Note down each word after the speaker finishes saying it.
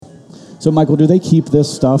So, Michael, do they keep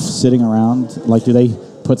this stuff sitting around? Like, do they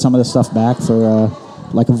put some of this stuff back for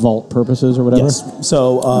like vault purposes or whatever? Yes.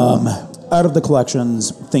 So, out of the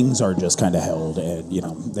collections, things are just kind of held, and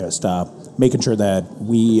just making sure that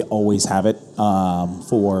we always have it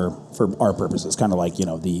for our purposes. Kind of like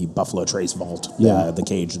the Buffalo Trace vault, the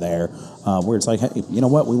cage there, where it's like, hey, you know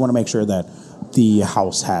what? We want to make sure that the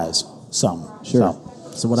house has some. Sure.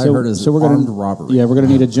 So what I heard is armed robbery. Yeah, we're going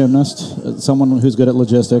to need a gymnast, someone who's good at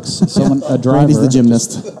logistics, a driver. Randy's the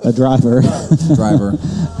gymnast. A driver. Driver.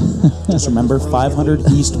 Just remember 500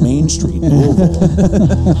 East Main Street, Louisville.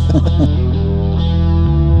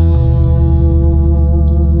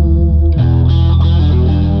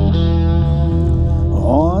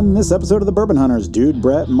 On this episode of the Bourbon Hunters, Dude,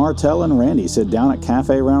 Brett, Martell, and Randy sit down at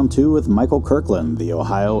Cafe Round 2 with Michael Kirkland, the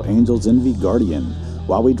Ohio Angels Envy Guardian,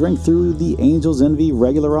 while we drink through the Angels Envy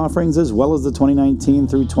regular offerings as well as the 2019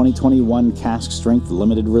 through 2021 Cask Strength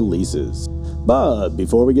limited releases. But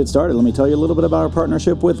before we get started, let me tell you a little bit about our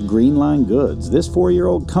partnership with Green Line Goods. This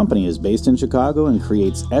 4-year-old company is based in Chicago and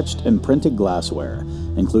creates etched and printed glassware,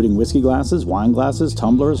 including whiskey glasses, wine glasses,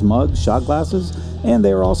 tumblers, mugs, shot glasses, and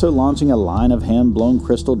they are also launching a line of hand-blown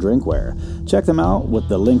crystal drinkware. Check them out with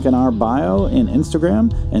the link in our bio in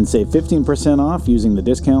Instagram and save 15% off using the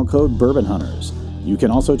discount code Bourbon Hunters. You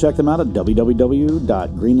can also check them out at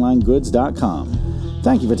www.greenlinegoods.com.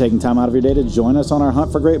 Thank you for taking time out of your day to join us on our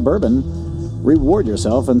hunt for great bourbon. Reward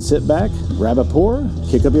yourself and sit back, grab a pour,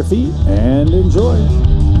 kick up your feet, and enjoy.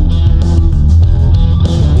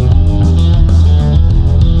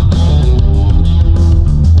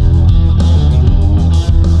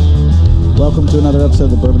 Welcome to another episode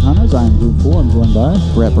of the Bourbon Hunters. I am Dude Poole. I'm joined by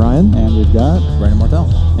Brett Bryan. And we've got Brandon Martell.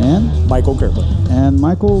 And Michael Kirkland. And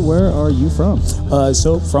Michael, where are you from?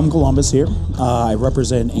 So from Columbus here. I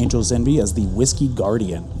represent Angels Envy as the Whiskey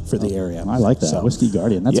Guardian for the area. I like that. Whiskey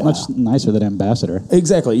Guardian. That's much nicer than ambassador.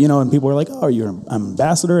 Exactly. And people were like, oh, you're an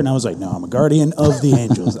ambassador? And I was like, no, I'm a guardian of the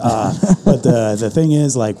Angels. But the thing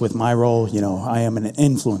is, like with my role, I am an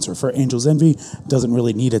influencer for Angels Envy. Doesn't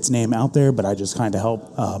really need its name out there, but I just kind of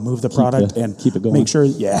help move the product and keep it going. Make sure,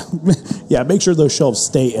 make sure those shelves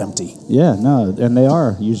stay empty. Yeah, no, and they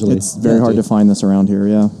are usually. It's very hard to find this around here,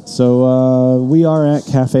 yeah. So we are at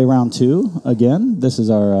Cafe Round 2 again. This is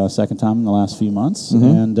our second time in the last few months.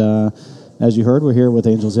 And as you heard, we're here with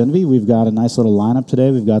Angels Envy. We've got a nice little lineup today.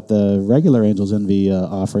 We've got the regular Angels Envy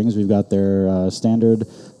offerings. We've got their standard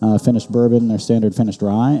finished bourbon, their standard finished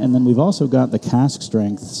rye, and then we've also got the cask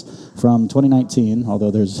strengths from 2019, although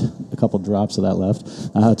there's a couple drops of that left,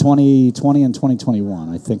 2020 and 2021.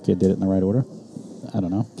 I think I did it in the right order. I don't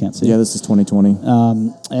know. Can't see. Yeah, this is 2020.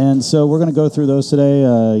 And so we're going to go through those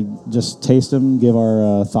today, just taste them, give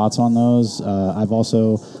our thoughts on those.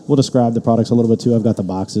 We'll describe the products a little bit too. I've got the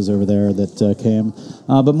boxes over there that came.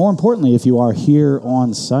 But more importantly, if you are here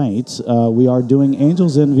on site, we are doing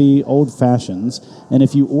Angels Envy Old Fashions. And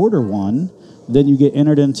if you order one, then you get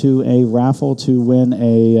entered into a raffle to win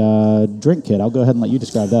a drink kit. I'll go ahead and let you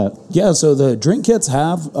describe that. Yeah, so the drink kits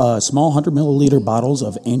have small 100 milliliter bottles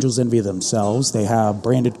of Angels Envy themselves. They have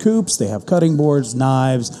branded coupes, they have cutting boards,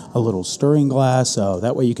 knives, a little stirring glass, so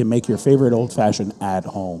that way you can make your favorite old fashioned at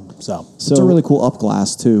home. So it's a really cool up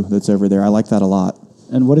glass too that's over there. I like that a lot.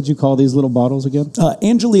 And what did you call these little bottles again?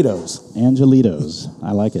 Angelitos. Angelitos.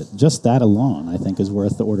 I like it. Just that alone, I think, is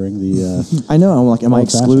worth ordering the... I know. I'm like, am I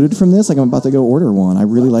excluded from this? Like, I'm about to go order one. I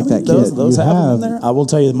really like that kit. Those have them in there. I will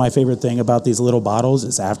tell you my favorite thing about these little bottles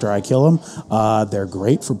is after I kill them, they're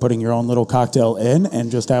great for putting your own little cocktail in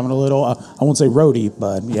and just having a little, I won't say roadie,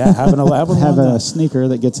 but having a lab. Have a sneaker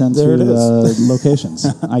that gets into locations.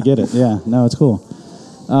 I get it. Yeah. No, it's cool.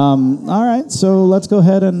 All right, so let's go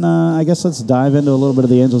ahead and I guess let's dive into a little bit of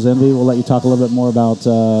the Angels Envy. We'll let you talk a little bit more about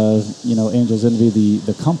Angels Envy,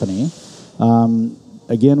 the company.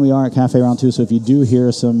 Again, we are at Cafe Round 2, so if you do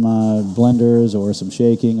hear some blenders or some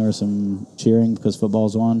shaking or some cheering because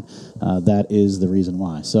football's on, that is the reason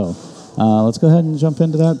why. So let's go ahead and jump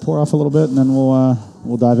into that, pour off a little bit, and then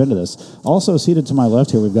we'll dive into this. Also seated to my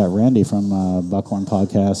left here, we've got Randy from Buckhorn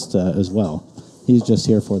Podcast as well. He's just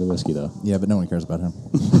here for the whiskey, though. Yeah, but no one cares about him.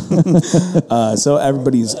 So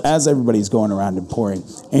everybody's going around and pouring.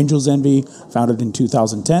 Angels Envy, founded in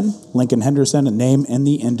 2010. Lincoln Henderson, a name in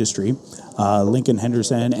the industry. Lincoln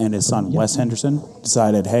Henderson and his son Wes Henderson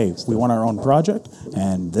decided, hey, we want our own project,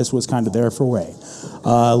 and this was kind of their foray.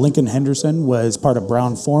 Lincoln Henderson was part of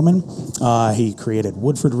Brown-Forman. He created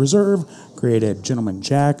Woodford Reserve, created Gentleman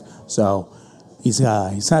Jack, so he's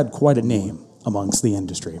had quite a name amongst the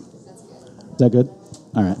industry. Is that good?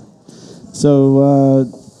 All right. So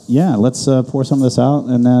yeah, let's pour some of this out,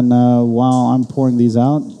 and then while I'm pouring these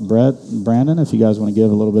out, Brett, Brandon, if you guys want to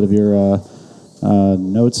give a little bit of your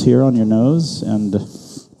notes here on your nose, and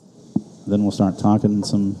then we'll start talking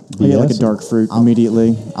some BS. I get like a dark fruit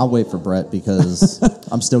immediately. I'll wait for Brett because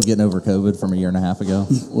I'm still getting over COVID from a year and a half ago.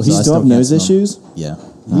 Well, you still have nose issues? Yeah.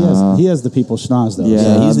 He has the people's schnoz, though.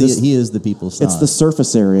 Yeah, he is the people's schnoz. It's the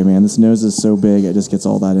surface area, man. This nose is so big, it just gets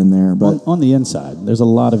all that in there. But on the inside, there's a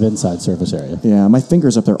lot of inside surface area. Yeah, my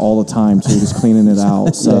finger's up there all the time, too, just cleaning it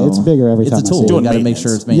out. So. Yeah, it's bigger every time. It's a tool. You got to make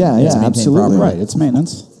sure it's maintained. Yeah, absolutely. Right, it's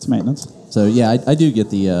maintenance. It's maintenance. So yeah, I do get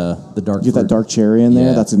the dark. You get that dark cherry in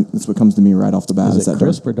there. Yeah. That's what comes to me right off the bat. Is it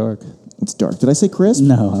crisp or dark? It's dark. Did I say crisp?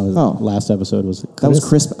 No. Last episode was crisp. That was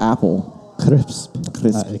crisp apple. Crisp.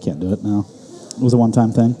 I can't do it now. It was a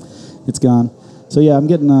one-time thing. It's gone. So yeah, I'm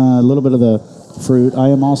getting a little bit of the fruit. I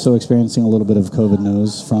am also experiencing a little bit of COVID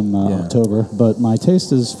nose from October, but my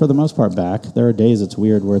taste is for the most part back. There are days it's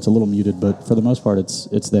weird where it's a little muted, but for the most part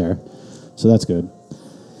it's there. So that's good.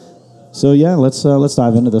 So yeah, let's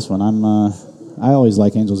dive into this one. I always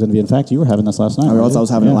like Angel's Envy. In fact, you were having this last night. I was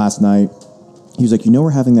having it last night. He was like, we're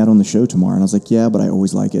having that on the show tomorrow, and I was like, yeah, but I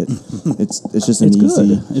always like it. It's just an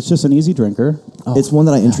easy. Good. It's just an easy drinker. Oh, it's one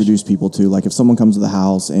that I introduce people to. Like if someone comes to the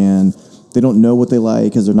house and they don't know what they like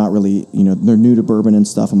because they're not really, they're new to bourbon and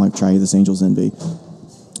stuff. I'm like, try this Angel's Envy.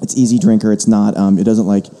 It's easy drinker. It's not. It doesn't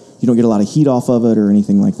you don't get a lot of heat off of it or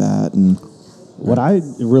anything like that. And what I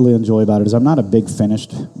really enjoy about it is I'm not a big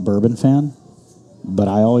finished bourbon fan, but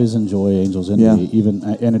I always enjoy Angel's Envy,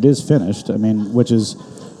 and it is finished. I mean, which is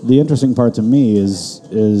the interesting part to me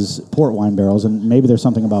is port wine barrels, and maybe there's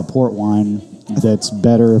something about port wine that's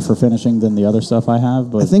better for finishing than the other stuff I have.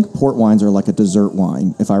 But I think port wines are like a dessert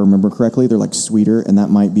wine, if I remember correctly. They're like sweeter, and that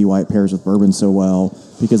might be why it pairs with bourbon so well,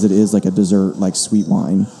 because it is like a dessert, like sweet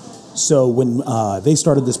wine. So when they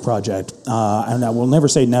started this project, and I will never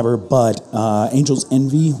say never, but Angel's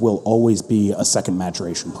Envy will always be a second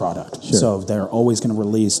maturation product. Sure. So they're always going to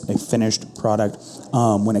release a finished product.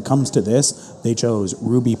 When it comes to this, they chose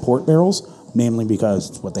ruby port barrels, mainly because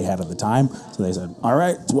it's what they had at the time. So they said, all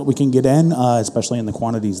right, it's what we can get in, especially in the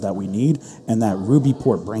quantities that we need. And that ruby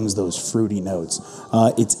port brings those fruity notes.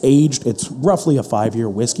 It's aged, it's roughly a 5-year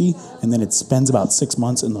whiskey, and then it spends about 6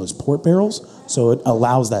 months in those port barrels. So it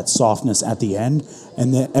allows that softness at the end,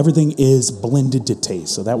 and then everything is blended to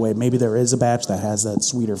taste. So that way, maybe there is a batch that has that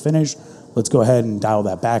sweeter finish. Let's go ahead and dial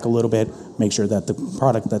that back a little bit, make sure that the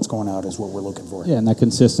product that's going out is what we're looking for. Yeah, and that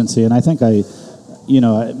consistency. And I think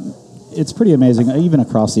it's pretty amazing, even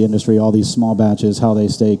across the industry, all these small batches, how they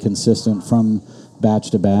stay consistent from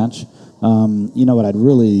batch to batch. What I'd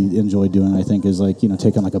really enjoy doing, I think, is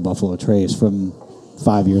taking like a Buffalo Trace from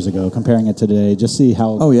 5 years ago, comparing it to today, just see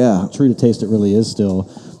how true to taste it really is still.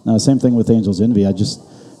 Same thing with Angel's Envy.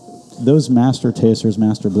 Those master tasters,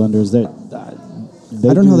 master blenders,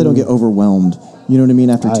 I don't know how they don't get overwhelmed. You know what I mean?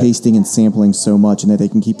 After tasting and sampling so much, and that they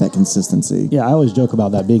can keep that consistency. Yeah, I always joke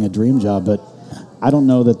about that being a dream job, but I don't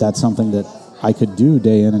know that that's something that I could do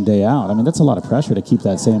day in and day out. I mean, that's a lot of pressure to keep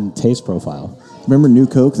that same taste profile. Remember New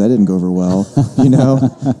Coke? That didn't go over well.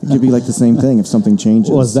 It could be like the same thing if something changes.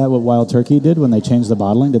 Well, is that what Wild Turkey did when they changed the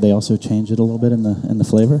bottling? Did they also change it a little bit in the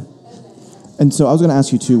flavor? And so I was going to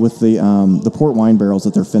ask you too, with the port wine barrels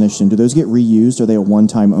that they're finished in, do those get reused? Are they a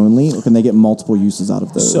one-time only, or can they get multiple uses out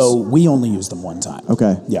of those? So we only use them one time.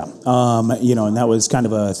 Okay. Yeah. And that was kind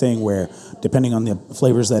of a thing where, depending on the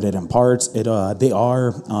flavors that it imparts, they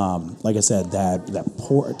are, like I said, that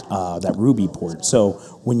port, that ruby port. So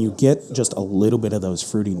when you get just a little bit of those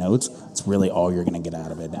fruity notes, it's really all you're going to get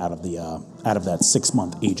out of it, out of that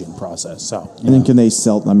 6-month aging process. So. And then can they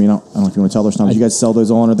sell? I mean, I don't know if you want to tell their stuff. Do you guys sell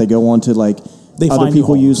those on, or they go on to other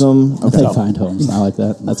people use them? Okay. They find homes. I like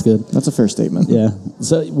that. That's good. That's a fair statement. Yeah.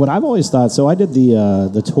 So what I've always thought. So I did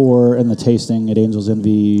the tour and the tasting at Angel's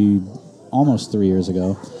Envy almost 3 years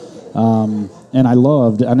ago. And I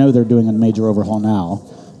know they're doing a major overhaul now.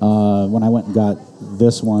 When I went and got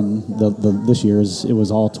this one, this year's, it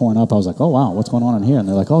was all torn up. I was like, oh, wow, what's going on in here? And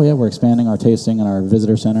they're like, oh, yeah, we're expanding our tasting and our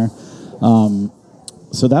visitor center.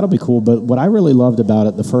 So that'll be cool. But what I really loved about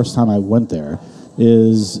it the first time I went there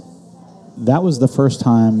is that was the first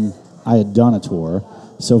time I had done a tour.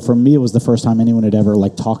 So for me, it was the first time anyone had ever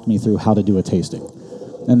talked me through how to do a tasting.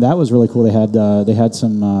 And that was really cool. They had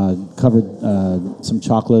some covered some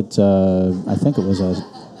chocolate. I think it was a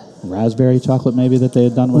raspberry chocolate maybe that they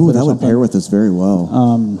had done with it. Ooh, that would pair with this very well.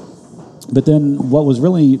 But then what was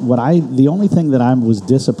really the only thing that I was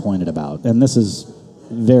disappointed about, and this is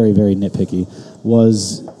very, very nitpicky,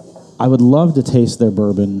 was I would love to taste their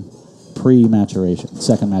bourbon pre-maturation,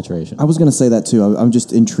 second maturation. I was going to say that too. I'm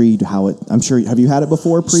just intrigued how it. I'm sure. Have you had it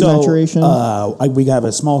before pre-maturation? We have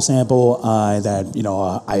a small sample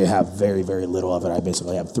that I have very, very little of it. I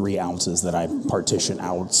basically have 3 ounces that I partition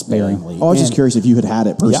out sparingly. I was just curious if you had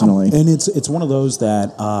it personally. Yeah, and it's one of those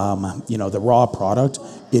that the raw product.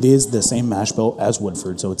 It is the same mash bill as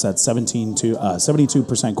Woodford, so it's at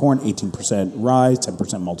 72% corn, 18% rye,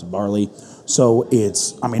 10% malted barley. So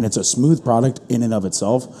it's a smooth product in and of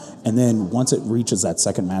itself. And then once it reaches that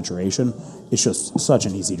second maturation, it's just such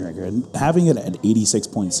an easy drinker. And having it at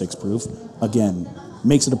 86.6 proof, again,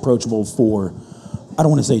 makes it approachable for, I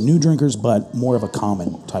don't want to say new drinkers, but more of a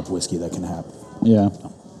common type whiskey that can happen. Yeah.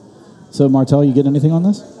 So Martel, you get anything on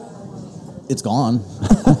this? It's gone.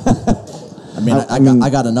 I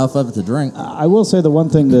got enough of it to drink. I will say the one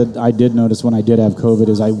thing that I did notice when I did have COVID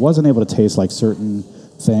is I wasn't able to taste like certain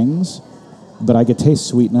things, but I could taste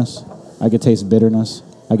sweetness, I could taste bitterness,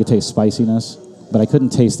 I could taste spiciness, but I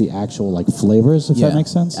couldn't taste the actual like flavors, if that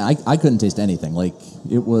makes sense. I couldn't taste anything. Like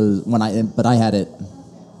it was but I had it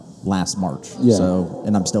last March. Yeah. So,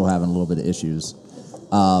 and I'm still having a little bit of issues.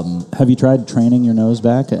 Have you tried training your nose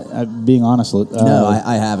back? Being honest, no,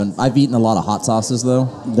 I haven't. I've eaten a lot of hot sauces though.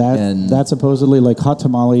 That's supposedly like hot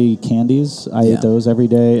tamale candies. I ate those every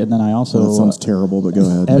day, and then I also that sounds terrible, but go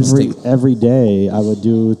ahead. Every day I would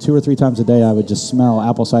do 2 or 3 times a day. I would just smell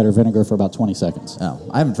apple cider vinegar for about 20 seconds. Oh,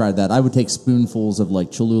 I haven't tried that. I would take spoonfuls of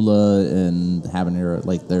like Cholula and habanero,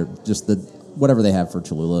 like they're just whatever they have for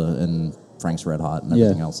Cholula and Frank's Red Hot and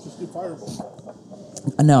everything else.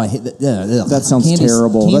 No, I hate that. Yeah, that sounds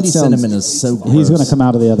terrible. Candy cinnamon is so gross. He's going to come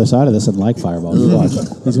out of the other side of this and like Fireball.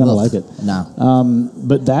 He's going to like it. No.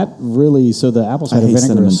 But that really, so the apple cider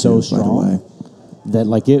vinegar is so strong that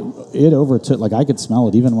like it overtook, like I could smell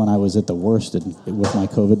it even when I was at the worst with my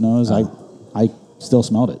COVID nose. I still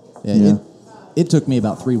smelled it. Yeah. It took me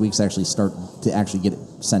about 3 weeks to actually get it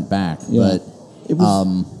sent back. Yeah. But it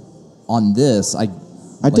was, on this, I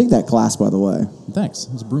dig that glass, by the way. Thanks.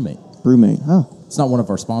 It's Brewmate. Brewmate. Oh. It's not one of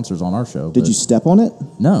our sponsors on our show. Did you step on it?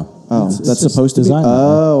 No. Oh, that's supposed to be.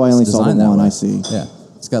 Oh, I only saw the one. I see. Yeah,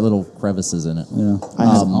 it's got little crevices in it. Yeah, I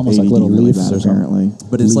have almost ADD like little really leaves bad, or something. apparently.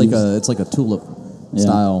 But it's like a tulip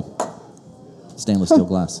style stainless steel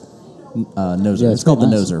glass noser. Yeah, it's called the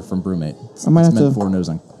nice. Noser from Brewmate. I might have meant to for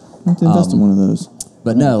nosing. I have to invest in one of those.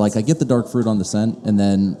 But no, like I get the dark fruit on the scent, and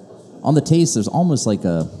then on the taste, there's almost like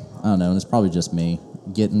I don't know, and it's probably just me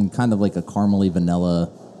getting kind of like a caramely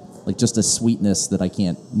vanilla. Like just a sweetness that I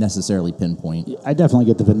can't necessarily pinpoint. I definitely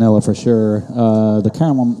get the vanilla for sure. The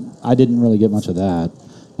caramel, I didn't really get much of that.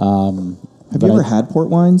 Have you ever had port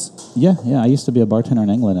wines? Yeah. I used to be a bartender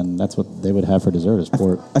in England, and that's what they would have for dessert is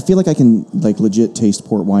port. I feel like I can like legit taste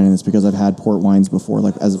port wine, and it's because I've had port wines before,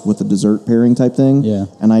 like as with the dessert pairing type thing. Yeah.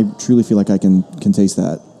 And I truly feel like I can taste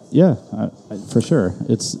that. Yeah, for sure.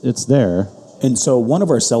 It's there. And so one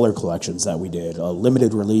of our cellar collections that we did, a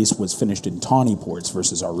limited release, was finished in tawny ports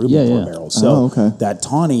versus our ruby port barrels. So that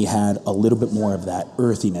tawny had a little bit more of that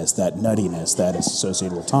earthiness, that nuttiness that is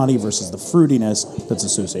associated with tawny versus the fruitiness that's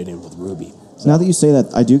associated with ruby. So now that you say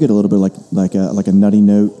that, I do get a little bit like a nutty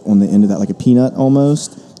note on the end of that, like a peanut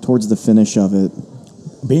almost, towards the finish of it.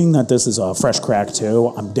 Being that this is a fresh crack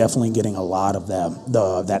too, I'm definitely getting a lot of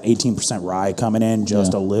that 18% rye coming in,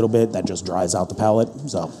 just a little bit that just dries out the palate.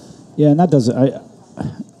 So. Yeah, and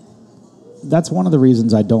that's one of the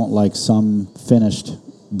reasons I don't like some finished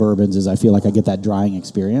bourbons is I feel like I get that drying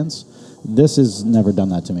experience. This has never done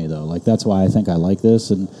that to me, though. Like, that's why I think I like this,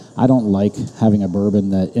 and I don't like having a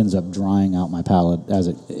bourbon that ends up drying out my palate as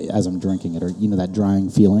I'm drinking it, or, that drying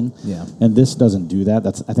feeling. Yeah. And this doesn't do that.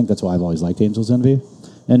 I think that's why I've always liked Angel's Envy.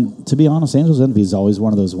 And to be honest, Angel's Envy is always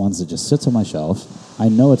one of those ones that just sits on my shelf. I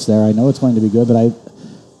know it's there. I know it's going to be good, but I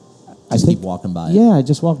keep walking by it. Yeah, I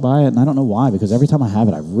just walk by it, and I don't know why, because every time I have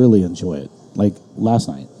it, I really enjoy it. Like last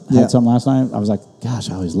night. I had some last night. I was like, gosh,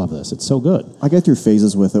 I always love this. It's so good. I go through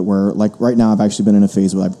phases with it where, like, right now I've actually been in a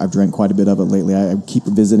phase where I've drank quite a bit of it lately. I keep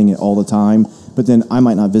visiting it all the time, but then I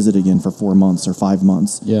might not visit again for 4 months or 5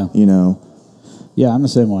 months. Yeah. Yeah, I'm the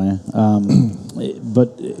same way.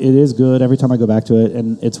 But it is good every time I go back to it,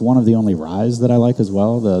 and it's one of the only ryes that I like as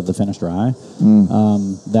well, the finished rye.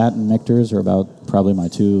 That and Michter's are about probably my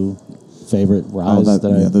 2 favorite ryes.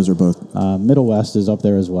 Those are both. Middle West is up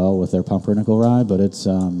there as well with their Pumpernickel rye, but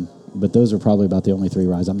but those are probably about the only 3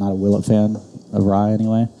 ryes. I'm not a Willet fan of rye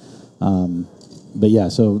anyway. But yeah,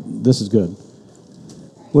 so this is good.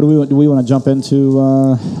 What do we want to jump into?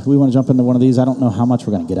 We want to jump into one of these. I don't know how much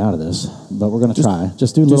we're going to get out of this, but we're going to try.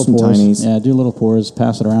 Just do little pours. Tinies. Yeah, do little pours.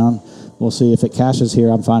 Pass it around. We'll see if it cashes here.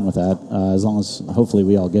 I'm fine with that, as long as hopefully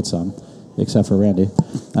we all get some, except for Randy.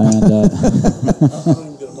 And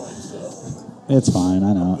It's fine.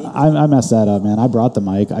 I know. I messed that up, man. I brought the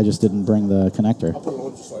mic. I just didn't bring the connector. I'll put it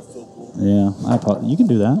on just so I feel cool. Yeah, you can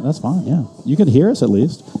do that. That's fine. Yeah, you can hear us at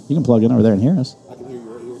least. You can plug in over there and hear us. I can hear you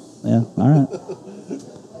right here. Yeah. All right.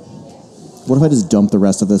 What if I just dump the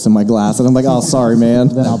rest of this in my glass and I'm like, oh, sorry, man.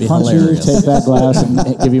 Then I'll be punch hilarious. you, take that glass,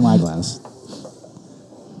 and give you my glass.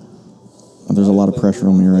 There's a lot of pressure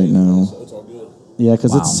on me right now. So it's all good. Yeah,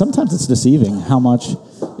 because Wow. sometimes it's deceiving how much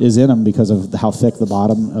is in them because of how thick the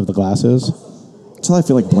bottom of the glass is. That's how I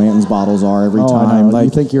feel like Blanton's bottles are every I time. know. Like, You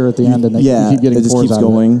think you're at the end, and yeah, you keep getting it just pours keeps out of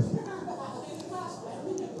it. going.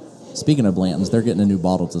 Speaking of Blanton's, they're getting a new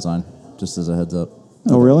bottle design. Just as a heads up.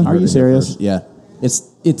 Oh, really? Are you serious? Yeah,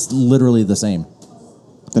 it's literally the same.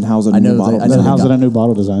 Then how's it I a know new bottle? they- I know Then they how's got- it a new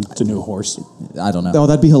bottle design? It's a new horse. I don't know. Oh,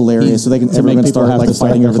 that'd be hilarious. So they can to everyone make can people start have like to start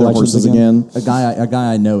fighting their over their collections horses again. again. A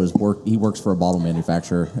guy I know he works for a bottle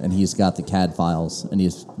manufacturer, and he's got the CAD files, and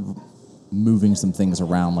he's moving some things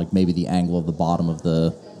around, like maybe the angle of the bottom of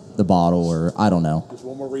the bottle, or I don't know. There's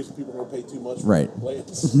one more reason people are going to pay too much Right. for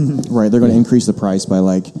plants. Right, they're going to increase the price by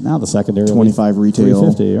like Now the secondary will be 25 retail.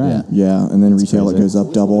 350, right? Yeah. Yeah, and then retail it crazy. goes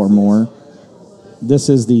up double or more. This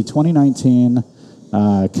is the 2019 You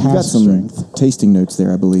got Cask some strength. tasting notes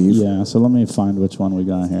there, I believe. Yeah, so let me find which one we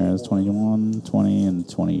got here. It's 21, 20, and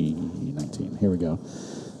 2019. Here we go.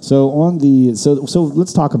 So on the so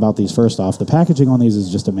let's talk about these first off. The packaging on these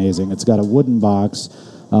is just amazing. It's got a wooden box.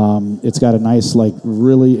 It's got a nice, like,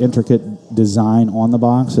 really intricate design on the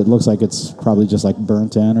box. It looks like it's probably just like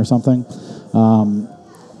burnt in or something.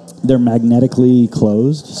 They're magnetically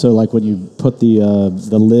closed, so like when you put the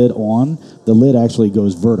lid on, the lid actually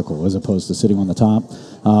goes vertical as opposed to sitting on the top.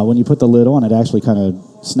 When you put the lid on, it actually kind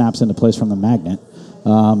of snaps into place from the magnet.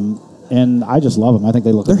 And I just love them. I think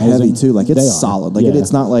they look They're amazing. heavy too. Like They it's are. solid. Like Yeah.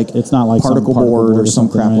 it's not like some particle board or some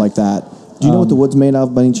something, crap right? like that. Do you know what the wood's made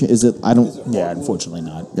of? By any chance? Is it? I don't. Yeah, unfortunately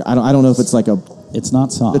not. I don't know if it's like a. It's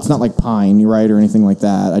not soft. It's not like pine, right, or anything like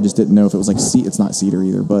that. I just didn't know if it was like it's not cedar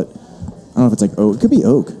either, but I don't know if it's like oak. It could be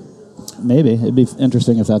oak. Maybe it'd be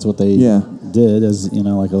interesting if that's what they did, as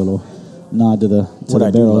like a little nod to the What I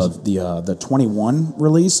do barrels. love, the 21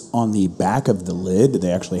 release, on the back of the lid, they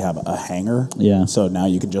actually have a hanger. Yeah. So now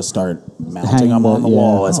you can just start mounting Hang them on the the-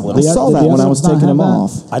 wall yeah. as a Oh, little. I saw Did that the when other I was ones not taking have them that?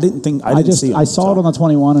 off. I didn't see them. I saw it on the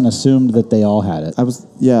 21 and assumed that they all had it. I must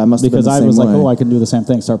have been because the I same was like, way. oh, I can do the same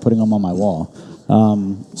thing. Start putting them on my wall,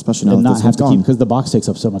 Especially now and that not this have one's to gone. keep because the box takes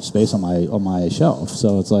up so much space on my shelf.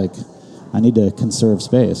 So it's like I need to conserve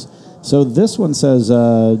space. So this one says,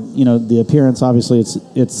 the appearance. Obviously,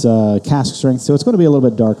 it's cask strength, so it's going to be a little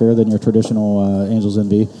bit darker than your traditional Angel's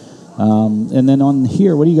Envy. And then on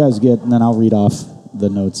here, what do you guys get? And then I'll read off the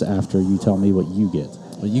notes after you tell me what you get.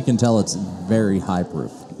 Well, you can tell it's very high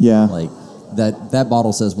proof. Yeah. Like that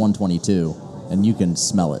bottle says 122, and you can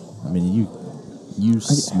smell it. I mean, you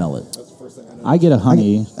smell it. I get a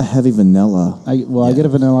honey. A heavy vanilla, I get a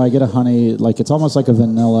vanilla. I get a honey. Like it's almost like a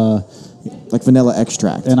vanilla. like vanilla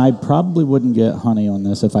extract. And I probably wouldn't get honey on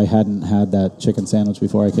this if I hadn't had that chicken sandwich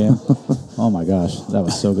before I came. Oh my gosh, that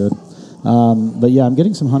was so good. But yeah, I'm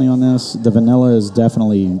getting some honey on this. The vanilla is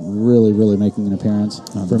definitely really, really making an appearance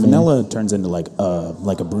The for me. vanilla turns into like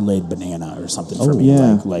a bruleed banana or something for me.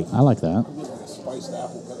 yeah. Like I like that. Spiced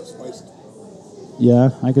apple, kind of spiced.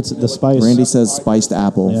 Yeah, I could see the spice. Randy says spiced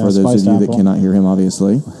apple Yeah, for those of spiced you that apple. cannot hear him,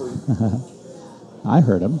 obviously. I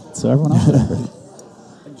heard him, so everyone else would have heard.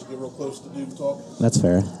 And just get real close to dude talk. That's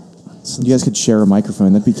fair. You guys could share a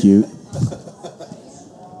microphone. That'd be cute.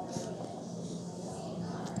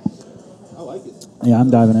 I like it. Yeah,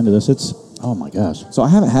 I'm diving into this. It's oh my gosh, So I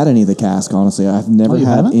haven't had any of the cask, honestly. I've never you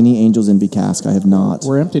had haven't? any Angel's Envy cask. I have not.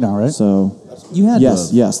 we're empty now, right? So You had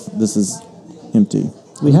yes, this is empty.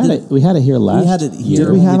 We had it. We had it here last. We had it here.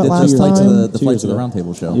 Did we have did it last the flight to time? the 2 flight years to the ago.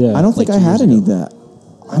 roundtable show. Yeah. I don't think Like I 2 had years any ago. of that.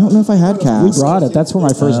 I don't know if I had cask. We brought it. That's where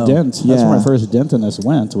my first dent. That's Yeah. where my first dent in this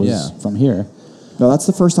went. Was Yeah. from here. No, that's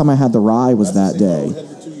the first time I had the rye was that day. We had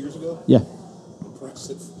here 2 years ago. Yeah.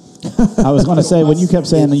 Impressive. I was going to say when you kept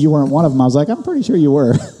saying that you weren't one of them, I was like, I'm pretty sure you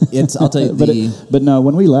were. I'll tell you, but no,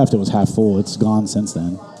 when we left, it was half full. It's gone since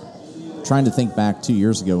then. trying to think back 2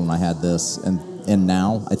 years ago when I had this, and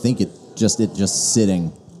now I think it just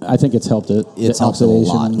sitting. I think it's helped it. It's the helped it a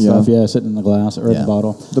oxidation lot. and stuff. Yeah. Yeah, sitting in the glass or in Yeah. the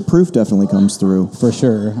bottle The proof definitely comes through. for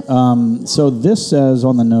sure. So this says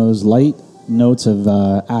on the nose light notes of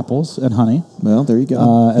apples and honey, Well, there you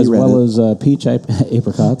go. as He read well it. as peach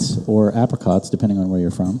apricots or apricots, depending on where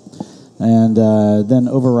you're from, and then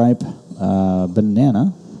overripe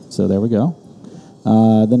banana. So there we go.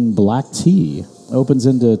 Then black tea opens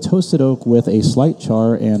into toasted oak with a slight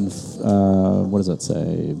char and what does that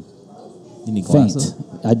say? You need faint. glasses?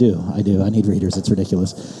 I do. I need readers. It's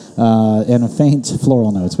ridiculous. And faint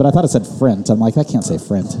floral notes. But I thought it said Frent. I'm like, I can't say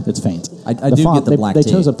Frent. It's faint. I do get the black They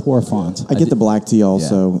tea. chose a poor font. I get the black tea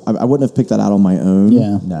also. I wouldn't have picked that out on my own.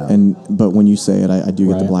 Yeah. No. But when you say it, I do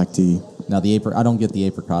get the Right. black tea. Now, I don't get the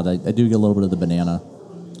apricot. I do get a little bit of the banana.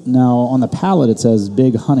 Now, on the palate, it says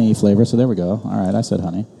big honey flavor. So there we go. All right, I said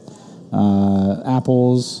honey.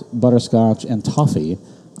 Apples, butterscotch, and toffee.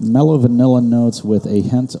 Mellow vanilla notes with a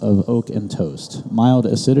hint of oak and toast. Mild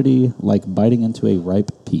acidity, like biting into a ripe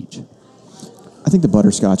peach. I think the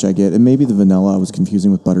butterscotch I get, and maybe the vanilla I was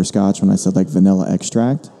confusing with butterscotch when I said like vanilla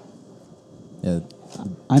extract. Yeah,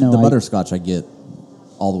 I know. the butterscotch I get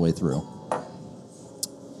all the way through.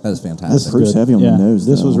 That is fantastic. That's pretty heavy on the nose.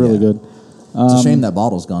 This though. was really Yeah. good. It's a shame that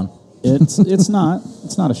bottle's gone. It's not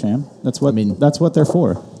a shame. That's what they're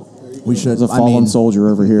for. We should. There's a fallen soldier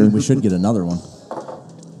over here. We should get another one.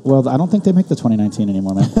 Well, I don't think they make the 2019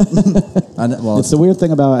 anymore, man. Well, It's the weird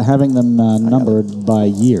thing about having them numbered by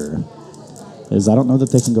year is I don't know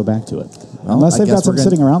that they can go back to it. Unless I they've guess got some we're gonna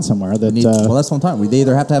sitting around somewhere. That well, that's one time. We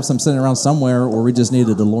either have to have some sitting around somewhere, or we just need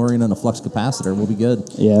a DeLorean and a flux capacitor. We'll be good.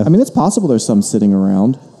 yeah. I mean, it's possible there's some sitting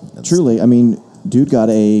around. Truly, I mean, dude got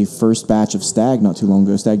a first batch of Stag not too long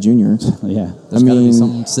ago, Stag Junior. yeah. There's gotta be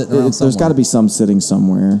some sitting around there's got to be some sitting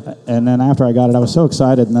somewhere. And then after I got it, I was so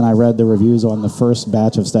excited, and then I read the reviews on the first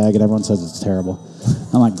batch of Stag, and everyone says it's terrible.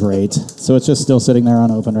 I'm like, great. So it's just still sitting there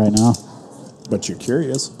unopened right now. But you're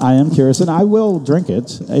curious. I am curious, and I will drink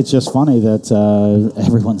it. It's just funny that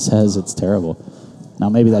everyone says it's terrible. Now,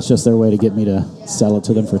 maybe that's just their way to get me to sell it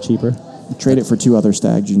to them for cheaper. Trade it for 2 other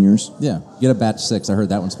Stag Juniors. Yeah, get a batch 6. I heard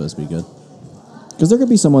that one's supposed to be good. Because there could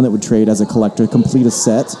be someone that would trade as a collector, complete a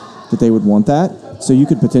set, that they would want that. So you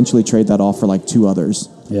could potentially trade that off for like 2 others.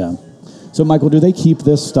 Yeah. So, Michael, do they keep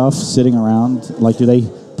this stuff sitting around? Like, do they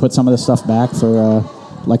put some of this stuff back for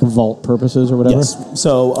like vault purposes or whatever? Yes.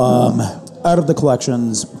 So out of the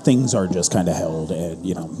collections, things are just kind of held,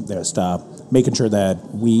 and just making sure that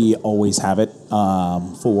we always have it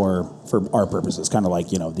for our purposes, kind of like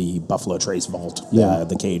the Buffalo Trace vault,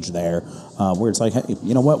 the cage there, where it's like, hey,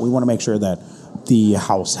 you know what, we want to make sure that the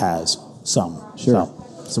house has some. Sure.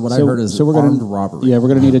 So what I heard is armed robbery. Yeah, we're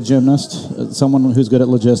going to need a gymnast, someone who's good at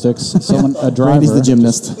logistics, a driver. Randy's the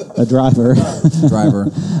gymnast. A driver. Driver.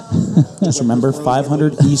 Just remember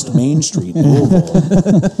 500 East Main Street, Louisville.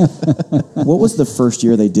 What was the first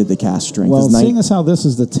year they did the Cask strength? Well, Is seeing as how this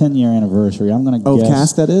is the 10-year anniversary, I'm going to guess.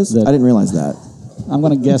 Cask that is? I didn't realize that. I'm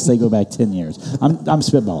going to guess they go back 10 years. I'm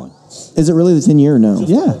spitballing. Is it really the 10-year or no?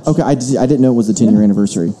 Yeah. Okay, I didn't know it was the 10-year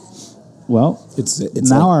anniversary. Well, It's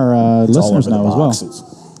now like, our it's all listeners over the know as well. boxes.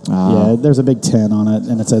 Yeah, there's a big 10 on it,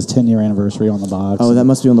 and it says 10-year anniversary on the box. Oh, that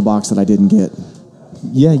must be on the box that I didn't get.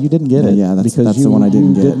 Yeah, you didn't get it. Yeah, that's because the one I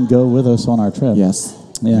didn't get. You didn't go with us on our trip. Yes.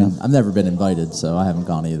 Yeah. I've never been invited, so I haven't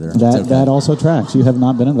gone either. That It's okay. that also tracks. You have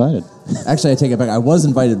not been invited. Actually, I take it back. I was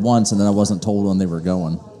invited once, and then I wasn't told when they were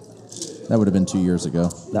going. That would have been 2 years ago.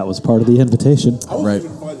 That was part of the invitation. I was Right.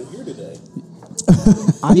 even invited here today.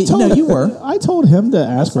 No, you were. I told him to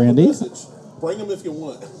ask Randy. Message. Bring him if you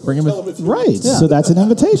want. Bring him Tell if- you Right. want. So that's an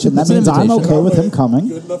invitation. That It's an means I'm invitation. okay with him coming.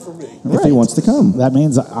 Good enough for me. If he wants to come. That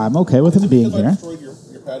means I'm okay with him being Because I here. destroyed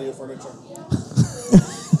your patio furniture.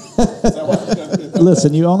 Is that why?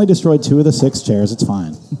 Listen, you only destroyed 2 of the 6 chairs. It's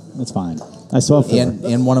fine. It's fine. I still have 4.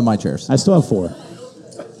 And one of my chairs. I still have 4.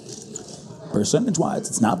 Percentage-wise,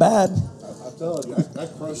 it's not bad. I'm telling you, I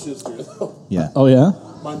crushed this year though. Yeah. Oh yeah.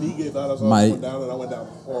 My knee gave out as I My- went down, and I went down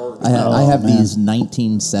hard. I have man. these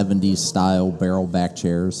 1970s style barrel back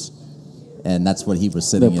chairs, and that's what he was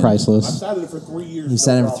sitting They're in. I priceless. sat in it for 3 years. He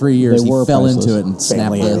sat in it for 3 years. They He were fell priceless. into it and snapped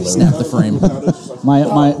Family the, heirloom. snapped the frame.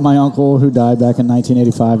 My uncle who died back in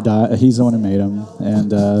 1985 died. He's the one who made them,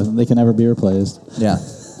 and they can never be replaced. Yeah.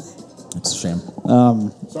 It's a shame.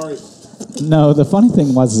 Sorry. No, the funny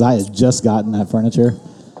thing was I had just gotten that furniture,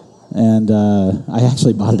 and I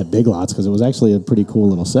actually bought it at Big Lots because it was actually a pretty cool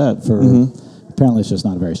little set. For apparently, it's just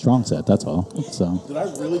not a very strong set. That's all. So Did I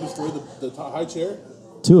really destroy the high chair?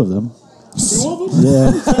 2 of them. 2 of them?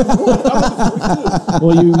 Yeah.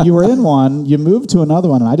 Well, you were in one. You moved to another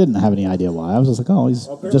one, and I didn't have any idea why. I was just like, oh,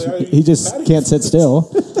 he just can't sit still.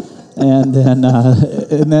 And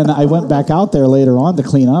then I went back out there later on to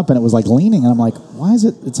clean up, and it was like leaning, and I'm like, why is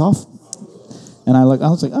it? It's off. And I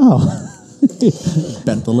was like, oh,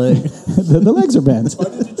 Bent the leg. the legs are bent. Why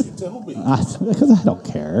didn't you tell me? Because I don't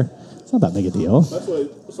care. It's not that big a deal. That's why.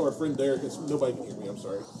 So our friend Derek, nobody can hear me. I'm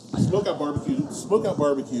sorry. Smokeout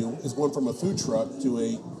Barbecue is going from a food truck to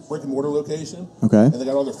a brick and mortar location. Okay. And they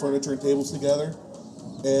got all their furniture and tables together.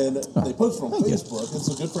 And they posted on Facebook. It's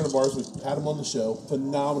a good friend of ours. We've had him on the show.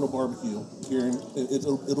 Phenomenal barbecue here.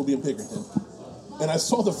 It'll be in Pickerington. And I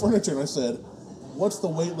saw the furniture and I said, "What's the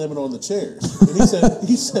weight limit on the chairs?" And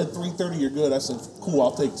he said 330. You're good. I said, "Cool.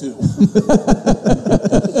 I'll take 2."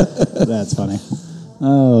 That's funny.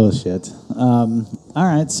 Oh shit. All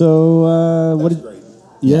right. So what? That's great.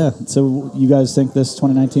 Yeah. So you guys think this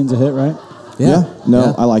 2019's a hit, right? Yeah.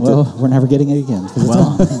 No, I liked it. Well, we're never getting it again because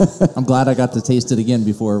it's gone. I'm glad I got to taste it again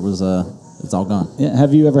before it was it's all gone. Yeah.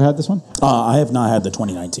 Have you ever had this one? I have not had the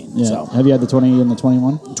 2019. Yeah. So Have you had the 20 and the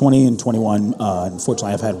 21? 20 and 21.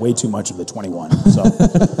 Unfortunately, I've had way too much of the 21. So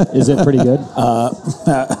Is it pretty good?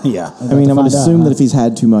 yeah. I mean, I would assume that if he's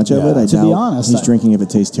had too much of it, I To be doubt honest, he's drinking if it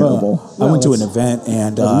tastes terrible. I went to an it's- event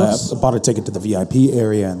and looks- bought a ticket to the VIP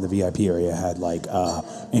area, and the VIP area had like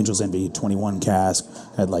Angel's Envy 21 cask,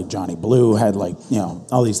 had like Johnny Blue, had like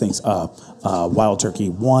all these things. Wild Turkey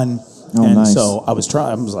 1. Oh, and nice. so I was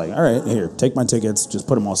like, all right, here, take my tickets, just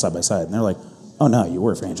put them all side by side. And they're like, oh no, you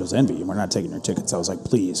work for Angel's Envy, we're not taking your tickets. I was like,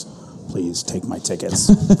 please take my tickets.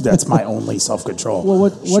 That's my only self-control.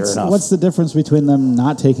 Well, Sure enough. what's the difference between them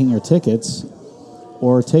not taking your tickets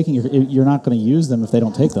or taking you're not going to use them if they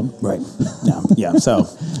don't take them? Right. Yeah. So,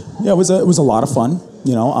 yeah, it was a lot of fun,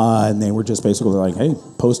 and they were just basically like, hey,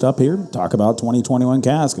 post up here, talk about 2021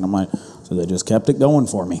 cask. And I'm like, so they just kept it going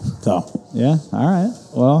for me. So, Yeah. All right.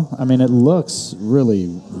 Well, I mean, it looks really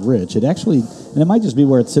rich. It actually, and it might just be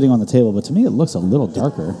where it's sitting on the table, but to me, it looks a little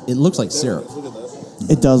darker. It looks like syrup.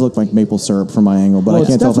 It does look like maple syrup from my angle, but I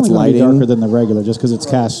can't tell if it's definitely gonna be lighting. darker than the regular just because it's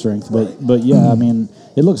cask strength. But yeah, I mean,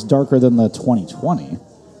 it looks darker than the 2020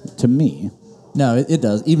 to me. No, it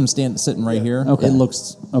does. Even sitting right here, Okay. it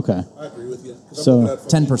looks Okay. I agree with you. So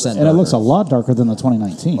 10%. and it looks a lot darker than the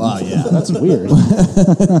 2019. Oh, yeah. That's weird.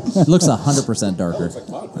 It looks 100% darker.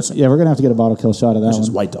 Yeah, we're gonna have to get a bottle kill shot of that which one.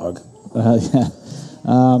 is White Dog. Yeah.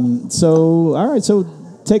 So, all right. So,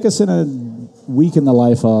 take us in a week in the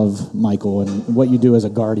life of Michael and what you do as a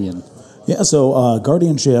guardian. Yeah, so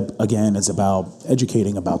guardianship, again, is about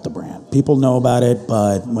educating about the brand. People know about it,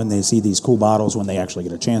 but when they see these cool bottles, when they actually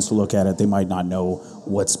get a chance to look at it, they might not know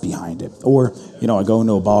what's behind it. Or, I go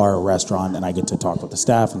into a bar or restaurant and I get to talk with the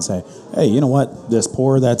staff and say, hey, you know what? This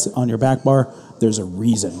pour that's on your back bar, there's a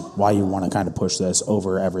reason why you want to kind of push this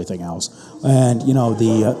over everything else. And,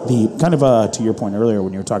 the kind of, to your point earlier,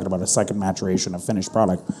 when you were talking about a second maturation of finished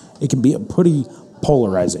product, it can be a pretty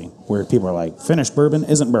polarizing where people are like, finished bourbon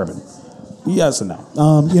isn't bourbon. Yes and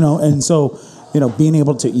no. And so, being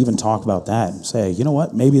able to even talk about that and say, you know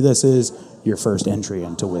what, maybe this is your first entry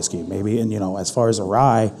into whiskey. Maybe, and as far as a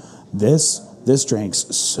rye, this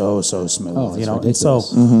drink's so smooth. Oh, it's And so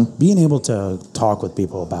ridiculous. being able to talk with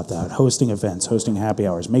people about that, hosting events, hosting happy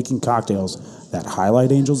hours, making cocktails that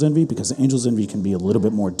highlight Angel's Envy, because Angel's Envy can be a little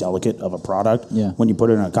bit more delicate of a product Yeah. when you put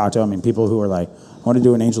it in a cocktail. I mean, people who are like, I want to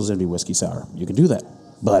do an Angel's Envy whiskey sour. You can do that.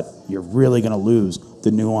 But you're really going to lose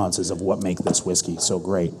the nuances of what make this whiskey so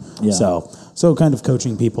great. Yeah. So kind of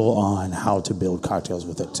coaching people on how to build cocktails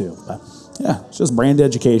with it too. But yeah, it's just brand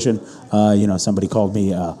education. Somebody called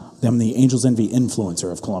me, I'm the Angel's Envy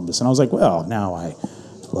influencer of Columbus. And I was like, well, now I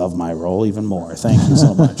love my role even more. Thank you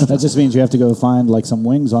so much. That just means you have to go find like some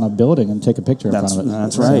wings on a building and take a picture in front of it.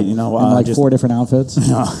 That's right. in like just, 4 different outfits.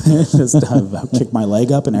 just kick my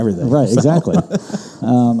leg up and everything. Right, So- exactly.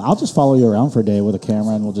 I'll just follow you around for a day with a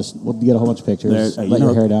camera, and we'll get a whole bunch of pictures. There, let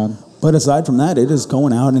your hair down. But aside from that, it is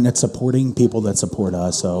going out and it's supporting people that support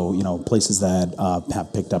us. So, places that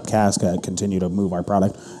have picked up Cask continue to move our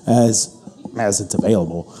product as it's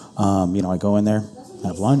available. I go in there,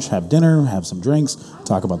 have lunch, have dinner, have some drinks,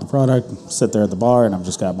 talk about the product, sit there at the bar, and I've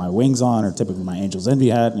just got my wings on, or typically my Angel's Envy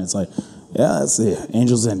hat, and it's like, yeah, that's the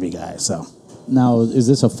Angel's Envy guy. So Now, is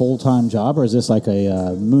this a full-time job, or is this like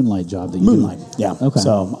a moonlight job that you moonlight, do? yeah. Okay.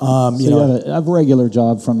 So, So you have a regular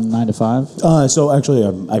job from 9 to 5? So actually,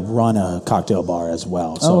 I run a cocktail bar as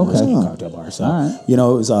well. So Oh, okay. whiskey Oh. cocktail bar. So All right. it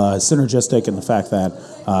was synergistic in the fact that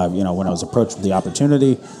when I was approached with the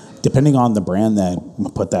opportunity, depending on the brand that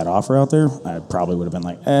put that offer out there, I probably would have been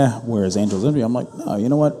like, Whereas Angel's Envy, I'm like, no, you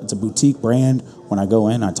know what? It's a boutique brand. When I go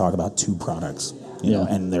in, I talk about 2 products.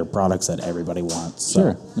 And they're products that everybody wants. So.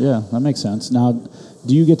 Sure. Yeah, that makes sense. Now,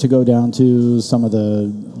 do you get to go down to some of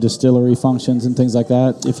the distillery functions and things like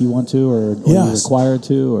that if you want to, or are you Yes. required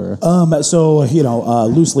to, or?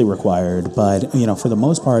 Loosely required, but for the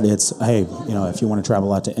most part, it's hey, if you want to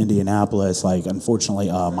travel out to Indianapolis, like unfortunately,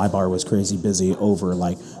 my bar was crazy busy over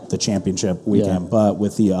like the championship weekend, Yeah. but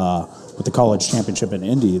with the college championship in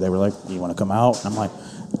Indy, they were like, you want to come out? And I'm like,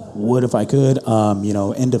 would if I could.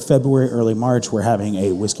 End of February, early March, we're having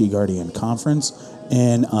a Whiskey Guardian conference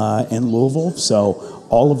in Louisville. So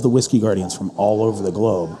all of the whiskey guardians from all over the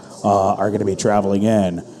globe are going to be traveling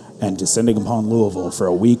in and descending upon Louisville for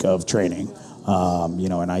a week of training.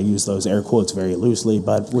 And I use those air quotes very loosely,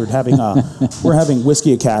 but we're having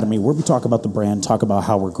Whiskey Academy where we talk about the brand, talk about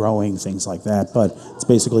how we're growing, things like that. But it's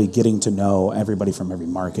basically getting to know everybody from every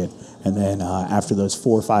market. And then after those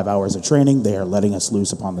 4 or 5 hours of training, they are letting us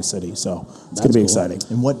loose upon the city. So it's going to be exciting.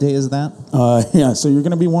 And what day is that? So you're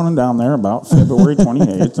going to be wanting down there about February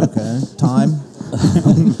 28th. Okay. Time?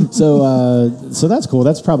 So that's cool.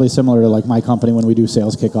 That's probably similar to like my company when we do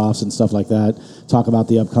sales kickoffs and stuff like that. Talk about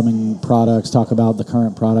the upcoming products. Talk about the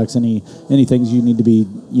current products. Any things you need to be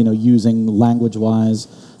using language wise.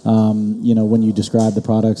 When you describe the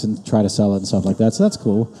products and try to sell it and stuff like that. So that's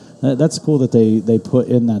cool. That's cool that they put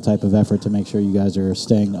in that type of effort to make sure you guys are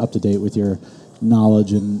staying up to date with your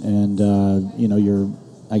knowledge and your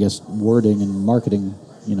wording and marketing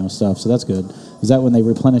stuff. So that's good. Is that when they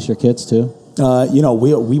replenish your kits too?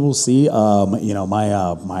 We will see.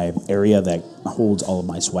 My area that holds all of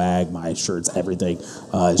my swag, my shirts, everything,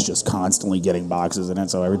 is just constantly getting boxes in it.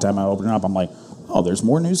 So every time I open it up, I'm like, oh, there's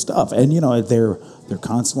more new stuff. And they're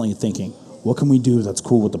constantly thinking, what can we do that's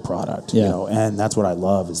cool with the product? Yeah. And that's what I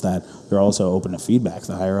love is that they're also open to feedback.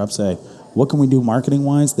 The higher ups say, what can we do marketing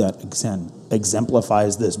wise that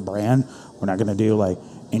exemplifies this brand? We're not going to do like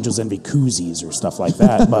Angels Envy koozies or stuff like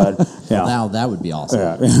that, but Now that would be awesome.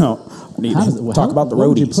 Talk about the roadies. What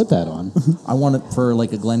would you put that on? I want it for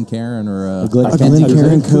like a Glencairn or a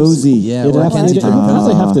Glencairn cozy. Yeah, It'd or a have to, Kentucky it'd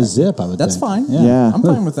probably have to zip, I would That's think. fine. Yeah. I'm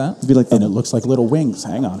fine with that. It'd be like And it looks like little wings.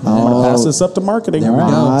 Hang on. I'm going to pass this up to marketing. There we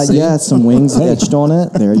go. See? yeah, some wings etched on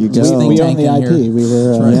it. There you go. think We own the tank IP. in here. We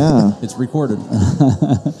were That's right. Yeah. It's recorded.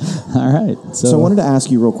 all right. So I wanted to ask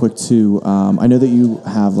you real quick too. I know that you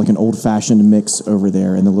have like an old-fashioned mix over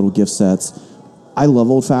there and the little gift sets. I love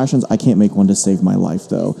old fashions. I can't make one to save my life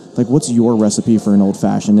though. Like, what's your recipe for an old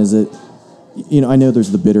fashioned? Is it, I know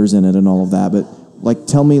there's the bitters in it and all of that, but like,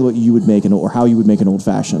 tell me what you would make or how you would make an old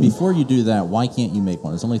fashioned. Before you do that, why can't you make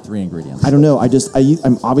one? There's only 3 ingredients. I don't know.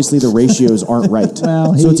 I'm obviously the ratios aren't right.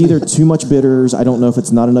 Well, so it's either too much bitters. I don't know if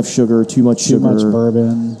it's not enough sugar, too much Too sugar. much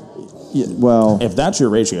bourbon. Yeah, well, If that's your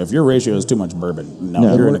ratio, if your ratio is too much bourbon,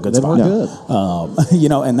 no, you're in a good Then spot. we're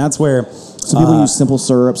good. And that's where some people use simple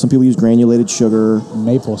syrup. Some people use granulated sugar.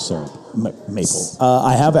 Maple syrup. maple.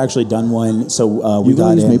 I have actually done one. So we You got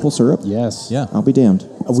really use in. maple syrup? Yes. Yeah. I'll be damned.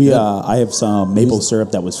 I have some maple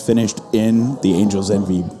syrup that was finished in the Angel's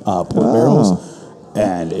Envy port barrels,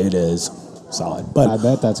 and it is solid. I But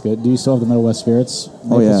bet that's good. Do you still have the Middle West Spirits?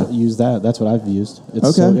 yeah. Use that. That's what I've used.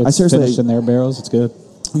 It's Okay. it's I seriously- finished in their barrels. It's good.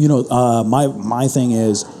 my thing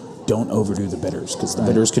is don't overdo the bitters because the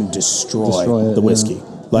bitters can destroy it, the whiskey. yeah.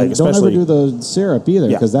 Like And don't especially overdo the syrup either,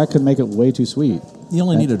 Yeah. because that could make it way too sweet. You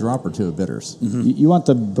only need a drop or 2 of bitters. You want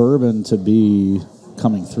the bourbon to be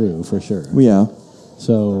coming through for sure. Well, yeah.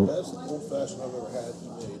 So Best old fashioned I've ever had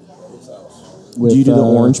made at his house. with, Do you do the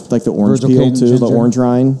orange, like the orange Virgil peel cane too, the ginger? orange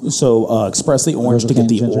rind? So expressly orange to Virgil get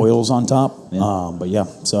the cane ginger. oils on top. Yeah. But yeah,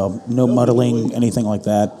 so no muddling, anything like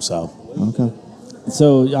that. So Okay.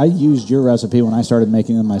 So I used your recipe when I started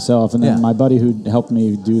making them myself, and then Yeah. my buddy who helped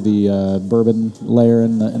me do the bourbon layer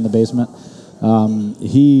in the basement,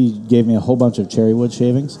 he gave me a whole bunch of cherry wood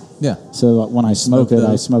shavings. Yeah. So when I smoke it, those?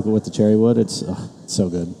 I smoke it with the cherry wood. It's so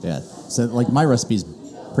good. Yeah. So like my recipe's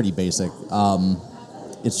pretty basic.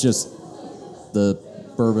 It's just the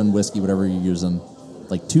bourbon, whiskey, whatever you're using,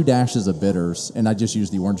 like 2 dashes of bitters, and I just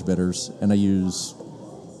use the orange bitters, and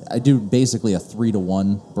I do basically a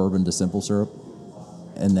 3-to-1 bourbon to simple syrup,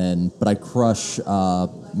 but I crush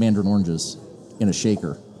mandarin oranges in a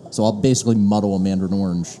shaker. So I'll basically muddle a mandarin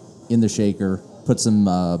orange in the shaker, put some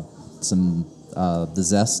the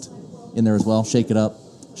zest in there as well, shake it up,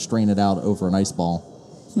 strain it out over an ice ball,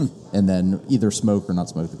 and then either smoke or not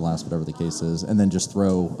smoke the glass, whatever the case is, and then just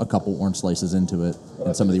throw a couple orange slices into it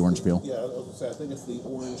and some of the orange peel. Yeah, I was gonna say, I think it's the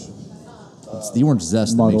orange It's the orange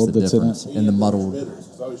zest that makes Muddled the that's in difference, it. and the muddled. bitters,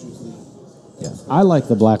 because I always use the I like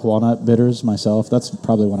the black walnut bitters myself. That's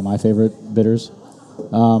probably one of my favorite bitters.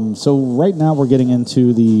 So right now we're getting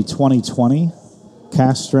into the 2020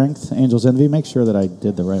 Cask Strength Angel's Envy. Make sure that I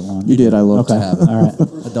did the right one. You did. I looked. Okay. I have it. All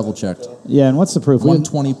right. I double checked. Yeah, and what's the proof?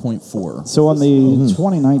 120.4. So on the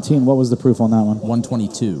 2019, what was the proof on that one?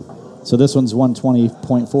 122. So this one's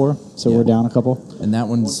 120.4. So Yeah. we're down a couple. And that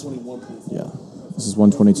one's, 21. Yeah. This is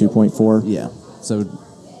 122.4. yeah. So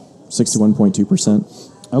 61.2%.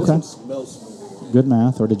 Okay. Smells Good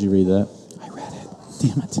math. Or did you read that? I read it.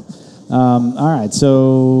 Damn it. All right.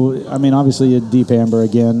 So, I mean, obviously a deep amber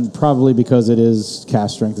again, probably because it is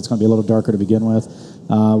Cask Strength. It's going to be a little darker to begin with.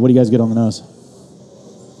 What do you guys get on the nose?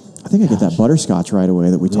 I think I get that butterscotch right away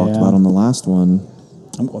that we talked Yeah. about on the last one.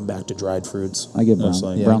 I'm going back to dried fruits. I get brown,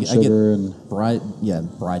 mostly. brown I sugar get and dried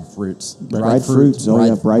fruits. Dried fruits. Oh,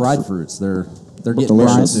 yeah, dried fruits. They're getting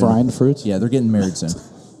delicious. married soon. brined fruits. Yeah, they're getting married soon.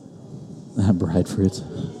 Bride fruits.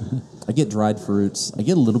 I get dried fruits. I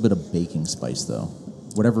get a little bit of baking spice though.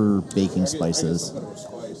 Whatever baking spice is. Some kind of a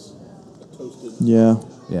spice, a toasted. Yeah.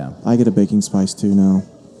 Yeah. I get a baking spice too now.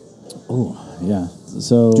 Oh, yeah.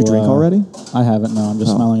 So Did you drink already? I haven't. No, I'm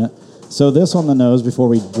just Oh. smelling it. So this on the nose before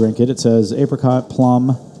we drink it, it says apricot,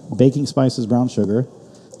 plum, baking spices, brown sugar.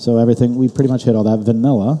 So everything, we pretty much hit all that.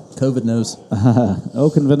 Vanilla, COVID knows.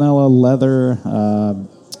 oak and vanilla, leather.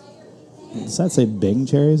 Does that say Bing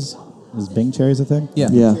cherries? Is Bing cherries a thing? Yeah.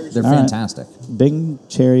 Yeah. They're All right. fantastic. Bing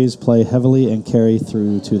cherries play heavily and carry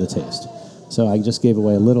through to the taste. So I just gave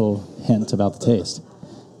away a little hint about the taste.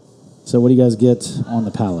 So what do you guys get on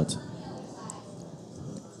the palate?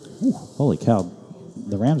 Ooh, holy cow.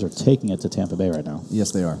 The Rams are taking it to Tampa Bay right now.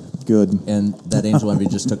 Yes, they are. Good. And that Angel Envy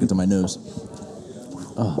just took it to my nose.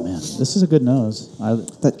 Oh, man. This is a good nose.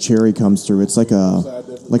 That cherry comes through. It's like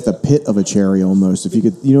the pit of a cherry almost. If you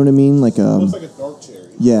could, you know what I mean? Like Looks like a dark cherry.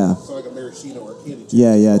 yeah. It's like a maraschino or a candy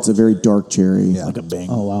cherry. Yeah. It's a very dark cherry. Yeah. Like a Bing.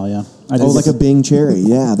 Oh, wow, yeah. Like a Bing cherry.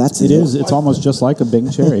 Yeah, that's it. It is. It's almost just like a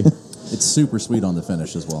Bing cherry. It's super sweet on the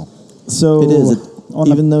finish as well. So It is. on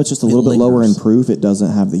the- Even though it's just a little bit lower in lingers. proof, it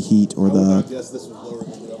doesn't have the heat or I would the. not guess this was lower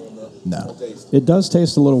than the other one. No. Taste. It does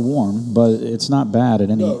taste a little warm, but it's not bad at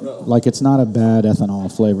any. No. Like it's not a bad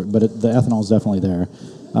ethanol flavor, but the ethanol is definitely there.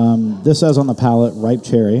 This says on the palate ripe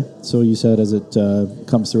cherry. So you said as it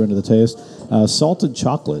comes through into the taste, salted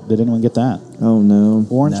chocolate. Did anyone get that? Oh no.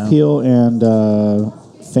 Orange No. peel and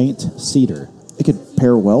faint cedar. It could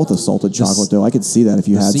pair well with a salted chocolate, though. I could see that if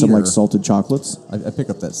you the had some like cedar. salted chocolates. I pick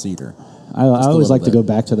up that cedar. I always little like to bit. go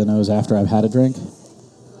back to the nose after I've had a drink.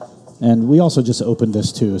 And we also just opened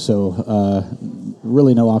this too, so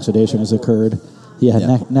really no oxidation has occurred. Yeah,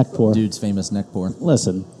 Yeah. neck pour. Dude's famous neck pour.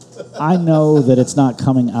 Listen, I know that it's not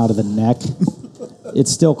coming out of the neck.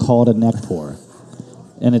 It's still called a neck pour.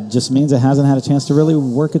 And it just means it hasn't had a chance to really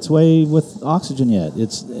work its way with oxygen yet.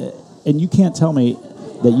 And you can't tell me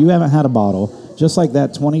that you haven't had a bottle, just like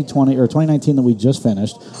that 2020 or 2019 that we just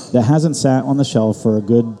finished, that hasn't sat on the shelf for a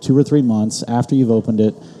good 2 or 3 months after you've opened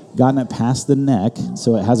it, gotten it past the neck,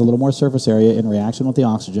 so it has a little more surface area in reaction with the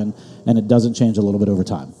oxygen, and it doesn't change a little bit over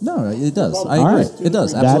time. No, it does. I All agree. right. It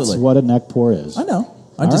does, absolutely. That's what a neck pour is. I know.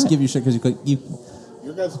 I All just right. give you shit because you.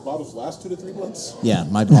 Your guys' bottles last 2 to 3 months? Yeah,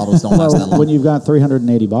 my bottles don't last that Well, long. when you've got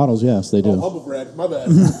 380 bottles, yes, they do. Oh, humble brag. My bad.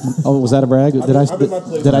 Oh, was that a brag? Did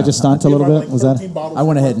I just stunt a little bit? Was that? I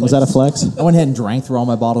went ahead and- Was that a flex? I went ahead and drank through all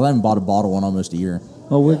my bottles. I haven't bought a bottle in almost a year.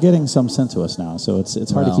 Well, we're getting some sent to us now, so it's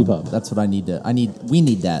hard to Well, keep up. That's what I need to. We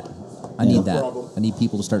need that. I need that. problem. I need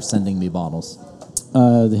people to start sending me bottles.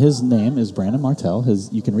 His name is Brandon Martell.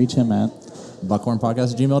 You can reach him at.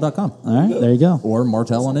 Buckhornpodcast@gmail.com. All right, there you go. Or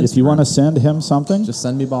Martell on Instagram. If you want to send him something, just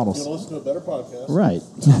send me bottles. You want to listen to a better podcast? right.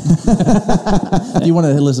 If you want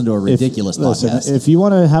to listen to a ridiculous Listen, podcast. if you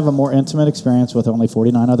want to have a more intimate experience with only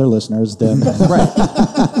 49 other listeners, then Right.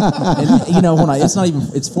 And,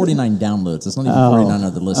 it's 49 downloads. It's not even 49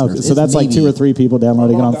 other listeners. okay, so It's that's like maybe- 2 or 3 people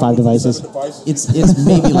downloading it on 5 devices. It's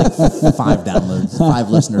maybe like 5 downloads, 5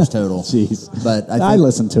 listeners total. Jeez. But I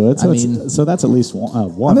listen to it, so, so that's at least one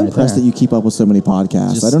I'm right impressed there. that you keep up with so many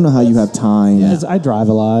podcasts. Just- I don't know how you have time. Yeah. As I drive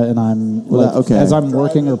a lot, and I'm Well, like, okay. as I'm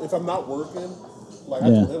working or If I'm not working, like I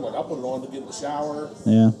Yeah. told him, like I'll put it on to get in the shower.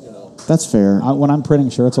 yeah. You know, That's fair. When I'm printing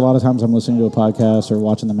shirts, a lot of times I'm listening to a podcast or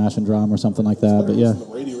watching the Mash and Drum or something like that. But yeah, listen to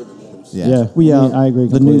the radio or the news. Yeah. yeah, Well, yeah, I agree. the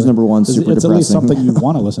completely. news, number one, 'Cause super it's at least depressing. something you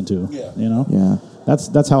want to listen to. Yeah. You know, Yeah.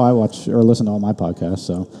 that's how I watch or listen to all my podcasts.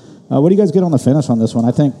 So, what do you guys get on the finish on this one?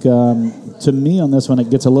 I think to me on this one it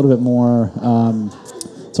gets a little bit more.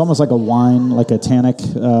 It's almost like a wine, like a tannic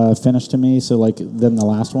finish to me. So like than the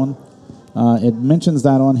last one. It mentions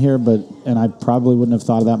that on here, and I probably wouldn't have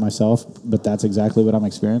thought of that myself, but that's exactly what I'm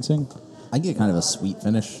experiencing. I get kind of a sweet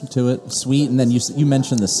finish to it. Sweet, and then you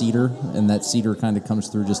mentioned the cedar, and that cedar kind of comes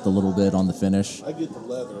through just a little bit on the finish. I get the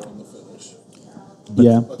leather on the finish.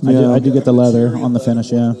 I do get the leather on the finish,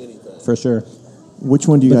 yeah, for sure. Which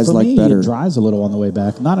one do you But guys for like me, better? it dries a little on the way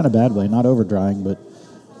back. Not in a bad way, not over drying, but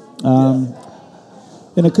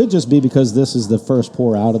and it could just be because this is the first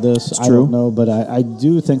pour out of this. I true. don't know, but I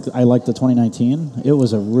do think I like the 2019. It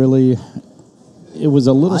was a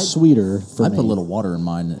little sweeter for I me. put a little water in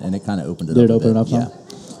mine, and it kind of opened it Did up. it open it up some? Yeah.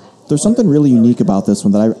 There's something really unique about this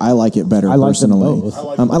one that I like it better I like them personally. both.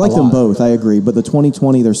 I like a them lot. both. I agree, but the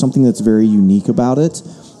 2020, there's something that's very unique about it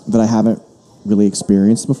that I haven't really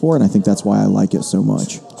experienced before, and I think that's why I like it so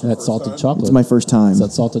much. That salted chocolate. It's my first time. It's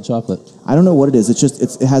that salted chocolate. I don't know what it is. It's just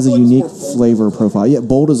it has a unique flavor profile. Yeah,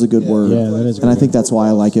 bold is a good word. Yeah, that is and I think that's why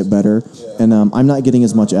I like it better. And I'm not getting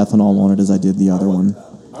as much ethanol on it as I did the other one.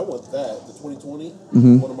 I want that. The 2020,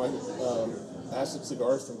 one of my acid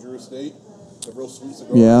cigars from Drew Estate, the real sweet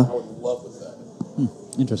cigar. Yeah. I would love with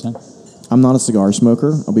that. Interesting. I'm not a cigar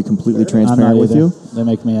smoker. I'll be completely I'm transparent not with either. you. They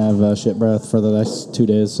make me have shit breath for the next 2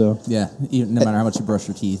 days. So Yeah, no matter how much you brush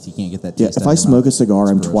your teeth, you can't get that Yeah, taste if out I of your smoke a mouth. cigar,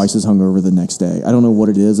 I'm It's gross. twice as hungover the next day. I don't know what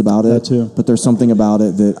it is about it, That too. but there's something about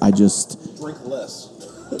it that I just. Drink less.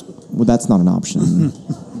 Well, that's not an option.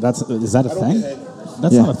 is that a I don't thing? get angry.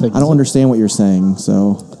 That's yeah, not a thing. I don't understand what you're saying.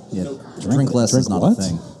 So Yeah, drink less Drink is not what? a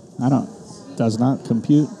thing. I don't. Does not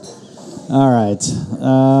compute. All right.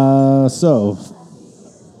 So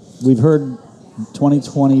we've heard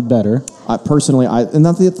 2020 better. I personally, and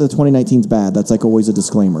not that the 2019 is bad. That's like always a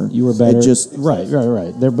disclaimer. You were better. It just right.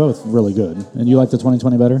 They're both really good. And you like the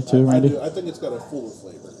 2020 better too, I Randy? do. I think it's got a fuller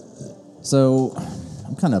flavor. So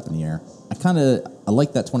I'm kind of up in the air. I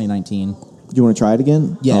like that 2019. Do you want to try it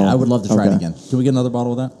again? Yeah, Oh, I would love to try it okay. again. Can we get another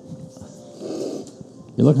bottle of that?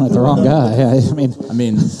 You're looking at the wrong guy. I mean, I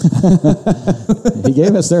mean, he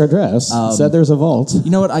gave us their address. Said there's a vault.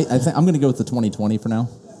 you know what? I think I'm going to go with the 2020 for now.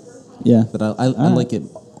 Yeah. But I right. like it.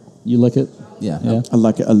 You lick it. Yeah. Yeah. I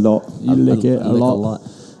like it a lot. You lick it I a like lot.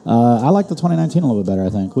 I like the 2019 a little bit better. I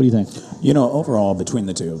think. What do you think? You know, overall, between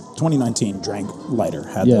the two, 2019 drank lighter,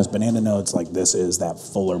 had Yeah. those banana notes, like this is that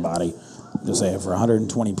fuller body. To say for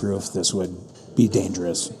 120 proof, this would be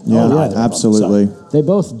dangerous. Yeah, on either of them. absolutely. So, They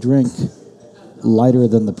both drink lighter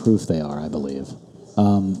than the proof they are, I believe.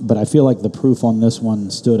 But I feel like the proof on this one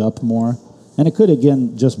stood up more. And it could,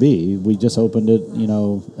 again, just be. We just opened it,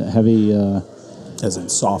 heavy. hasn't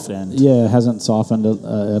softened. Yeah, it hasn't softened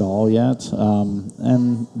at all yet.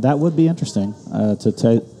 And that would be interesting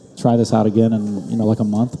to try this out again in, like a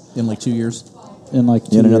month. In like 2 years. In like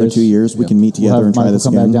 2 In another years. 2 years, we Yeah. can meet We'll together have and try Michael this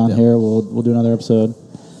come again. back down Yeah. here. We'll do another episode.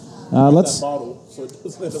 Let's That bottle, so it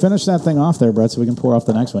doesn't end up- finish that thing off there, Brett, so we can pour off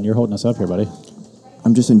the next one. You're holding us up here, buddy.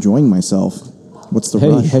 I'm just enjoying myself. What's the Hey,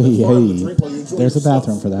 rush? hey, Fine, but hey. drink while you enjoy There's a yourself.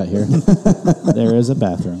 bathroom for that here. There is a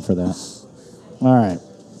bathroom for that. All right.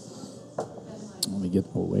 Let me get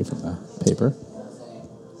away from the paper.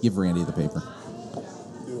 Give Randy the paper.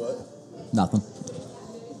 Do what? Nothing.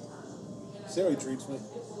 See how he treats me?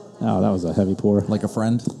 Oh, that was a heavy pour. Like a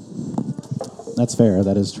friend. That's fair.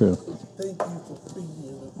 That is true. Thank you for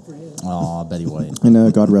being a friend. Oh, Betty White. I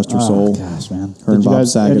know, God rest her Oh, soul. gosh, man. Her and Did you Bob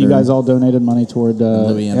guys, Saget and you are- guys all donated money toward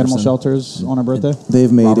Louis animal Anderson. shelters on her birthday?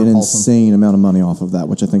 They've made Robert an Paulson. insane amount of money off of that,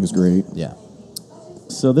 which I think is great. Yeah.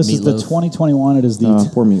 So this is the Meatloaf. 2021. It is the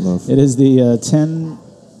Poor Meatloaf. It is the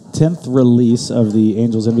 10th release of the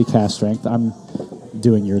Angels Envy Cask Strength. I'm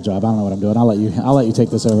doing your job. I don't know what I'm doing. I'll let you take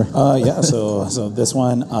this over. Yeah, so this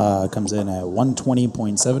one comes in at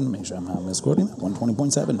 120.7. Make sure I'm not misquoting that.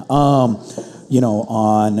 120.7.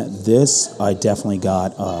 On this, I definitely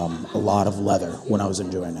got a lot of leather when I was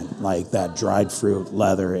enjoying it. Like that dried fruit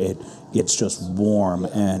leather, it gets just warm.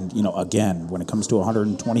 And, again, when it comes to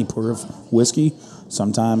 120 proof whiskey,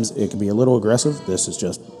 sometimes it can be a little aggressive. This is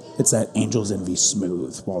just, it's that Angel's Envy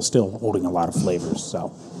smooth while still holding a lot of flavors.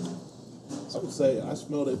 So, I would say I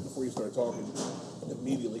smelled it before you started talking.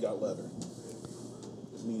 Immediately got leather.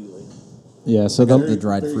 Immediately. Yeah. So The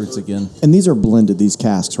dried fruits again. And these are blended, these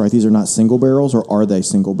casks, right? These are not single barrels, or are they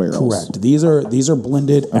single barrels? correct. These are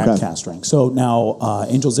blended Okay. at cask strength. So now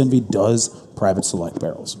Angel's Envy does private select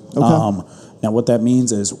barrels. Okay. Now what that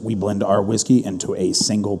means is we blend our whiskey into a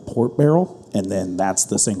single port barrel, and then that's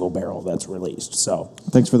the single barrel that's released. So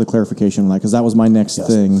Thanks for the clarification on that, because that was my next yes.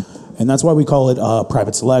 thing. And that's why we call it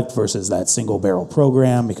private select versus that single barrel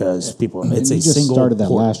program, because people it's you a just single started that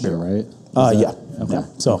port last year, barrel. right? Yeah. Okay. Yeah.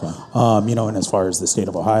 So, and as far as the state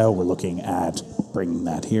of Ohio, we're looking at bringing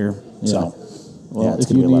that here. Yeah. So, Well, yeah, it's if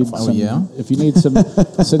going you to be a lot need of fun. some, if you need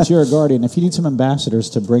some, since you're a guardian, if you need some ambassadors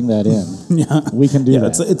to bring that in, we can do Yeah,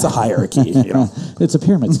 that. it's a hierarchy, It's a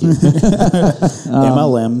pyramid scheme.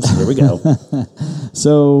 MLMs, here we go.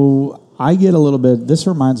 So I get a little bit. This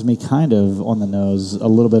reminds me, kind of on the nose, a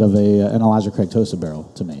little bit of an Elijah Craig toasted barrel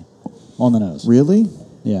to me, on the nose. Really?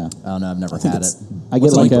 Yeah, I don't know. I've never had it. I get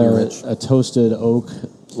What's like it Rich? a toasted oak,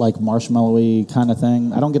 like marshmallowy kind of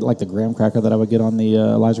thing. I don't get like the graham cracker that I would get on the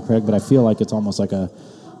Elijah Craig, but I feel like it's almost like a.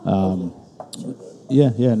 No,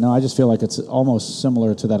 I just feel like it's almost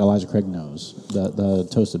similar to that Elijah Craig nose, the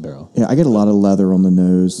toasted barrel. Yeah, I get a lot of leather on the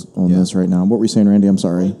nose on this right now. What were you saying, Randy? I'm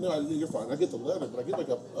sorry. No, you're fine. I get the leather, but I get like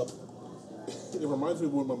a it reminds me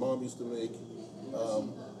of when my mom used to make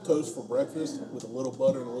toast for breakfast with a little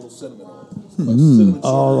butter and a little cinnamon on it. Cinnamon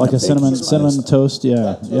Oh, sugar. like a cinnamon toast. Yeah,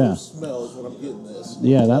 That toast yeah, smell is when I'm getting this.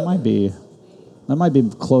 yeah. That might be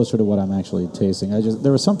closer to what I'm actually tasting.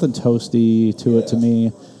 There was something toasty to it to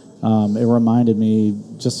me. It reminded me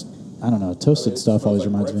I don't know, toasted stuff always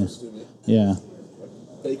Smells like reminds me. breakfast to me. Yeah,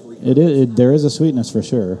 Bakery. there is a sweetness for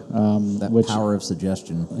sure. That power of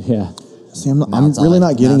suggestion. Yeah. See, I'm it's really all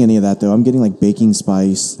not getting any of that though. I'm getting like baking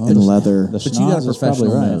spice and leather. The But you got a schnoz is probably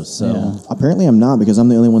professional right. nose, so. Yeah. Apparently, I'm not because I'm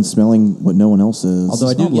the only one smelling what no one else is. Although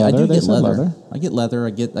I It's not do leather, they get said leather. leather. I get leather.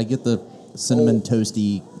 I get the cinnamon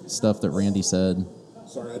toasty stuff that Randy said.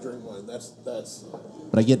 Sorry, I drink mine. That's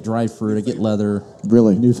But I get dry fruit. I get leather.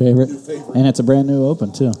 Really, New favorite. And it's a brand new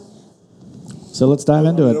open too. So let's dive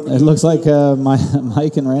into it. It looks like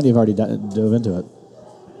Mike and Randy have already dove into it.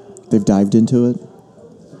 they've dived into it.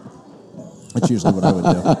 That's usually what I would do.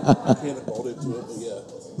 cannonballed into it, but yeah.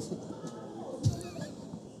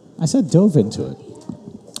 I said dove into it.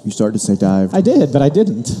 You started to say dive. I did, but I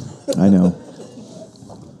didn't. I know.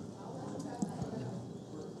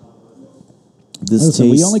 This Listen,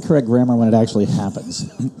 tastes. we only correct grammar when it actually happens.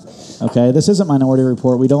 Okay, this isn't Minority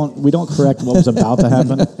Report. We don't correct what was about to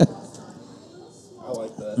happen. I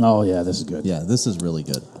like that. Oh yeah, this is good. Yeah, this is really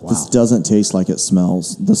good. This doesn't taste like it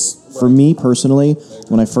smells. This, for me personally,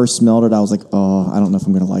 when I first smelled it, I was like, "Oh, I don't know if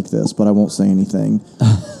I'm going to like this," but I won't say anything.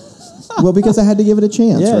 Well, because I had to give it a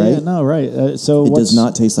chance, Yeah, right? yeah, no, right. So It does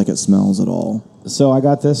not taste like it smells at all. So I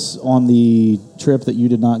got this on the trip that you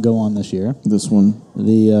did not go on this year, This one,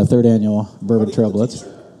 the third annual Bourbon Trail Blitz.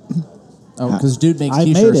 Oh, because dude makes I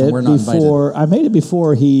made T-shirts and it we're not invited. before. I made it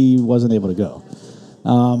before he wasn't able to go,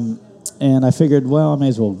 and I figured, well, I may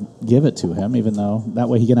as well give it to him, even though that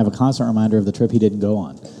way he can have a constant reminder of the trip he didn't go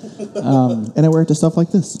on. and I wear it to stuff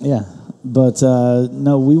like this. Yeah, but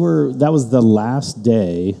no, that was the last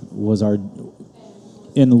day was our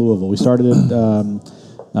in Louisville. We started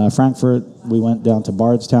at Frankfurt. We went down to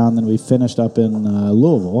Bardstown, then we finished up in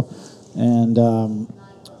Louisville, and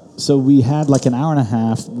so we had like an hour and a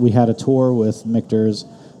half. We had a tour with Michter's.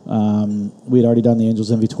 We had already done the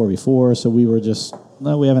Angels Envy tour before, so we were just,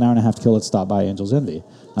 no, we have an hour and a half to kill. Let's stop by Angels Envy.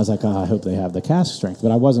 I was like, I hope they have the cask strength,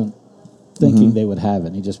 but I wasn't thinking they would have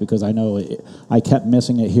any, just because I know I kept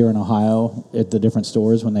missing it here in Ohio at the different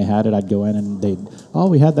stores. When they had it, I'd go in and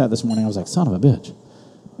we had that this morning. I was like, son of a bitch.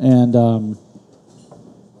 And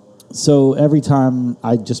so every time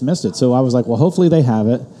I just missed it. So I was like, well, hopefully they have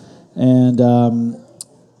it. And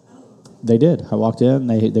they did. I walked in.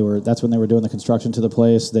 That's when they were doing the construction to the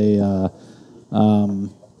place. They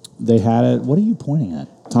had it. What are you pointing at?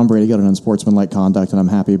 Tom Brady got an unsportsmanlike conduct, and I'm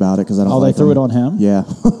happy about it because I don't. Oh, like they threw him. it on him? Yeah.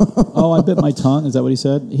 Oh, I bit my tongue. Is that what he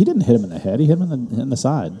said? He didn't hit him in the head. He hit him in the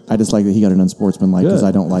side. I just like that he got an unsportsmanlike because Good.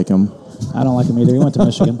 I don't like him. I don't like him either. He went to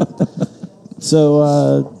Michigan.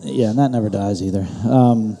 So, and that never dies either.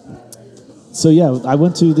 So, yeah, I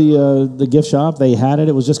went to the gift shop. They had it.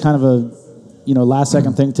 It was just kind of a,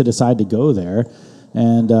 last-second thing to decide to go there.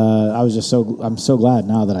 And I'm so glad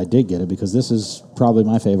now that I did get it, because this is probably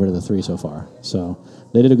my favorite of the three so far. So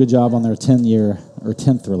they did a good job on their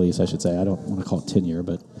 10th release, I should say. I don't want to call it 10-year,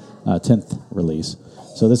 but 10th release.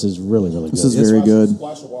 So this is really, really good. This is very good.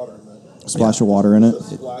 Splash of water in that. Splash of water in it.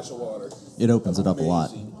 Splash of water. It opens it up a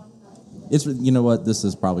lot. It's, you know what? This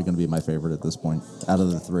is probably going to be my favorite at this point out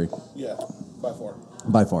of the three. Yeah, by far.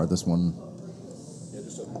 By far, this one. Yeah,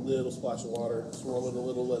 just a little splash of water. Swirl it a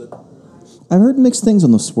little, let it. I've heard mixed things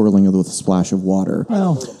on the swirling with a splash of water. I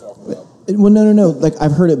know what I'm talking about. Well, no. Like,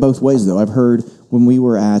 I've heard it both ways, though. I've heard when we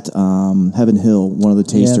were at Heaven Hill, one of the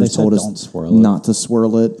they tasters said told don't us swirl it. not to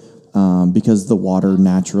swirl it because the water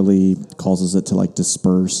naturally causes it to, like,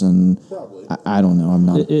 disperse. And Probably. I don't know. I'm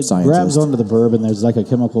not a It scientist. grabs onto the bourbon. There's like a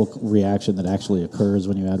chemical reaction that actually occurs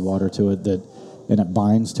when you add water to it, and it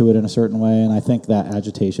binds to it in a certain way. And I think that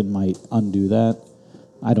agitation might undo that.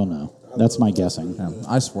 I don't know. That's my guessing. Yeah,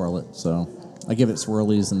 I swirl it, so I give it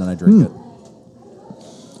swirlies and then I drink it.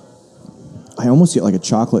 I almost get like a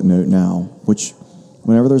chocolate note now, which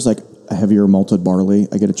whenever there's like a heavier malted barley,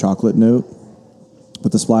 I get a chocolate note.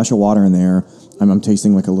 With the splash of water in there, I'm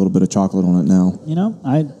tasting like a little bit of chocolate on it now.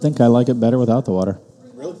 I think I like it better without the water.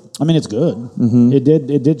 Really? I mean, it's good. Mm-hmm. It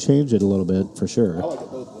did change it a little bit for sure. I like it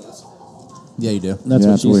both ways. Yeah, you do. That's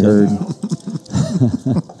Yeah, what she we said. heard.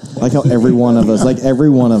 Like how every one of us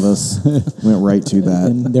went right to that.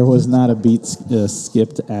 And there was not a beat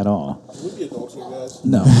skipped at all. Would be adults here, guys.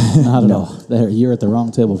 No, not at all. There, you're at the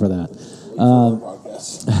wrong table for that.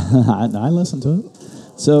 Podcast. I listened to it.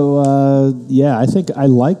 So, yeah, I think I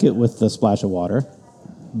like it with the splash of water,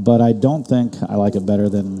 but I don't think I like it better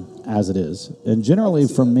than as it is. And generally,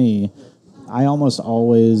 for me, I almost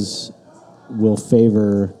always will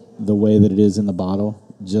favor the way that it is in the bottle,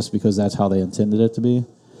 just because that's how they intended it to be.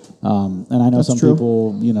 And I know That's some true.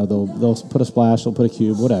 people, they'll put a splash, they'll put a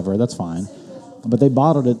cube, whatever. That's fine. But they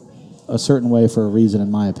bottled it a certain way for a reason,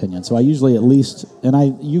 in my opinion. So I usually at least,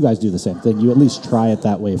 you guys do the same thing. You at least try it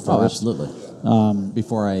that way first. Oh, absolutely.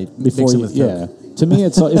 Before I mix Before it you, with yeah. Coke. To me,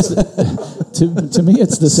 it's to me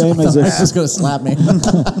it's the same as It's if just going to slap me.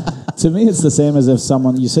 to me it's the same as if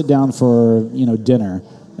you sit down for dinner,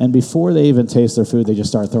 and before they even taste their food, they just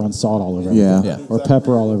start throwing salt all over everything, Yeah. or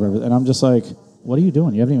pepper all over everything, and I'm just like, what are you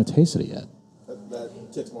doing? You haven't even tasted it yet. That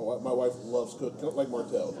ticks my wife. My wife loves cooking, like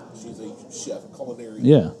Martell. She's a chef, a culinary.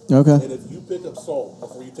 Yeah. Okay. And if you pick up salt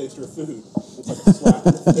before you taste her food, it's like a slap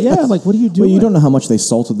in the face. Yeah, like what are you Well, doing? you don't know how much they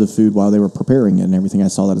salted the food while they were preparing it and everything. I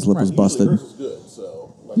saw that his lip was Usually busted. hers is good,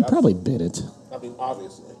 so. Like, You probably bit it. I mean,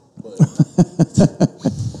 obviously, but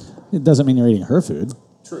It doesn't mean you're eating her food.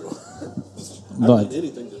 true. I But- don't eat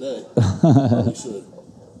anything today. Probably should.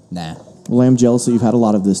 Nah. Well, I'm jealous that you've had a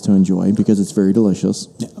lot of this to enjoy because it's very delicious.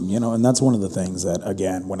 And that's one of the things that,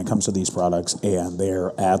 again, when it comes to these products and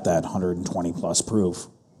they're at that 120 plus proof,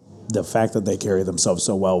 the fact that they carry themselves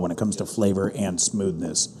so well when it comes to flavor and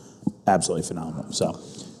smoothness, absolutely phenomenal. So,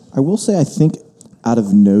 I will say, I think out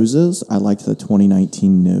of noses, I liked the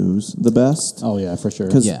 2019 nose the best. Oh yeah, for sure.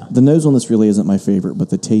 Because Yeah. the nose on this really isn't my favorite, but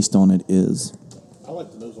the taste on it is. I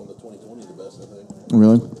like the nose on the 2020 the best, I think.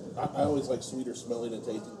 Really? I always like sweeter smelling and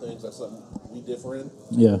tasting things. That's something we differ in.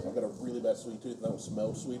 Yeah. I've got a really bad sweet tooth, and that one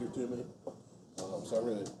smells sweeter to me. So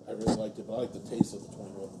I really liked it, but I like the taste of the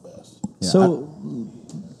 21 the best. So,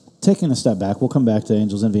 taking a step back, we'll come back to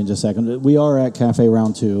Angel's Envy in just a second. We are at Cafe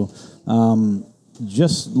Round 2.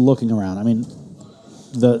 Just looking around, I mean,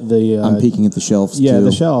 I'm peeking at the shelves, yeah, too.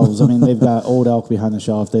 the shelves. I mean, they've got Old Elk behind the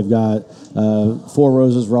shelf. They've got Four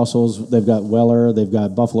Roses, Russell's. They've got Weller. They've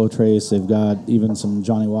got Buffalo Trace. They've got even some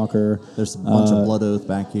Johnny Walker. There's a bunch of Blood Oath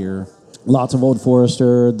back here. Lots of Old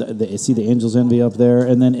Forester. See the Angel's Envy up there.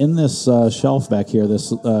 And then in this shelf back here,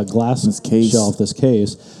 this glass This case. shelf, this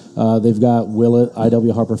case, they've got Willett,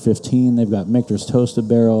 I.W. Harper 15. They've got Michter's Toasted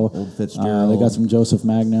Barrel. Old Fitzgerald. They got some Joseph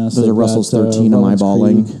Magnus. Those are They've Russell's got, 13 I'm Rowan's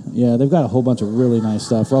eyeballing. Creek. Yeah, they've got a whole bunch of really nice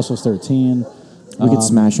stuff. Russell's 13. We could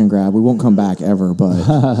smash and grab. We won't come back ever, but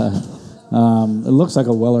It looks like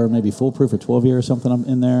a Weller, maybe foolproof or 12 year or something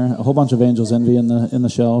in there. A whole bunch of Angel's Envy in the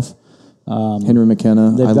shelf. Henry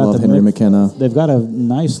McKenna. They've I got love the Henry Mick- McKenna. They've got a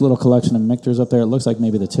nice little collection of Michter's up there. It looks like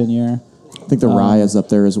maybe the 10 year. I think the rye is up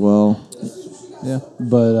there as well. Yeah.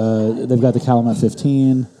 But they've got the Calumet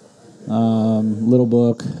 15, Little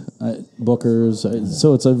Book, Booker's.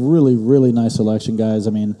 So it's a really, really nice selection, guys.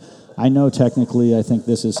 I mean, I know technically I think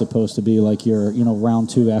this is supposed to be like your, round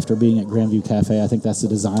 2 after being at Grandview Cafe. I think that's the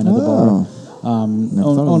design of the bar.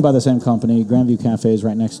 Owned by the same company. Grandview Cafe is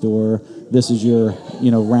right next door. This is your,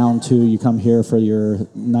 round 2. You come here for your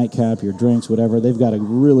nightcap, your drinks, whatever. They've got a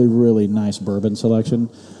really, really nice bourbon selection.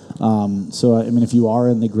 So, I mean, if you are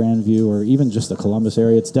in the Grandview or even just the Columbus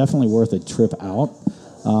area, it's definitely worth a trip out.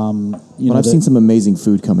 But I've seen some amazing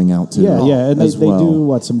food coming out, too. Yeah, and they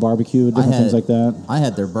well. do, some barbecue, different things like that. I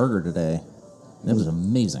had their burger today. It was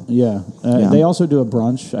amazing. Yeah. Yeah. They also do a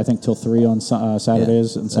brunch, I think, till 3 on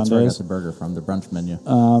Saturdays and That's where I got Sundays. the burger from, the brunch menu.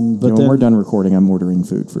 But when we're done recording, I'm ordering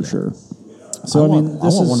food for sure. So, I I want, mean,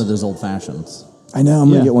 this is one of those old fashions. I know. I'm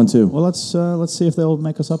going to get one, too. Well, let's see if they'll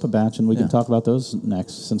make us up a batch, and we can Yeah. talk about those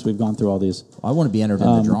next, since we've gone through all these. I want to be entered in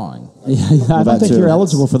the drawing. I don't that think too. you're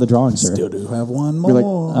eligible for the drawing, sir. still do have one Be more. like,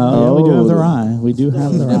 Yeah, we do have the Oh. rye. We do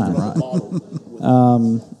have the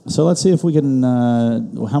rye. So let's see if we can.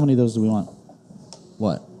 How many of those do we want?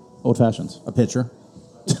 What? Old fashions. A pitcher?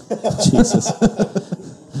 Jesus.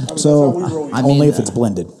 So, I Only mean, if it's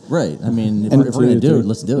blended. Right. I mean, if And we're going to do Three. it,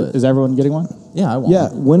 let's do it. Is everyone getting one? Yeah, I want yeah,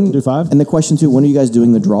 one. when Do 5? And the question, too, when are you guys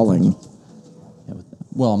doing the drawing?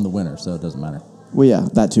 Well, I'm the winner, so it doesn't matter. Well, yeah,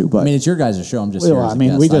 that too, but I mean, it's your guys' show. I'm just here Well, as I a mean,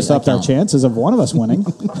 guest. we just upped our count. chances of one of us winning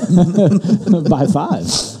by 5.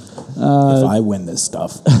 If I win this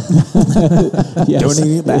stuff, Yes.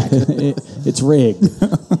 donate it back. It's rigged.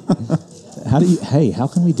 How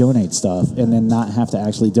can we donate stuff and then not have to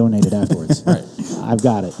actually donate it afterwards? Right. I've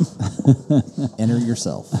got it. Enter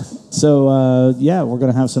yourself. So, we're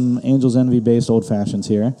going to have some Angel's Envy based old fashions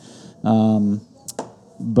here.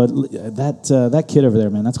 But that kid over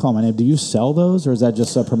there, man, that's calling my name. Do you sell those, or is that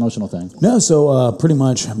just a promotional thing? No, so pretty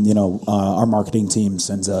much, our marketing team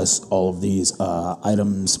sends us all of these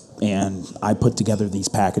items, and I put together these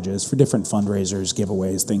packages for different fundraisers,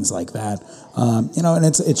 giveaways, things like that. And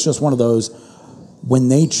it's just one of those. When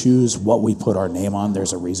they choose what we put our name on,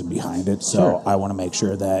 there's a reason behind it. So Sure. I want to make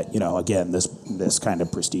sure that again, this kind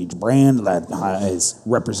of prestige brand that is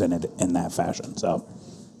represented in that fashion. So.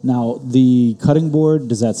 Now, the cutting board,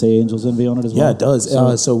 does that say Angel's Envy on it as well? Yeah, it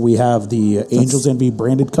does. So we have the Angel's Envy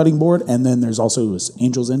branded cutting board, and then there's also this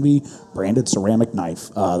Angel's Envy branded ceramic knife.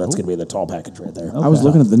 That's going to be the tall package right there. I was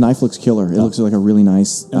looking at the knife. Looks killer. It looks like a really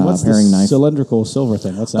nice what's pairing the knife. cylindrical silver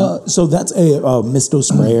thing? What's that? So that's a misto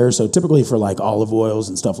sprayer. So typically for like olive oils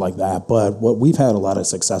and stuff like that. But what we've had a lot of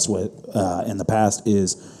success with in the past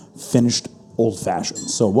is finished old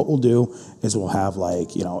fashions. So what we'll do is we'll have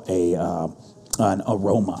like an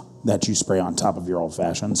aroma that you spray on top of your old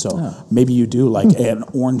fashioned. So maybe you do like an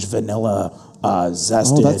orange vanilla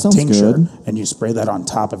zested tincture, good. and you spray that on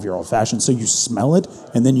top of your old fashioned. So you smell it,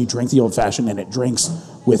 and then you drink the old fashioned, and it drinks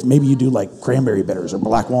with maybe you do like cranberry bitters or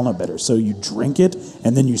black walnut bitters. So you drink it,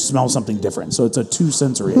 and then you smell something different. So it's a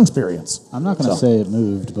 2-sensory experience. I'm not going to say it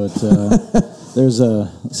moved, but there's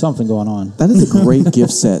something going on. That is a great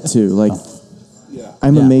gift set too. Like.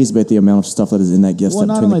 I'm amazed by the amount of stuff that is in that gift set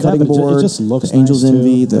between the cutting board, it just looks the Angel's nice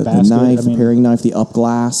Envy, too, the basket, knife, the paring knife, the up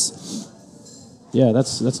glass. Yeah,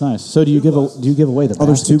 that's nice. So do you give away the basket? Oh,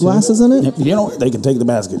 there's 2 glasses in it? You know, they can take the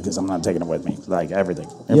basket because I'm not taking it with me. Like everything.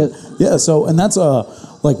 Yeah. So, and that's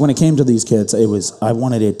like when it came to these kits, I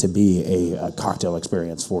wanted it to be a cocktail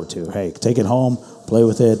experience for two. Hey, take it home, play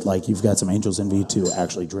with it. Like you've got some Angel's Envy to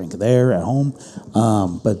actually drink there at home.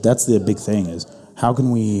 But that's the big thing is how can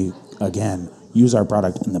we, again, use our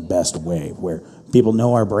product in the best way where people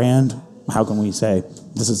know our brand. How can we say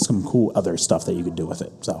this is some cool other stuff that you could do with it?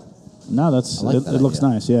 So no, it looks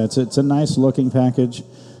nice. Yeah, it's a nice looking package.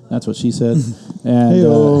 That's what she said. And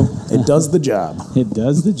it does the job. It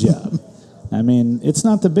does the job. I mean, it's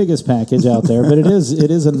not the biggest package out there, but it is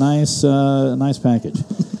a nice package.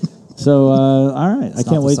 So all right, I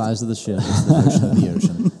can't wait. It's not the size of the ship; it's the ocean of the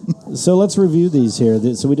ocean. So let's review these here.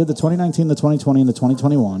 So we did the 2019, the 2020, and the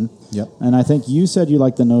 2021. Yep. And I think you said you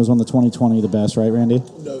liked the nose on the 2020 the best, right, Randy?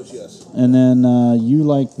 Nose, yes. And then you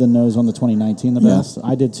liked the nose on the 2019 the best.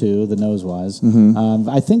 I did too, the nose-wise. Mm-hmm.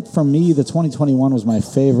 I think for me, the 2021 was my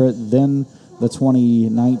favorite, then the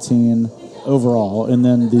 2019 overall, and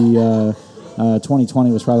then the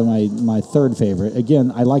 2020 was probably my third favorite. Again,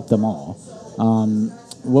 I liked them all.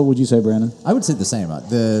 What would you say, Brandon? I would say the same.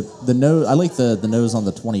 The nose. I like the nose on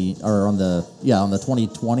the 20 or on the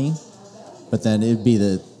 2020, but then it'd be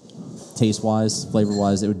the taste wise, flavor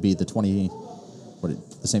wise, it would be the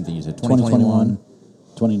the same thing you said. 2021,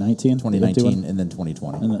 2019, and then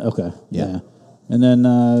 2020. And okay, yeah. And then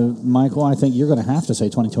Michael, I think you're going to have to say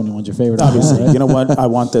 2021 is your favorite. Obviously, right? you know what? I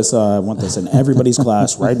want this in everybody's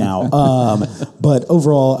class right now. But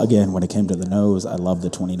overall, again, when it came to the nose, I love the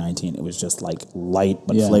 2019. It was just like light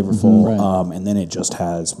but flavorful, right. And then it just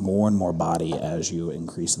has more and more body as you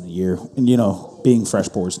increase in the year. And being fresh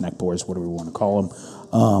pours, neck pours, whatever we want to call them.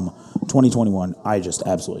 2021, I just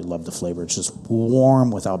absolutely love the flavor. It's just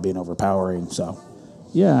warm without being overpowering. So,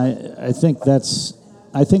 yeah, I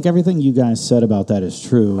think everything you guys said about that is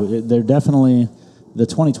true. They're definitely, the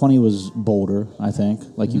 2020 was bolder, I think,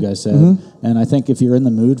 like you guys said. Mm-hmm. And I think if you're in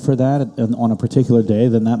the mood for that on a particular day,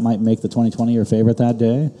 then that might make the 2020 your favorite that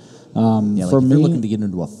day. For me, if you're looking to get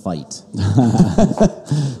into a fight,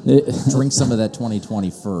 drink some of that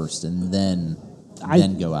 2020 first and then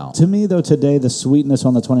go out. To me, though, today, the sweetness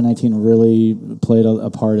on the 2019 really played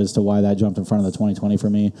a part as to why that jumped in front of the 2020 for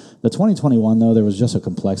me. The 2021, though, there was just a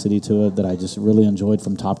complexity to it that I just really enjoyed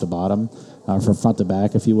from top to bottom, from front to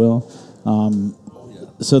back, if you will.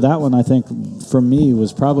 So that one, I think, for me,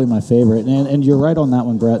 was probably my favorite. And you're right on that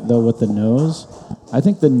one, Brett, though, with the nose. I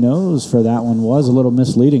think the nose for that one was a little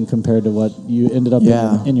misleading compared to what you ended up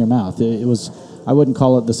in your mouth. It was... I wouldn't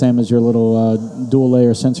call it the same as your little dual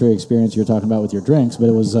layer sensory experience you're talking about with your drinks, but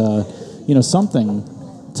it was, something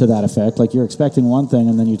to that effect. Like you're expecting one thing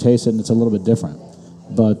and then you taste it and it's a little bit different.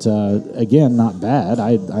 But again, not bad.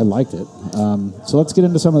 I liked it. So let's get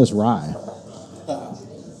into some of this rye.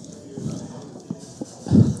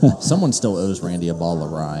 Someone still owes Randy a bottle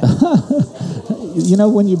of rye.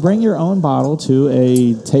 When you bring your own bottle to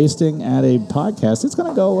a tasting at a podcast, it's going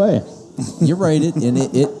to go away. You're right.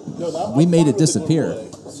 We made it disappear.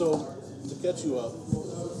 So to catch you up,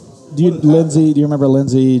 do you remember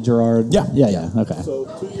Lindsay Gerard? Yeah. Okay. So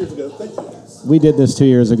 2 years ago, thank you. We did this 2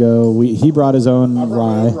 years ago. He brought his own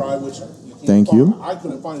rye. Which Thank you. I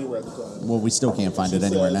couldn't find anywhere at the time. Well, we still can't find it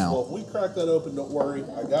anywhere now. Well, if we crack that open, don't worry,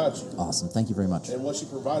 I got you. Awesome. Thank you very much. And what she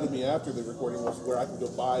provided me after the recording was where I can go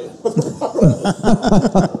buy it.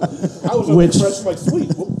 I was impressed, like,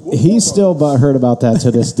 sweet. He's still butthurt about that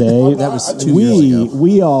to this day. That was 2 years ago.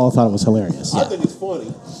 We all thought it was hilarious. I think it's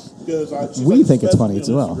funny because we think it's funny as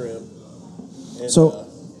well. And, So,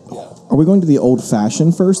 Are we going to the old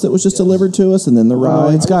fashioned first that was just delivered to us, and then the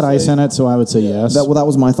rye? It's got ice in it, so I would say yes. That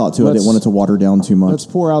was my thought too. I didn't want it to water down too much. Let's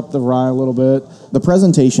pour out the rye a little bit. The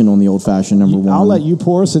presentation on the old fashioned number one. I'll let you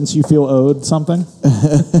pour since you feel owed something.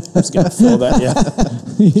 Just gonna fill that.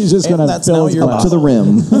 Yeah. He's just going to fill his glass up to the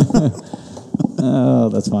rim. Oh,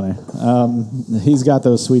 that's funny. He's got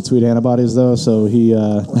those sweet antibodies though, so he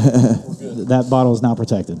that bottle is now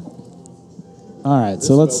protected. All right,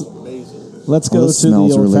 so let's go to the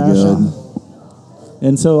old really fashioned. good.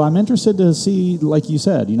 And so I'm interested to see, like you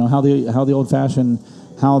said, how the old fashioned,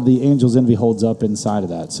 how the Angel's Envy holds up inside of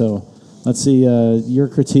that. So let's see your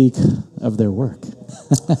critique of their work.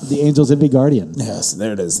 The Angel's Envy Guardian. Yes,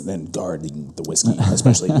 there it is. Then guarding the whiskey,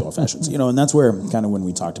 especially the old fashions. And that's where kind of when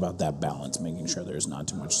we talked about that balance, making sure there's not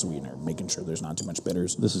too much sweetener, making sure there's not too much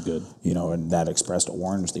bitters. This is good. And that expressed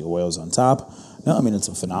orange, the oils on top. No, I mean it's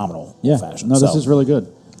a phenomenal Yeah. old fashioned. No, this is really good.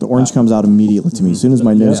 The orange comes out immediately to me. As soon as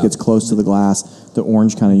my nose gets close to the glass, the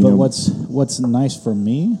orange kind of, But what's nice for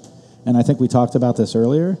me, and I think we talked about this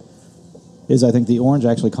earlier, is I think the orange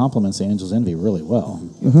actually complements the Angel's Envy really well.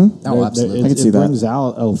 Oh, absolutely. I can see it that. brings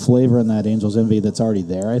out a flavor in that Angel's Envy that's already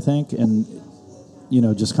there, I think, and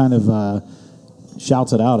just kind of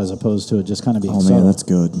shouts it out as opposed to it just kind of being. Oh man, subtle. that's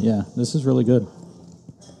good. Yeah, this is needs good.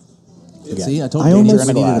 See, I told I you almost-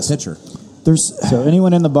 we needed a pitcher. There's So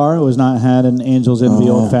anyone in the bar who has not had an Angel's Envy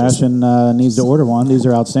old fashioned needs to order one. These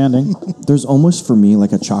are outstanding. there's almost for me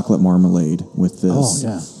like a chocolate marmalade with this. Oh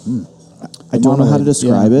yeah, I don't know how to Marmalade.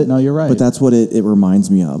 describe Yeah. it. No, you're right. But that's what it reminds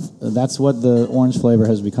me of. that's what the orange flavor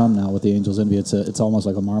has become now with the Angel's Envy. It's almost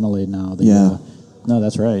like a marmalade now. Yeah. No,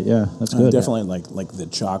 that's right. Yeah, that's good. definitely like the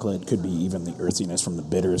chocolate could be even the earthiness from the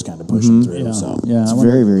bitters kind of pushing through. Yeah. So Yeah, It's I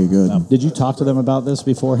wonder- very, very good. Did you talk to them about this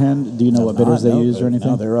beforehand? Do you know what bitters they use or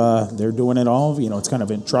anything? No, they're doing it all. It's kind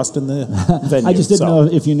of in trust in the venue. I just didn't so know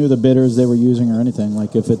if you knew the bitters they were using or anything.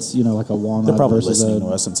 Like if it's like a walnut They're probably versus listening a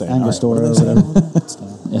to us and saying, Angostura "All or right, what are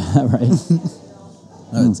whatever. Yeah,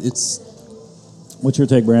 right. It's What's your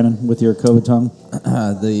take, Brandon, with your COVID tongue?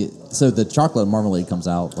 the chocolate marmalade comes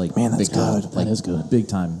out like Man, that's big time, good. like That is good. big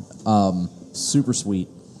time. Super sweet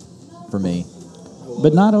for me,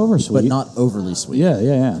 But not over sweet. but not overly sweet.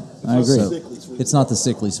 Yeah. I agree. So it's not the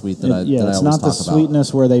sickly sweet that I it's always not the talk about.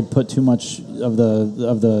 sweetness where they put too much of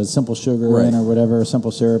the simple sugar Right. in or whatever,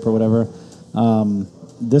 simple syrup or whatever.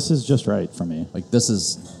 This is just right for me. Like this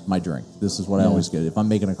is my drink. This is what I always get. If I'm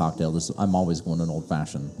making a cocktail, I'm always going an old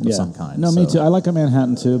fashioned of some kind. No, me So- too. I like a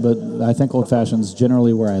Manhattan too, but I think old fashioned's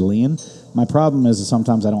generally where I lean. My problem is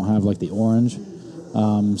sometimes I don't have like the orange,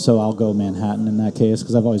 so I'll go Manhattan in that case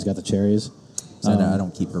because I've always got the cherries. So I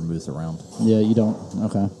don't keep vermouth around. Yeah, you don't.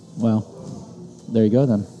 Okay, well, there you go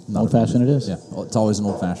then. Not Old a fashioned it vermouth. is. Yeah, well, it's always an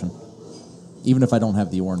old fashioned. Even if I don't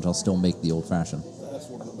have the orange, I'll still make the old fashioned. That's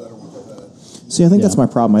one of the better ones I've had. See, I think Yeah. that's my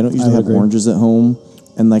problem. I don't usually would have agree. oranges at home.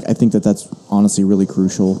 And I think that's honestly really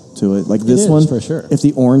crucial to it. Like this is, one, for sure. if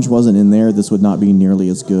the orange wasn't in there, this would not be nearly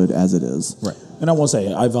as good as it is. Right. And I will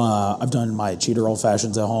say, I've done my cheater old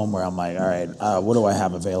fashions at home where I'm like, all right, what do I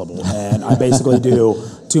have available? And I basically do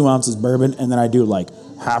 2 ounces bourbon, and then I do like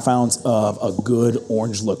half ounce of a good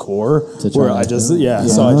orange liqueur. To try Where to- I just so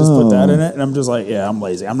I just put that in it, and I'm just like, yeah, I'm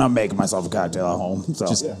lazy. I'm not making myself a cocktail at home. So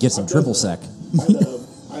Just get some triple sec.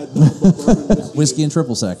 I had bourbon Whiskey and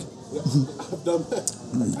triple sec. I've done that.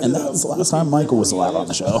 and that was the last time Michael was allowed on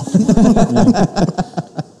the show.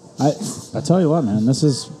 I tell you what, man, this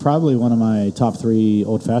is probably one of my top 3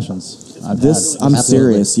 old fashions I've This, had. I'm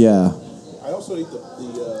Absolutely. serious, yeah. I also ate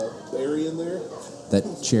the berry in there.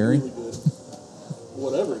 That cherry. Really good.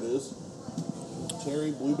 Whatever it is.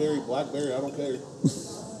 Cherry, blueberry, blackberry, I don't care.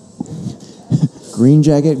 Green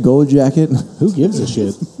jacket, gold jacket. Who gives a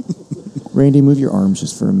shit? Randy, move your arms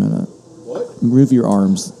just for a minute. What? Move your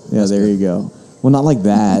arms. Yeah, there you go. Well, not like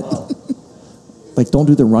that. Like, don't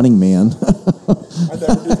do the running man. I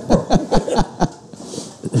never did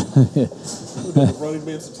the running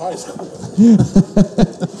man since high school.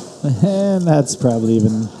 And that's probably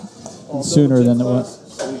even Oh, sooner double than chip it was.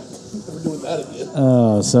 class? Never doing that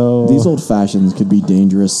again. So These old fashions could be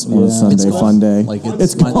dangerous on Yeah. a Sunday It's fun day. Like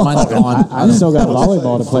it's mine's gone. I've still got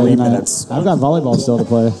volleyball to play 3 tonight. minutes. I've got volleyball still to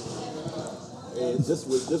play. And this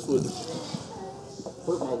would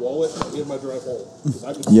hurt my wallet and my drive home. 'Cause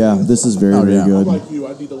I could- Yeah, this is very, very yeah. I'm good. like you,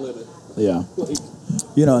 I need a limit. Yeah. Like,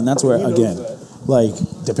 And that's where He knows again, that. like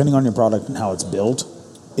depending on your product and how it's built,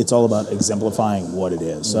 it's all about exemplifying what it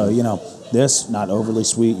is. So this not overly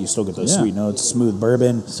sweet. You still get those Yeah. sweet notes, smooth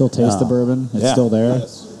bourbon. Still taste the bourbon. It's yeah. still there.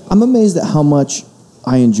 yes. I'm amazed at how much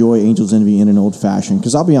I enjoy Angel's Envy in an old fashioned.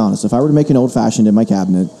 Because I'll be honest, if I were to make an old fashioned in my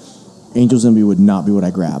cabinet, Angel's Envy would not be what I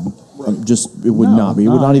grab. It would not be. It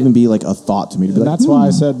would not even be like a thought to me to be And like. that's why I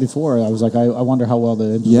said before, I was like, I wonder how well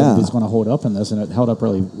the Angels Envy is going to hold up in this, and it held up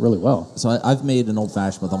really, really well. So I've made an old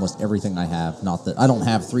fashioned with almost everything I have. Not that I don't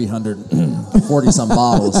have 340 some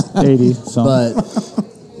bottles, 80, some. but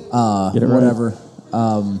Get it right. whatever.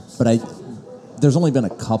 But there's only been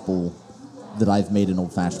a couple that I've made an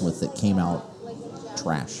old fashioned with that came out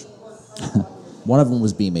trash. One of them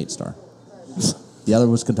was B8 Star. The other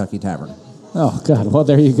was Kentucky Tavern. Oh God! Well,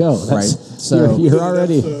 there you go. Right. So you're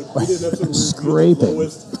already scraping.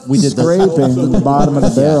 We did scraping the bottom of the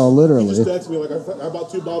barrel, He literally. just texted me like I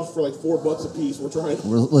bought 2 bottles for like $4 a piece. We're trying.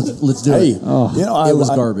 Let's do Hey, it. you know, It was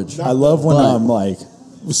garbage. I love when But- I'm like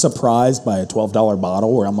surprised by a $12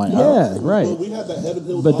 bottle where I'm like, Yeah, But right. we had that Heaven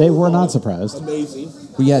Hill. But they bottle were not bond. surprised. Amazing.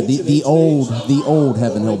 But yeah, the BH98. old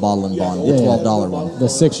Heaven Hill bottle and bond, the Yeah, yeah. $12 one. The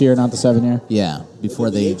 6-year, not the 7-year. Yeah,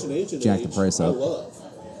 before they BH98 jacked the price I up. love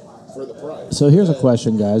for the price. So here's a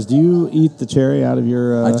question, guys. Do you eat the cherry out of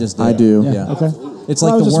your? I just did. I do. Yeah. Okay. It's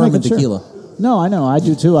Well, I like was the just worm in making sure. tequila. No, I know. I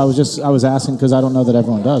do too. I was asking because I don't know that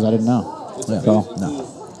everyone does. I didn't know. Yeah. So, No.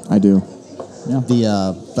 I do.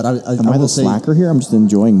 yeah. But I Am I will the say, slacker here? I'm just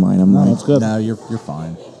enjoying mine. I'm No, like, that's good. no, you're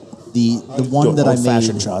fine. The one that I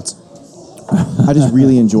fashion made, shots. I just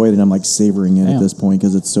really enjoy it, and I'm like savoring it Damn. at this point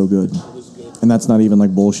because it's so good. And that's not even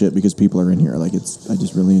like bullshit because people are in here. Like I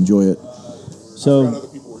just really enjoy it. So Other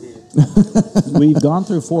people were here. we've gone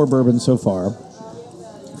through 4 bourbons so far,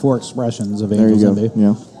 4 expressions of There you Angels go. Envy.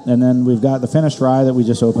 Yeah. And then we've got the finished rye that we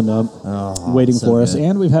just opened up, waiting so for us, good.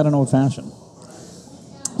 and we've had an old fashioned.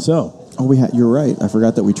 So Oh, you're right. I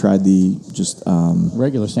forgot that we tried the just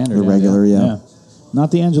regular standard. The regular, yeah.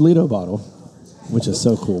 Not the Angelito bottle, which is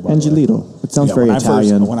so cool. By the way. Angelito. It sounds Yeah, very when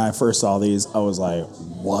Italian. when I first saw these, I was like,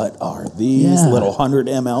 what are these Yeah. little 100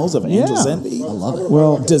 mLs of Angel's Yeah. Envy? I love it.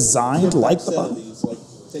 Well, Designed like the bottle. These, like,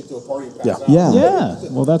 take to a party and pass Yeah. out. Yeah. yeah.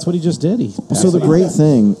 Well, that's what he just did. So the great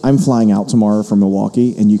thing, I'm flying out tomorrow from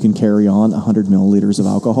Milwaukee, and you can carry on 100 milliliters of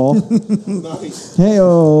alcohol. Nice.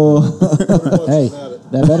 Hey-oh. Hey,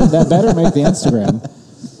 that better make the Instagram.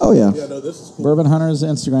 Oh, yeah. Yeah, no, this is cool. Bourbon Hunters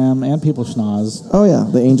Instagram and People Schnoz. Oh, yeah.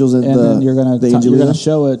 The Angels and And the then you're gonna Angelito.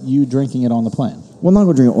 show it you drinking it on the plane. Well, I'm not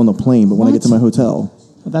going to drink it on the plane, but when I get to my hotel.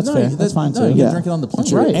 But that's No, fair. That's fine no, too. you Yeah. drink it on the plane.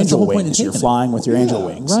 Your That's the angel whole point of wings. You're taking it. flying with your angel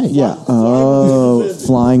wings. Right. Yeah. Oh,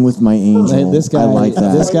 flying with my angel. Hey, this guy. I like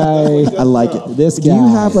that. This guy. I like it. This Do you guy.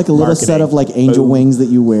 have like a little Marketing. set of like angel Boom. wings that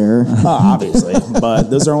you wear? Obviously,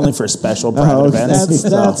 but those are only for special private events.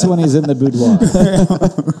 That's when he's in the boudoir.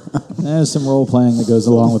 There's some role playing that goes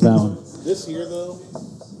along with that one. This year, though,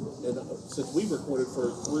 and since we've recorded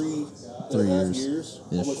for 3.5 years,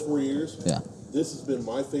 Ish. almost 4 years, Yeah. this has been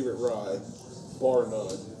my favorite rye, bar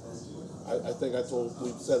none. I think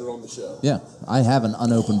we've said it on the show. Yeah, I have an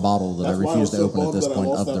unopened bottle that That's I why refuse I'm to so open at bummed this that I point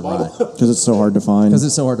lost of that the rye. bottle. Because it's so hard to find. Because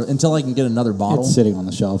it's so hard to, until I can get another bottle. It's sitting on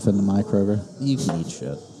the shelf in my Kroger. You can eat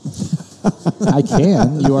shit. I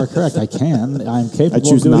can. You are correct. I can. I'm capable. I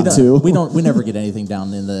choose of doing not that. to. We never get anything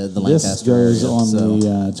down in the This Lancaster goes area, on so.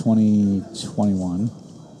 the 2021.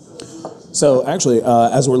 So actually,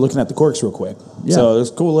 as we're looking at the corks real quick, Yeah. so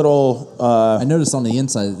there's a cool little I noticed on the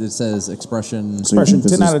inside it says expression. So you expression,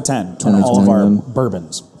 think this 10 is out of 10 on all of 2021 our then?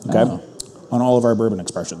 bourbons. Okay, on all of our bourbon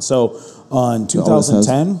expressions. So on That always has-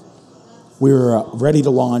 2010, we were ready to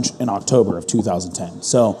launch in October of 2010.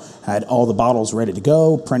 So had all the bottles ready to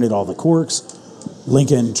go, printed all the corks.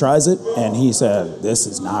 Lincoln tries it, and he said, "This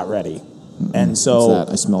is not ready." And so What's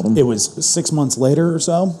that? I smelled 'em. It was 6 months later or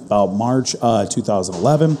so, about March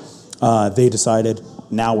 2011. They decided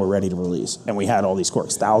now we're ready to release, and we had all these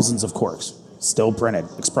corks, thousands of corks, still printed.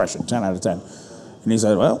 Expression 10 out of 10. And he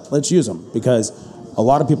said, "Well, let's use them because." A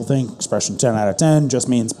lot of people think expression 10 out of 10 just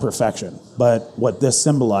means perfection. But what this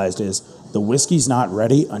symbolized is the whiskey's not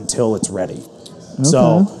ready until it's ready.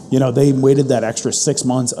 So, they waited that extra 6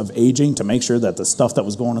 months of aging to make sure that the stuff that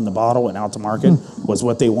was going in the bottle and out to market was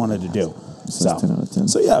what they wanted to do. says 10 out of 10.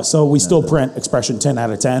 So we still print expression 10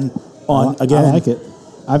 out of 10 on, again. I like it.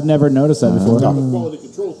 I've never noticed that before. It's a quality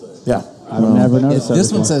control thing. Yeah. I've never noticed that This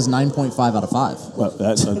before. one says 9.5 out of 5. Well,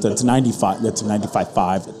 that's 95. That's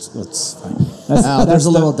 95.5. That's fine. There's a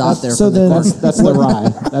little dot there. so from the then- cork. That's the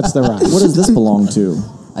rye. That's the rye. What does this belong to?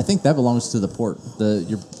 I think that belongs to the port. The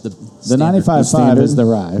The standard. 95.5 standard? is the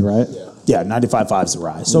rye, right? Yeah, 95.5 is the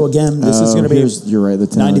rye. So again, this is going to be You're right, the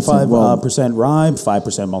 10 out of 10. 95% rye,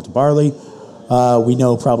 5% malted barley. We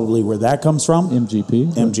know probably where that comes from.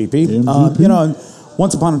 MGP. MGP. And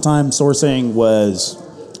once upon a time, sourcing was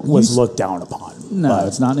looked down upon. No, But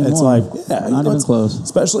it's not anymore. It's like, Not even close.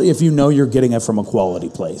 Especially if you know you're getting it from a quality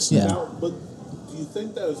place. Yeah. Now, but do you think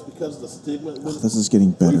think that was because of the stigma. This is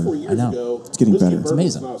getting better. 3-4 years I know. ago, It's getting whiskey better. bourbon's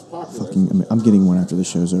amazing. Not as popular. I'm getting one after the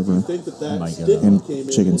show's over. I think that my God. stigma And came in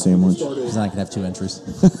chicken when sandwich. people started- Because then I could have 2 entries.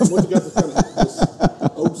 Once you got this kind of this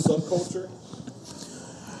old subculture.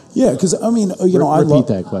 Yeah, because I mean, you know, I Repeat love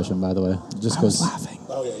that question, by the way, just because. laughing.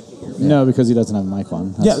 Oh yeah, you can hear me. No, because he doesn't have a mic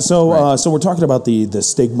on. Yeah, so we're talking about the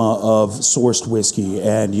stigma of sourced whiskey,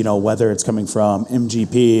 and you know whether it's coming from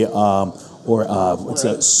MGP or what's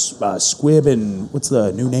that Squibb, and what's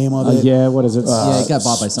the new name of it? Yeah, what is it? Yeah, it got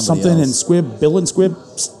bought by somebody Something else. and Squibb, Bill and Squibb,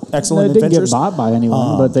 No, excellent it didn't adventures. get bought by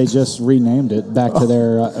anyone, but they just renamed it back to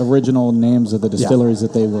their original names of the distilleries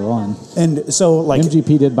that they were on. And so like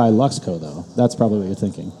MGP did buy Luxco, though. That's probably what you're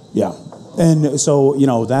thinking. yeah, and so you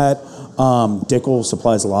know that Dickel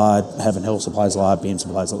supplies a lot, Heaven Hill supplies a lot, Beam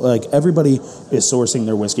supplies a lot. Like everybody is sourcing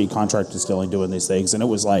their whiskey, contract distilling, doing these things, and it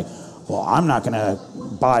was like, well, I'm not going to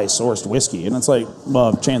buy sourced whiskey, and it's like,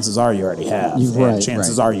 well, chances are you already have, Right, and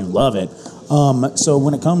chances are you love it. So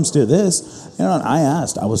when it comes to this, you know, and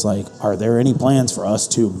I was like, are there any plans for us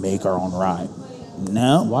to make our own rye?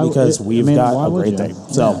 No, Why would- because I we've mean, got why a would great you?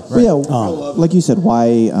 thing. So But yeah, like you said,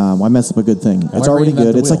 why mess up a good thing? It's Why already reinvent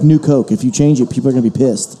good. the It's like wheel? new Coke. If you change it, people are going to be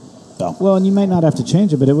pissed. Well, and you may not have to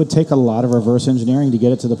change it, but it would take a lot of reverse engineering to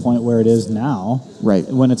get it to the point where it is now. Right.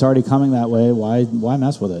 When it's already coming that way, why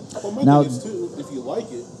mess with it? Well, my Now, thing is too, if you like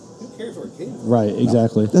it, who cares where it came from? right,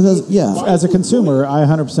 exactly. That does, yeah. As a consumer, I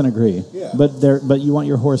 100% agree. Yeah. But you want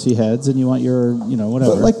your horsey heads and you want your,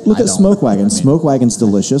 whatever. But like, look I at don't. Smoke Wagon. I mean- Smoke Wagon's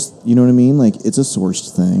delicious. You know what I mean? Like, it's a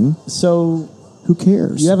sourced thing. So Who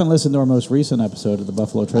cares? you haven't listened to our most recent episode of the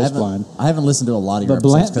Buffalo Trace Blind. I haven't listened to a lot of your But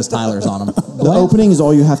episodes because Tyler's on them. The opening is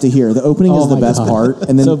all you have to hear. The opening is Oh the my best God. part,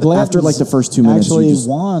 and then So Blanton's after like the first 2 minutes, actually you just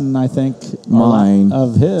won, I think, Mine.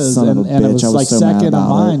 of his, Son of a and it bitch, was I was like so mad second of about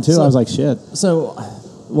mine it. too. I was like, shit. So,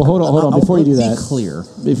 Well, hold on. Before you do that, be clear.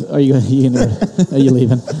 Are you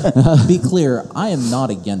leaving? Be clear. I am not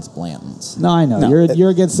against Blanton's. No, I know No. you're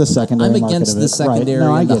against the secondary. I'm market against of the it. secondary Right.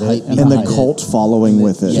 No, I and the get hype it. and the behind it. cult following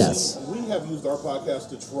with it. Yes. We have used our podcast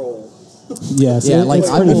to troll. Yes, Yeah, like, it's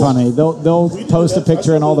I pretty will- funny. They'll We did post a that.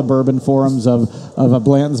 picture in all the bourbon forums of a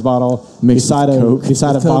Blanton's bottle Mixed beside with a Coke.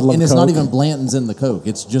 beside a Coke, bottle of and it's Coke. not even Blanton's in the Coke.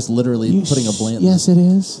 It's just literally putting a Blanton's. Yes, it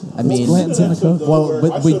is. I mean- Blanton's in the Coke. Well,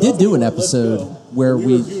 but we did do an episode where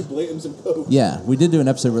we reviewed Blanton's and Coke. yeah, we did do an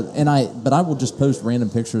episode where, but I will just post random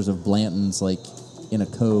pictures of Blanton's like in a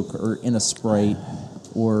Coke or in a Sprite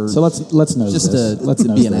or So let's nose just this. to Let's be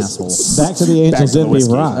nose an this. asshole. Back to the Angels to the Envy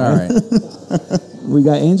whiskey. rye. All right. We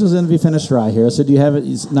got Angels Envy finished rye here. So do you have it?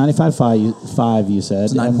 95.5. You said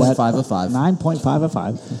It's And 9.5 of 5. 9.5 of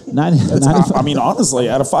 5. I mean, honestly,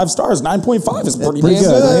 out of 5 stars, 9.5 is pretty Pretty damn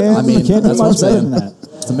good. good. Man, I mean, you can't do that's what much I'm better saying. than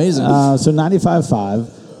that. It's amazing. So 95.5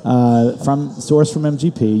 from source from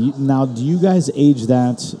MGP. Now, do you guys age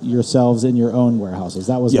that yourselves in your own warehouses?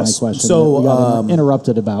 That was Yes. my question. So, that we got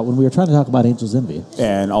interrupted about when we were trying to talk about Angels Envy.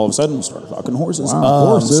 And all of a sudden, we started talking horses. Wow,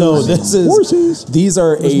 horses. So this is Horses. these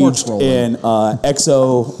are There's more aged trolling. in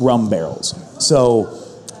XO rum barrels. So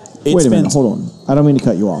it's Wait a minute, been- hold on. I don't mean to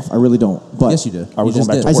cut you off. I really don't. But yes, you did. Are we You going just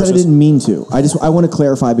back did. to I said I horses? didn't mean to. I want to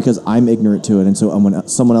clarify because I'm ignorant to it, and so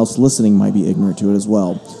someone else listening might be ignorant to it as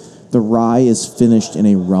well. The rye is finished in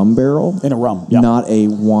a rum barrel, In a rum, yeah. not a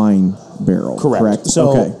wine barrel. Correct.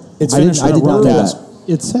 So okay, it's I did, finished I in a did not rum know cask.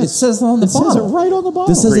 that. It says on the it says it bottle. right on the bottle.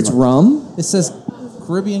 This says it's rum. It says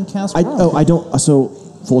Caribbean Cask I Rum. don't. So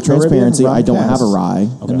full Caribbean transparency, rum I don't cask. have a rye.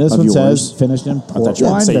 And this of one yours. says finished in I port thought you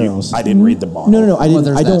were wine saying barrels. I didn't read the bottle. No. I didn't.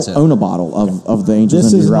 there's I that don't too. own a bottle of the Angels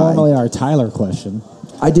This Envy is rye. normally our Tyler question.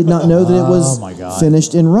 I did not know that it was my God.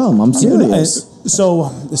 finished in rum. I'm serious.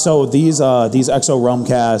 So these XO rum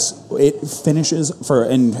casks, it finishes for,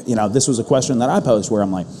 and this was a question that I posed where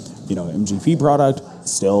I'm like, MGP product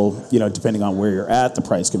still, depending on where you're at, the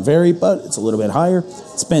price can vary, but it's a little bit higher.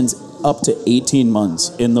 It spends up to 18 months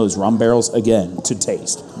in those rum barrels again to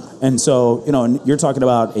taste. And so, and you're talking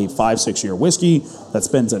about a 5-6 year whiskey that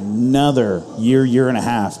spends another year and a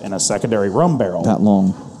half in a secondary rum barrel. That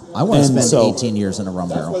long. I want to And spend so- 18 years in a rum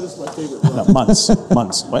That's why barrel. this is my favorite. No,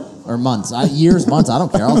 months. What? Or months. Years, months. I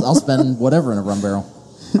don't care. I'll spend whatever in a rum barrel.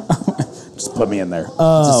 Just put me in there.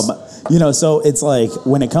 So it's like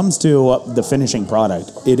when it comes to the finishing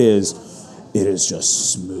product, it is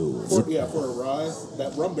just smooth. For a rye,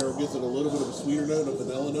 that rum barrel gives it a little bit of a sweeter note, a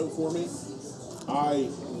vanilla note for me. I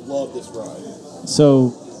love this rye. So,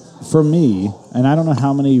 for me, and I don't know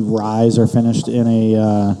how many ryes are finished in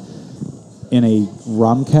a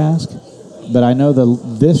rum cask, but I know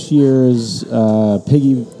this year's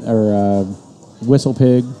Piggy or Whistle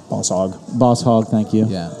Pig Boss Hog. Boss Hog. Thank you.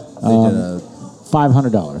 Yeah. They did a.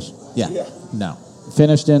 $500. Yeah. Yeah. No.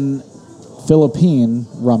 Finished in Philippine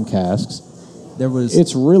rum casks,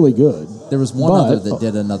 It's really good. There was one other that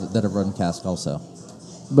did that had run Cask also.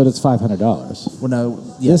 But it's $500. Well,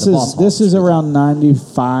 no, yeah, this is around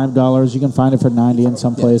 $95. You can find it for $90 in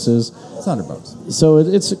some places. It's $100. So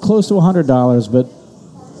it's close to $100. But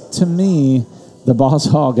to me, the Boss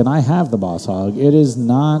Hog, and I have the Boss Hog, it is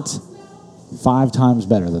not 5 times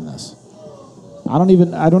better than this. I don't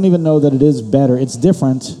even know that it is better. It's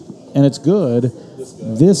different and it's good.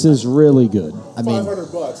 This is really good. I mean,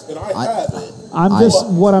 $500, and I have it.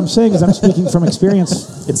 What I'm saying is I'm speaking from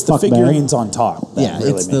experience. It's the figurines on top. Yeah,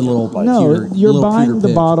 really it's the little. You're buying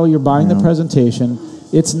the bottle. You're buying the presentation.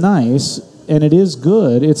 It's nice and it is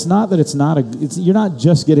good. It's not that it's not you're not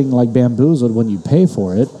just getting like bamboozled when you pay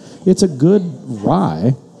for it. It's a good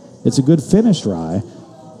rye. It's a good finished rye.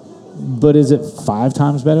 But is it 5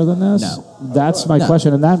 times better than this? No. That's my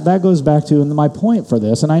question, and that goes back to my point for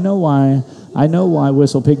this. And I know why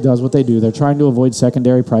Whistle Pig does what they do. They're trying to avoid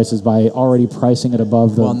secondary prices by already pricing it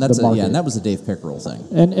above the market. And that was the Dave Pickerel thing.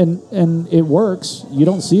 And it works. You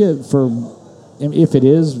don't see it for, if it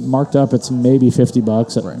is marked up, it's maybe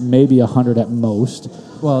 $50, Right. maybe $100 at most.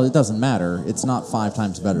 Well, it doesn't matter. It's not 5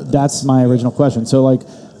 times better than That's my original question. So like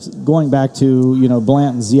going back to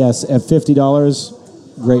Blanton's, yes, at $50.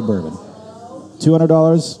 Great bourbon.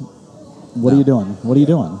 $200. What are you doing? What are you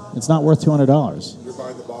doing? It's not worth $200. You're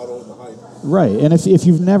buying the bottle and the hype. Right. And if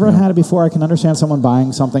you've never had it before, I can understand someone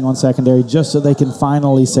buying something on secondary just so they can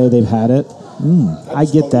finally say they've had it. I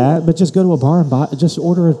get that, but just go to a bar and just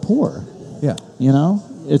order a pour. Yeah. You know,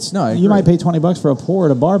 you might pay $20 for a pour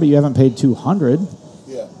at a bar, but you haven't paid $200.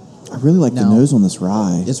 Yeah. I really like the nose on this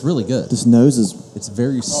rye. It's really good. This nose is... It's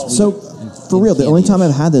very sweet. So, for real, the only time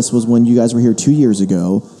I've had this was when you guys were here 2 years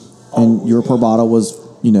ago, and your per bottle was,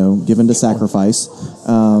 given to sacrifice. Do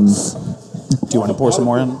you want to pour some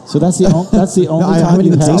more in? So that's the only I time haven't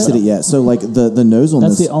even you've had tasted it yet. So, like, the nose on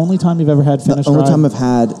That's this... the only time you've ever had finished The only rye? time I've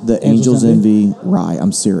had the Angel's Envy rye.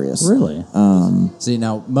 I'm serious. Really? See,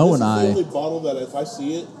 now, Mo and This is the I... only bottle that if I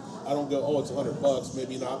see it, I don't go, it's $100.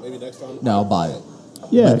 Maybe not. Maybe next time. No, I'll buy it.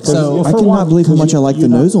 Yeah. So, I cannot believe how much I like the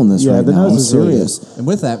nose on this right the now. nose I'm is really serious. And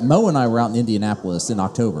with that, Mo and I were out in Indianapolis in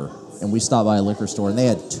October, and we stopped by a liquor store, and they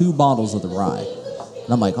had 2 bottles of the rye.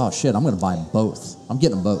 And I'm like, oh, shit, I'm going to buy them both. I'm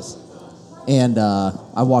getting them both. And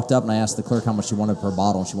I walked up, and I asked the clerk how much she wanted per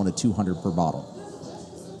bottle, and she wanted $200 per bottle.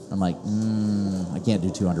 I'm like, I can't do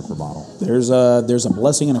 $200 per bottle. There's a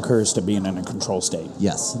blessing and a curse to being in a control state.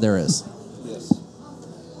 Yes, there is. Yes.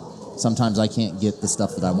 Sometimes I can't get the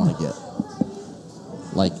stuff that I want to get.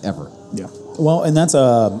 Like, ever. Yeah. Well, and that's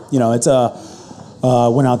went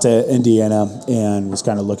out to Indiana and was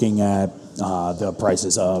kind of looking at the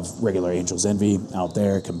prices of regular Angel's Envy out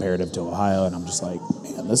there comparative to Ohio, and I'm just like,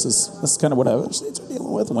 man, this is kind of what other states are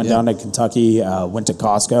dealing with. Went down to Kentucky, went to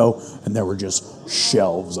Costco, and there were just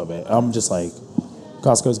shelves of it. I'm just like,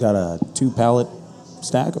 Costco's got a 2-pallet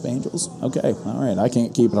stack of Angels. Okay, all right, I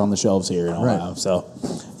can't keep it on the shelves here in Ohio. Right. So,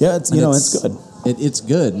 yeah, it's good. It's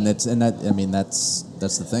good, and that's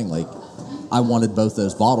the thing. Like, I wanted both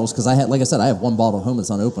those bottles because I have one bottle at home that's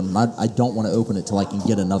unopened, and I don't want to open it till I can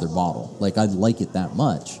get another bottle. Like, I like it that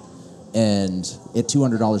much, and at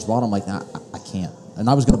 $200 bottle, I'm like, I can't. And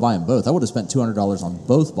I was going to buy them both. I would have spent $200 on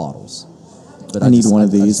both bottles. But I need one of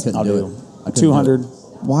these. I'll do do it. 200.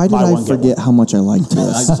 Why did I forget how much I liked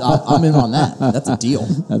this? I'm in on that. That's a deal.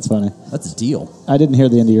 That's funny. That's a deal. I didn't hear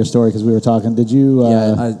the end of your story because we were talking. Did you?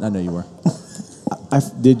 I know you were.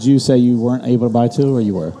 Did you say you weren't able to buy 2, or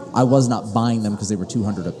you were? I was not buying them because they were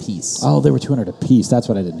 $200 a piece. Oh, they were $200 a piece. That's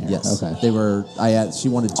what I didn't hear. Yes. Okay. They were. She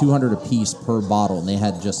wanted $200 a piece per bottle, and they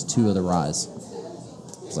had just 2 of the ryes.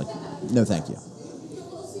 It's like, no, thank you.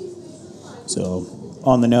 So,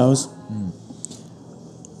 on the nose.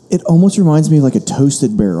 It almost reminds me of like a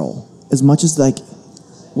toasted barrel. As much as like...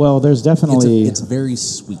 Well, there's definitely... It's very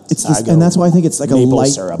sweet. It's this, and that's why I think it's like a light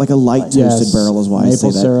syrup. like a light toasted barrel is why I say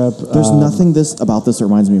maple that. syrup. There's nothing about this that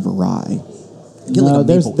reminds me of a rye. Get like a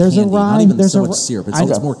maple there's candy, a rye. not even There's so a much syrup. It's, I-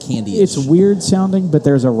 it's more candy. It's weird sounding, but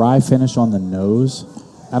there's a rye finish on the nose.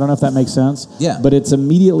 I don't know if that makes sense. Yeah. But it's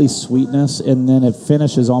immediately sweetness, and then it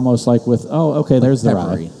finishes almost like with, there's the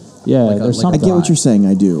peppery. rye. Yeah, Like a- there's like a I something. get what you're saying.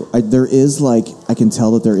 I do. There is like I can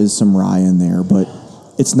tell that there is some rye in there, but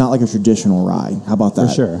it's not like a traditional rye. How about that?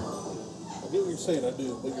 For sure. I get what you're saying, I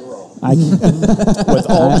do, but you're wrong. With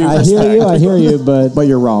all due I respect. hear you, But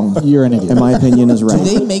you're wrong. you're an idiot. And my opinion is Do right.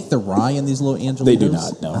 they make the rye in these little Angelinos? They do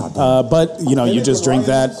not, no. But, you just drink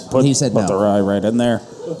that, put He said no. the rye right in there.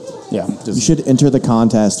 Yeah. You should enter the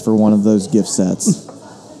contest for one of those gift sets.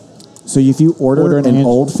 So if you order an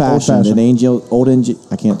old-fashioned,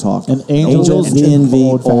 I can't talk. An Angel's Envy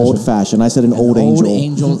old-fashioned. I said an old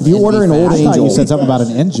angel. If you order an old I thought angel, you said something about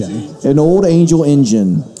an engine. an old angel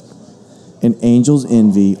engine, an Angel's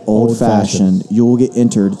Envy old-fashioned, you will get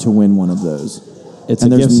entered to win one of those. It's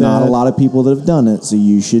and a there's gift not set. a lot of people that have done it, so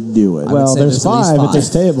you should do it. Well, there's five at this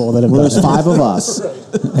table that have Well, done there's it. 5 of us,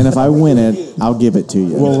 and if I win it, I'll give it to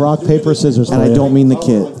you. We'll rock, paper, scissors for and I you. don't mean the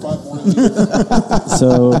kit.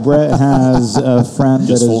 So Brett has a friend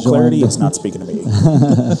Just that full has clarity, joined. it's not speaking to me.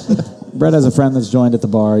 Brett has a friend that's joined at the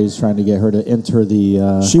bar. He's trying to get her to enter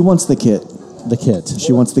the She wants the kit. kit.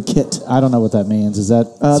 She wants the kit. I don't know what that means. Is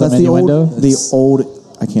that That's some the innuendo? old.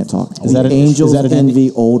 I can't talk. Is that an- Angel's is that an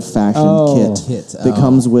Envy old-fashioned Kit. that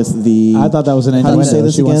comes with the. I thought that was an How do innuendo. you say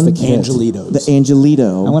this She wants again? the kit. Angelitos. The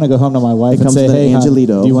Angelito. I want to go home to my wife It and comes say, with an "Hey, hon,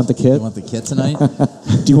 Angelito. do you want the kit? You want the kit tonight?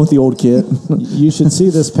 Do you want the old kit? You should see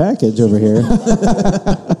this package over here."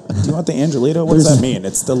 Do you want the Angelito? What does that mean?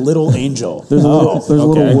 It's the little angel. There's a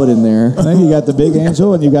little wood in there. I think you got the big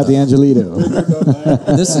angel and you got the Angelito.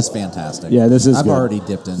 This is fantastic. Yeah, this is I've good. already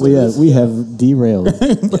dipped into We have derailed.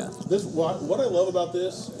 What I love about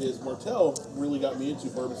this is Martell really got me into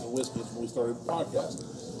bourbons and whiskeys when we started podcasting.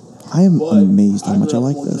 I am But amazed how much I grew up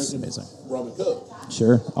like more this. drinking rum and coke,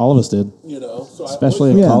 Sure, all of us did. you know. So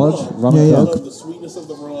Especially I in always college, liked rum and Yeah, I coke. love the sweetness of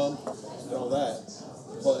the rum and all that.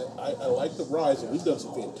 But I like the ryes, and we've done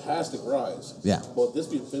some fantastic ryes. Yeah. But this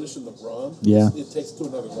being finished in the rum, Yeah. it takes it to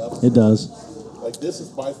another level. It does. Like, this is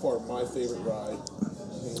by far my favorite rye.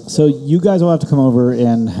 So you guys will have to come over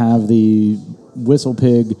and have the Whistle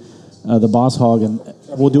Pig, the Boss Hog, and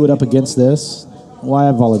we'll do it up against this. Well, I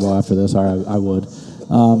have volleyball after this. All right, I would.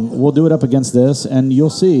 We'll do it up against this, and you'll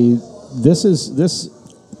see this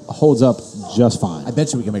holds up just fine. I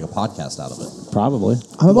bet you we can make a podcast out of it. Probably.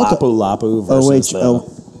 I'm about to Lapu versus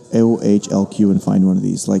OHLQ and find one of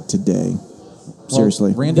these like today.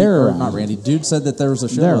 Seriously. Well, Randy, They're or around. not Randy. Dude said that there was a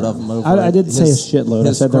They're- shitload of them over. I at didn't say a his- shitload. I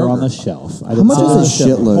his said they're on Kroger. the shelf. I How didn't much say is a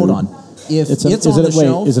shitload? Hold on. If It's it's, a- on is the it- wait,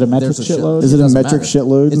 shelf, is it a metric there's a shitload? Is it a doesn't metric matter.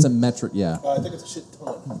 shitload? It's a metric, yeah. I think it's a shit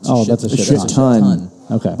ton. Oh, that's a shit shit ton. ton.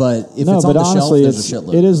 Okay. But if no, it's on but the shelf, honestly, there's it's, a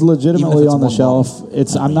shitload. it is Even legitimately if it's on the one shelf. bottle.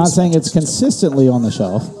 It's. I'm not saying it's consistently on the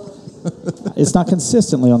shelf. It's not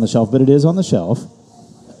consistently on the shelf, but it is on the shelf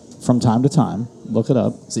from time to time. Look it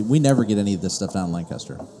up. See, we never get any of this stuff down in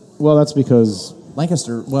Lancaster. Well, that's because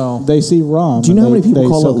Lancaster, well, they see rum. Do you know how and many people they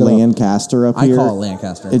call it soak up. Lancaster up I here? call it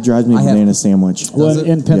Lancaster. It drives me I have- banana sandwich. Well, Does it?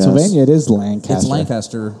 in Pennsylvania, it is Lancaster. It's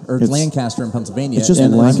Lancaster, or It's- Lancaster in Pennsylvania. it's just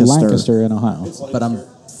and Lancaster. Lancaster in Ohio. But I'm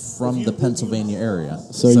from the Pennsylvania area,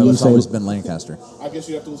 So so you it's say- always been Lancaster. I guess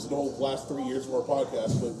you have to listen to the whole last 3 years of our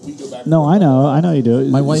podcast, but we go back. No, I know you do.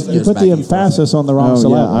 My wife You gives put back the you. emphasis on the wrong Oh yeah,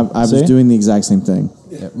 syllable. I was See? doing the exact same thing.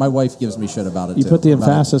 Yeah, my wife gives me shit about it. You too, put the about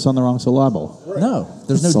it. emphasis on the wrong syllable. No,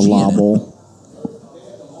 there's no G in it. Syllable.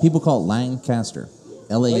 People call it Lancaster,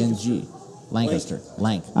 L-A-N-G, Lancaster,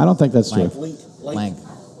 Lank, I don't think that's true. Lank,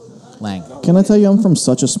 Lank. Can I tell you, I'm from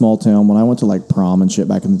such a small town. When I went to like prom and shit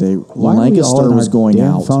back in the day, Why are we all Lancaster on was our going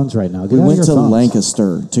damn out. phones right now? Get We out of went your to phones.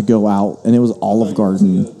 Lancaster to go out, and it was Olive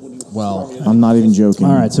Garden. Well, I'm not even joking.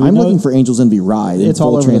 All right, so we I'm know- looking for Angels Envy Rye. in It's all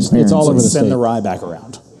full over the- it's transparency. all over the Send state. the rye back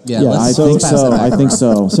around. yeah, Yeah, let's, I So- think let's pass so. it back I think around.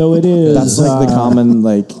 so. So it is. That's like the common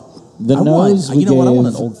like. The I nose want, we you know what? I want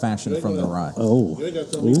an gave- old fashioned from the rye. Oh,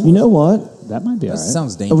 You know what? that might be all That right.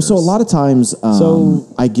 sounds Oh, dangerous. so a lot of times, So-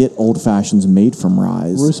 I get old fashions made from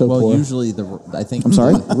ryes. Russo well, pour. usually I think. I'm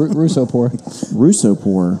sorry, Russo pour. Russo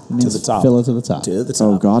pour. To the top. Fill it to the top. To the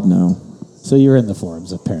top. Oh God, no. So you're in the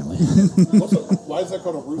forums apparently. Why is that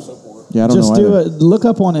called a Russo pour? Yeah, I don't Just know. do either. it. Look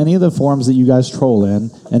up on any of the forums that you guys troll in,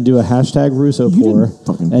 and do a hashtag Russo You pour, didn't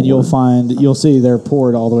fucking and you'll pour. you'll see they're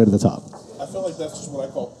poured all the way to the top. I feel like that's just what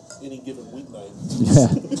I call any given weeknight.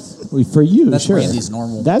 Yeah, For you, That's sure. Randy's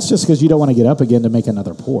normal. That's just because you don't want to get up again to make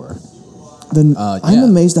another pour. Then yeah. I'm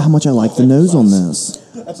amazed at how much I like the nose on this.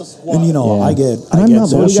 That's a squat. And you know, Yeah. I get. And I I'm get not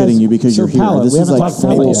so- bullshitting you because so you're here. palate, This we is haven't like talked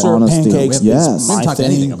palate full yet. Maple syrup honesty. pancakes is Yes. We haven't my talked thing.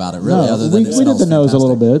 anything about it really, No, other we than it did smells the nose a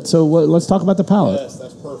little fantastic. bit. So let's talk about the palate. Yes,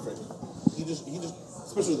 that's perfect. He just,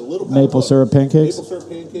 especially the little Maple syrup pancakes? Maple syrup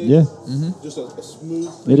pancakes. Yeah. Just a smooth.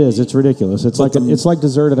 It is. It's ridiculous. It's like it's like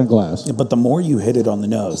dessert in a glass. But the more you hit it on the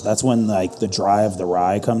nose, that's when like the dry of the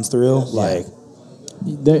rye comes through. Like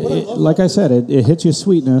Like I said, it hits you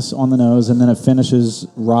sweetness on the nose, and then it finishes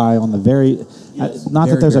rye on the very. Not that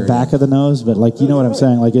Very, there's a very back of the nose, but like you know what I'm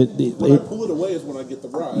saying. Like When I pull it away is when I get the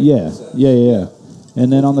rye. yeah.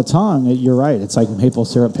 And then on the tongue, you're right. It's like maple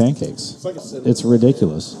syrup pancakes. It's like a cinnamon. It's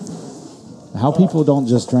ridiculous. How people don't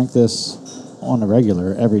just drink this on a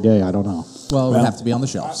regular every day, I don't know. Well, it would have to be on the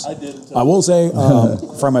shelves. I did until I will say,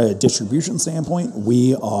 from a distribution standpoint,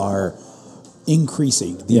 we are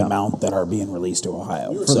increasing the amount that are being released to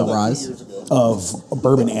Ohio. For the rise? Of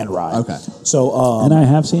bourbon and rye. Okay. So, and I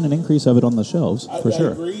have seen an increase of it on the shelves, for sure.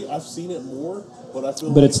 I agree. I've seen it more, but I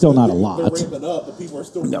feel But it's still not a lot. They're ramping up. The people are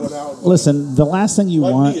still going out. And Listen, the last thing you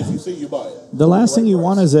like want... me, if you see it, you buy it. The last thing you Right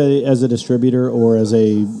want price. as a distributor or as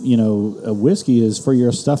a whiskey is for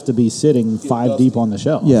your stuff to be sitting 5 deep on the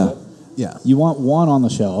shelf. Yeah. Yeah. You want one on the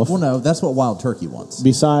shelf. Well, no, that's what Wild Turkey wants.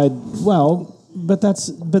 But that's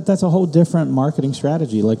a whole different marketing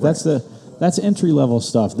strategy. Like that's entry level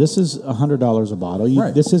stuff. This is $100 a bottle.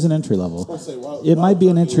 Right. This isn't entry level. It Wild might be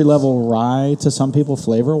an Turkey entry level rye to some people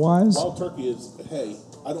flavor wise. Wild Turkey is, hey,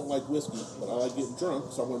 I don't like whiskey, but I like getting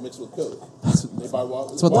drunk, so I'm going to mix it with Coke. They buy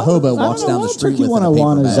Wild. That's what the hobo walks down the Wild street Turkey with in a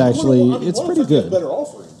 101 paper is bag. actually it's pretty good. Better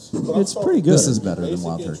offerings. But I'm It's sorry. pretty good. This is better than Basic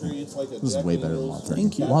Wild entry, Turkey. it's like a This is Jack way better than Daniel's.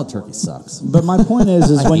 Wild Turkey. Wild Turkey sucks. But my point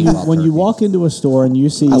is I when hate you Wild when you Turkey. walk into a store and you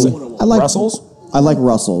see I like Russell's? I like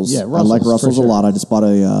Russell's. Yeah, I like Russell's, for Russell's sure. a lot. I just bought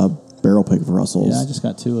a barrel pick of Russell's. yeah, I just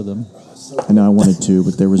got 2 of them. I know I wanted 2,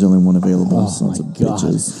 but there was only one available. Oh, Sons my of God.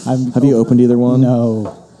 bitches. Have you opened either one?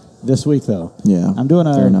 No. This week, though. Yeah, I'm doing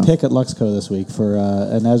fair a enough. pick at Luxco this week for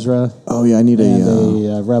an Ezra Oh yeah, I need and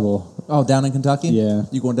a. a Rebel. Oh, down in Kentucky? Yeah.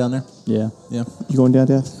 You going down there? Yeah, Yeah. You going down,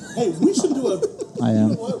 Dad? Hey, we should do a. I You am.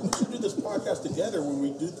 know what? We should do this podcast together when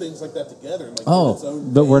we do things like that together. And like Oh, get its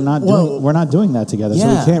own But we're thing. not Well- doing that together, so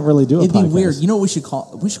Yeah. we can't really do a It'd podcast. be weird. You know what we should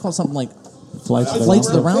call? We should call something like Flights to the Flights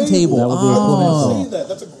to the Round Round Table. That would be a cool I name. was saying that.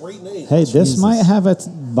 That's a great name. Hey, this Jesus. might have a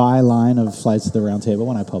byline of Flights to the Round Table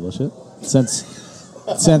when I publish it, since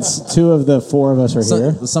 2 of the 4 of us are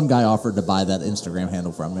here. Some guy offered to buy that Instagram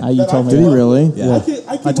handle from me. You told me Did he that. really? Yeah.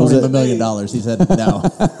 I told him $1 million. He said no.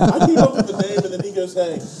 I came up with the name, and then he goes,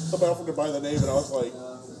 "Hey, somebody offered to buy the name," and I was like,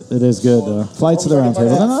 It is good though. Flights to the Round Table.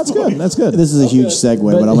 No, that's good. That's good. This is a huge segue,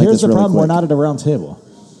 but I'll make here's this the really problem: quick. we're not at a round table.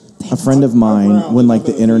 A friend of mine, when like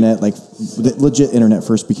the internet, like the legit internet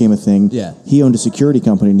first became a thing, Yeah. he owned a security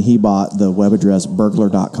company and he bought the web address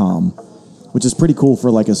burglar.com, which is pretty cool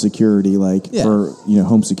for like a security, for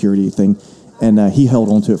home security thing. And he held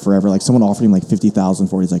on to it forever. Like someone offered him like $50,000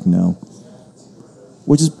 for it. He's like, no.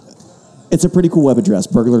 It's a pretty cool web address,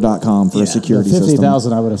 burglar.com for a security The system.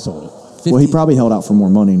 50,000, I would have sold it. Well, he probably held out for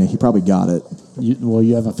more money, and he probably got it.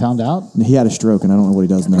 You haven't found out. He had a stroke, and I don't know what he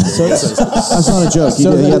does now. That's not a joke.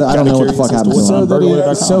 I don't know what the fuck happened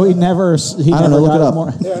to So him. he never I don't know, look got it up.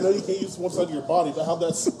 more. "Hey, I know you can't use one side of your body, but how'd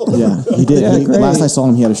that?" Yeah, he did. Yeah, great. Last I saw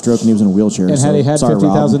him, he had a stroke, and he was in a wheelchair. And had he had sorry, Rob.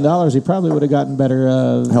 $50,000, he probably would have gotten better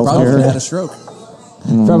Health Probably care. would've had a stroke.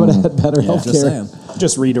 Probably would have had better health Just care. saying.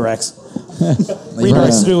 Just redirects.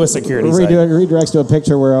 Redirects to a security site. Redirects to a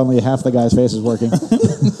picture where only half the guy's face is working.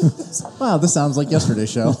 Wow, this sounds like yesterday's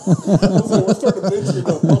show. We're starting to venture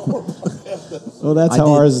into one more podcast. Well, that's I how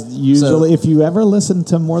did. ours usually. So- if you ever listen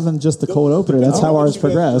to more than just the cold opener, that's how ours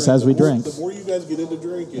progress as we drink. The more you guys get into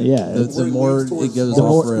drinking, Yeah. The more it goes The off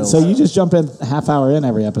more- rails. so you just jump in half hour in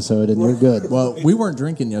every episode and you're good. Well, we weren't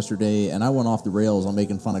drinking yesterday, and I went off the rails on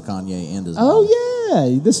making fun of Kanye and his mom. Oh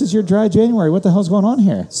yeah, this is your dry January. What the hell's going on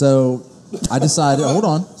here? So I decided, hold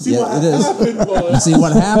on. what It is. happened was- See,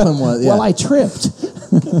 what happened was, yeah. Well, I tripped.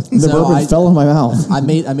 The So bourbon I- fell in my mouth. I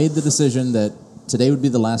made the decision that today would be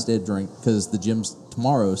the last day to drink because the gym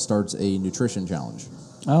tomorrow starts a nutrition challenge.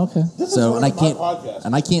 Oh, okay. This So is and I like can't my podcast.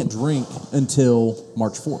 and I can't drink until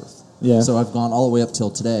March 4th. Yeah. So I've gone all the way up till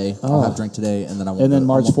today. I'll have drink today, and then I won't. And then go-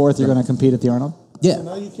 March I won't 4th, you're drink. going to compete at the Arnold. Yeah.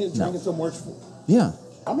 Now you can't drink until March 4th. Yeah.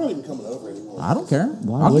 I'm not even coming over anymore. I don't care.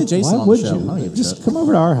 Why I'll would- get Jason why on would the show. you? I don't give a Just shit. come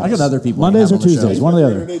over to our house. I got other people Mondays I or have on the show. Tuesdays, one or the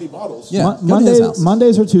other. 380 bottles. Yeah. Mon- go to his house.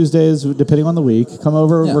 Mondays or Tuesdays, depending on the week. Come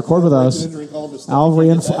over, Yeah. record with us. And drink all of his stuff.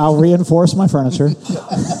 I'll reinforce my furniture.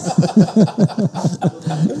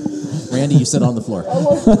 Randy, you sit on the floor.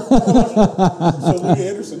 So Louis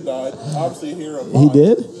Anderson died. Obviously, here of He mine.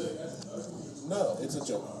 did? No, it's a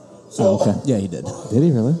joke. So, Oh, okay. Yeah, he did. Did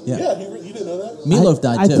he really? Yeah. yeah, you didn't know that? Meatloaf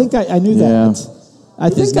died I too. think I knew Yeah. that. I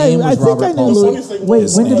His think name I was think Robert I knew Paulson. Louis. His Wait, name when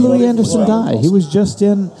did was Louis Robert Anderson Paulson. die?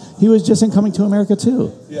 He was just in Coming to America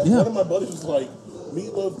too. Yeah, Yeah. one of my buddies was like,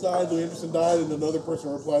 Meatloaf died, Louis Anderson died, and another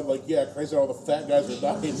person replied like, yeah, crazy how all the fat guys are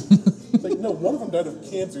dying. It's like, no, one of them died of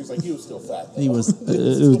cancer. He's like, he was still fat. Though. He was. It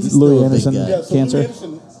was He's Louis still a big Anderson guy. Yeah, so cancer. Louis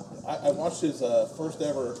Anderson, I watched his first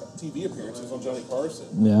ever TV appearance. He was on Johnny Carson.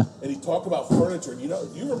 Yeah. And he talked about furniture. And do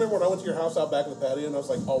you remember when I went to your house out back in the patio and I was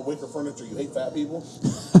like, oh, wicker furniture, you hate fat people?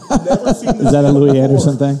 Never seen this Is that a Louis before.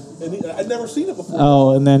 Anderson thing? And I'd never seen it before.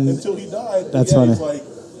 Oh, and then Until he died. And That's yeah, funny.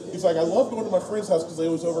 He's like, I love going to my friend's house because they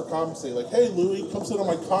always overcompensate. Like, hey, Louis, come sit on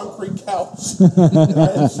my concrete couch. And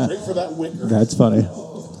I head straight for that wicker. that's funny.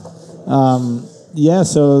 Yeah,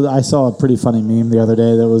 so I saw a pretty funny meme the other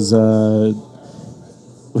day that was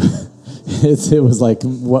it was like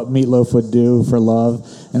what Meatloaf would do for love,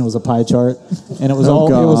 and it was a pie chart, and it was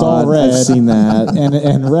all red. I've seen that.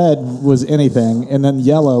 and red was anything, and then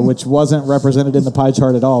yellow, which wasn't represented in the pie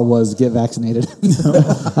chart at all, was get vaccinated.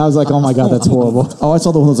 I was like, oh my god, that's horrible. Oh, I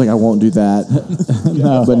saw the one that was like, I won't do that.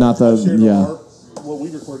 No. But not the What we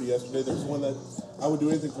recorded yesterday, there's one that I would do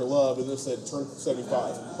anything for love, and it said turn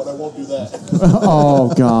 75, but I won't do that.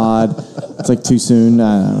 Oh God, it's like too soon.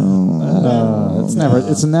 I don't know.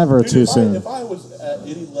 It's never too soon. If I was at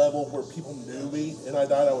any level where people knew me and I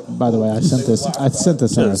died, I would. By the way, I sent this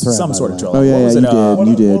in our thread. Some sort of troll. Oh yeah, What was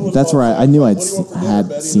you it, did. You did. That's right. I knew I had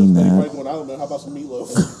seen that. Going, I don't know. How about some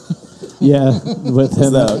meatloaf? Yeah, with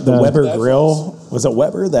him. the Weber Grill. Was it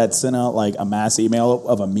Weber that sent out like a mass email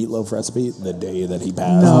of a meatloaf recipe the day that he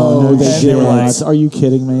passed? No, they And they were like, didn't. Are you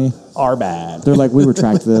kidding me? "Our bad." They're like, we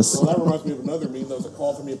retract this. Well, that reminds me of another meme. There was a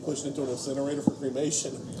call for me pushed into an incinerator for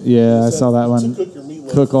cremation. Yeah, I It said, saw that to one. cook your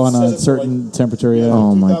meatloaf, Cook on set a it for, certain like, temperature. Yeah.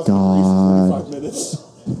 Oh my 2,000 degrees for 45 God. minutes.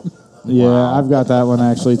 Yeah, I've got that one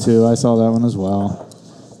actually too. I saw that one as well.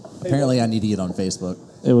 Apparently, I need to get on Facebook.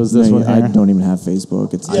 It was this one I here. don't even have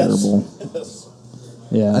Facebook. It's terrible. Yes.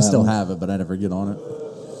 Yeah, I still that have it, but I never get on it.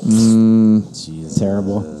 one.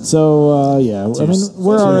 Terrible. So yeah, I mean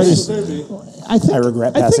we're already. I think I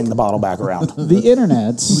regret passing the bottle back around. the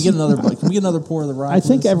internet's. Can we get another pour of the rye? I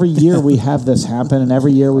think please? every year we have this happen, and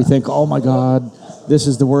every year we think, "Oh my God, this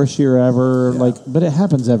is the worst year ever." Like, but it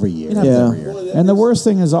happens every year. It happens Yeah. every year. And the worst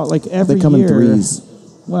thing is, like every They come year. in threes.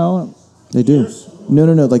 Well, They do. No,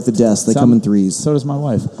 like the deaths. They come in threes. so does my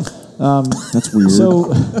wife. That's weird.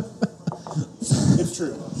 So It's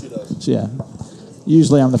true. She does. yeah,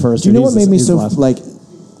 usually I'm the first. do you know and what he's made me he's so the last. like?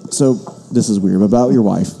 So this is weird about your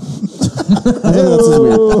wife. I know this is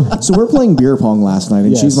weird. So we're playing beer pong last night,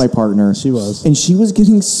 and Yes. she's my partner. She was. and she was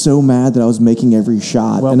getting so mad that I was making every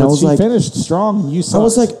shot, Well, and I but was she like, finished strong. You sucked. I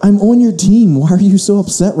was like, I'm on your team. Why are you so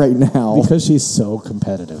upset right now? because she's so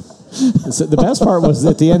competitive. So the best part was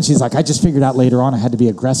at the end. She's like, I just figured out later on I had to be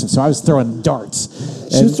aggressive, so I was throwing darts.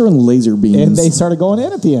 She was throwing laser beams. And they started going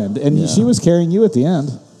in at the end, and she was carrying you at the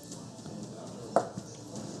end.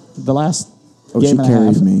 The last game she and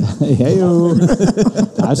carried a half. me. Hey-o.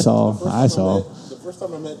 I saw. The first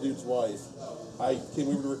time I met dude's wife, I came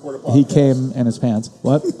over to record a podcast. He came in his pants.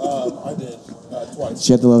 What? I did twice.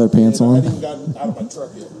 She had the leather pants And I on. hadn't even gotten out of my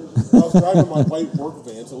truck yet. I was driving my white work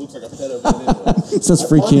van, so it looks like a pedo van anyway. It says I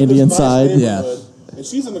free parked in candy this nice inside. neighborhood, And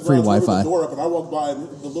she's in the Free garage with Wi-Fi. the door up, and I walked by, and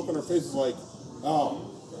the look on her face was like, oh,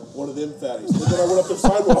 one of them fatties. And then I went up the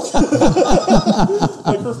sidewalk.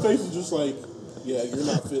 Like, her face was just like, yeah, you're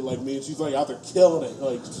not fit like me. And she's like out there killing it,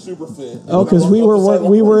 like super fit. And Oh, because we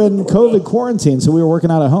were in COVID quarantine, so we were working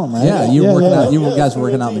out at home, right? Yeah, you were working out. You Yeah, guys were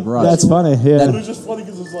working out in the garage. That's funny. But Yeah. it was just funny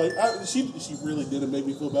because it's like she really didn't make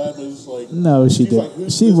me feel bad, but it's like No, she she's did. like,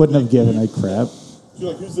 who's She this wouldn't big have given a dude? crap. She's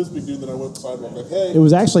like, who's this big dude? Then I went up the sidewalk like, hey, It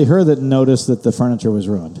was actually her that noticed that the furniture was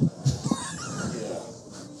ruined.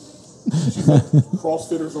 she's like,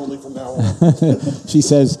 CrossFitters only from now on. She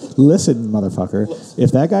says, "Listen, motherfucker,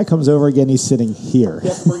 if that guy comes over again, he's sitting here He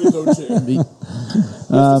has to bring his own chair. He has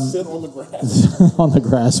to sit on the grass. on the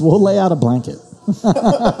grass. We'll lay out a blanket." Just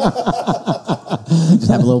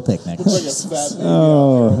have a little picnic. Looks like a fat baby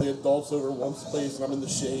out there. The adults over one space, and I'm in the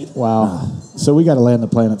shade. Wow. So we got to land the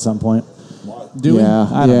plane at some point. Why? Do we? Yeah,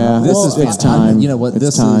 I don't yeah. know. This Well, is it's fantastic. time. You know what? It's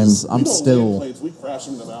This time. is. I'm we don't still. land planes, we crash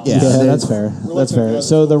them in the mountains. Yeah. Yeah, they- that's fair. We're That's like that fair. guy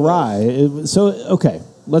So that's the going rye. So okay,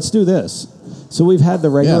 let's do this. So we've had the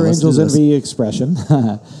regular let's do Angels this. Envy expression.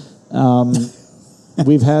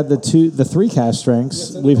 We've had the three cask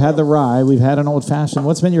strengths. We've had the rye. We've had an old fashioned.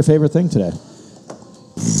 What's been your favorite thing today?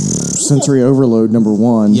 Sensory overload number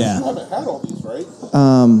one. You Yeah. haven't had all these, right?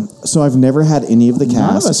 So I've never had any of the casks.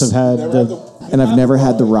 None of us have had Never had the. And I've never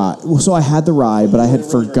had the rye. Well, so I had the rye, but I had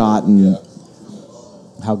forgotten.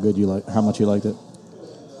 How much you liked it?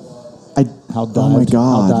 I. How dived? Oh my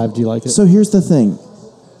god! How dived you like it? So here's the thing.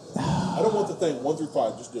 I don't want the thing 1 through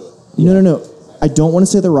 5. Just do it. No. I don't want to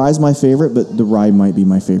say the rye is my favorite, but the rye might be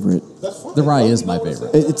my favorite. That's fine. The rye Let is me my know what it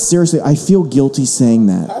favorite. says. It's seriously. I feel guilty saying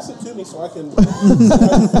that. Pass it to me so I can.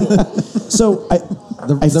 So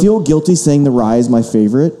I feel guilty saying the rye is my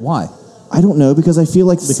favorite. Why? I don't know because I feel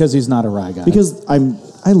like because he's not a rye guy. because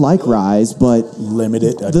I like ryes, but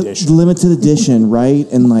Limited the edition. limited edition, right?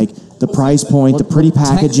 And like the price point, the pretty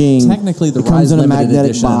packaging. technically, the it comes rye's in a limited magnetic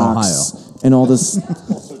edition in box and all this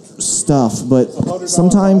stuff. But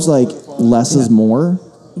sometimes like less is more.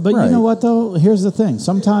 But you Right. know what though? Here's the thing.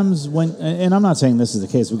 Sometimes when, and I'm not saying this is the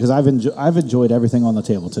case because I've enjoyed everything on the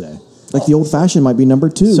table today. Like the old fashioned might be number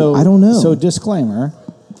 2. So I don't know. So disclaimer: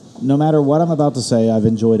 no matter what I'm about to say, I've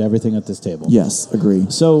enjoyed everything at this table. yes, agree.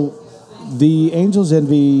 So The Angels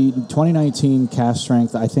Envy 2019 cast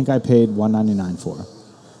strength, I think I paid $199 for.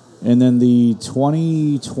 And then the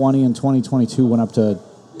 2020 and 2022 went up to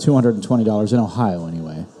 $220 in Ohio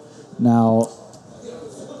anyway. Now,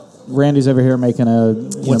 Randy's over here making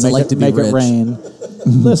make it rain.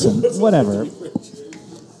 Listen, whatever.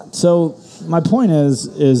 So my point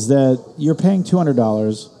is that you're paying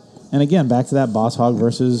 $200, and again, back to that Boss Hog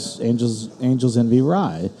versus Angels Envy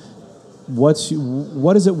Rye.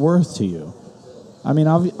 What is it worth to you? I mean,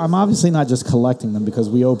 I'm obviously not just collecting them because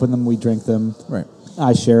we open them, we drink them, right?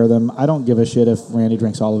 I share them. I don't give a shit if Randy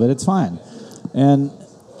drinks all of it. It's fine. And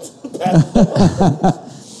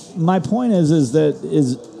my point is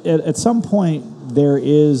that at some point there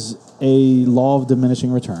is a law of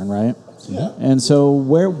diminishing return, right? Yeah. And so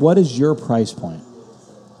what is your price point?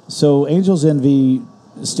 So Angels Envy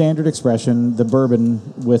standard expression, the bourbon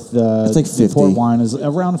with it's like 50. the port wine is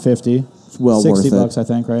around 50. It's well worth it. $60, I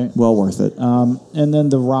think, right? Well worth it. And then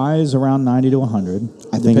the rye is around 90 to 100.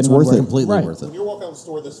 I think it's worth it. Completely Right. worth When it. you're walking out the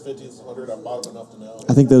store, this 50 is 100. I bought them enough to know.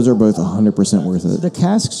 I think those are both 100% worth it. The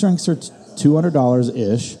cask strengths are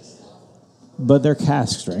 $200-ish, but they're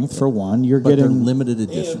cask strength for one. You're But they're getting limited And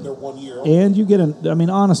edition. they're 1 year old. and you get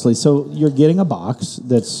honestly, so you're getting a box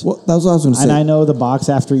that's. Well, that was what I was going to say. And I know the box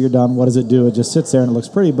after you're done, what does it do? It just sits there and it looks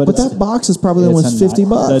pretty, but But that box is probably it's almost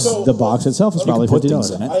 $50. The box itself is probably put $50 things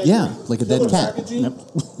in in it. it. I agree. Yeah, like a dead Killer cat. packaging,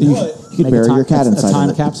 You but could bury your cat a inside time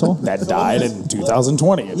of it. capsule. That died in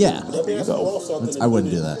 2020. Yeah, let me ask you all something. I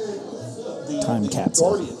wouldn't do that. The Time capsule.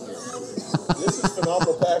 Guardian here. This is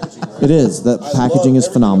phenomenal packaging, right? It is. The I packaging love is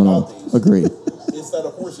everything phenomenal. about these. Agree. Is that a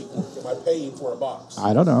horsey cork? Am I paying for a box?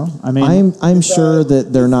 I don't know. I mean, I'm sure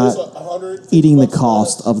that they're not eating the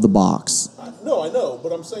cost of the box. No, I know,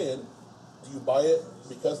 but I'm saying, do you buy it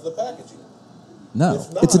because of the packaging? No.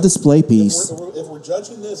 If not, It's a display piece. If we're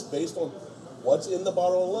judging this based on what's in the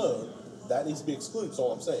bottle alone, that needs to be excluded. That's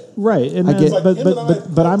all I'm saying. right. And I get-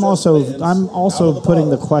 but I'm also putting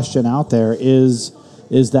the question out there: is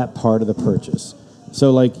that part of the purchase?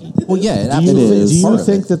 So like, Well, yeah, do you, it is. do you Part of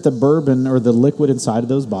think it. that the bourbon or the liquid inside of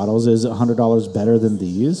those bottles is $100 better than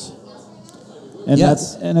these? And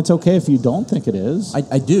Yes. and it's okay if you don't think it is.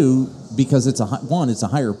 I do because it's it's a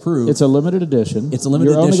higher proof. It's a limited edition. It's a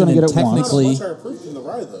limited You're only edition going to get and it once. technically- Much higher proof than the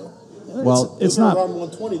rye, though. well, It's If you're not. around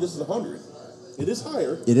 120. This is 100. It is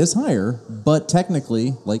higher. it is higher, but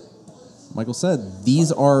technically, like Michael said,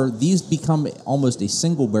 these become almost a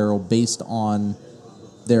single barrel based on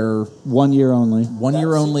their 1 year only. 1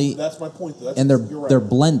 year only, That's my point. That's, and you're they're right.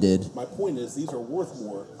 blended. My point is these are worth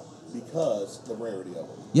more because the rarity of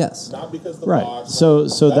them, Yes. not because the Right. box. So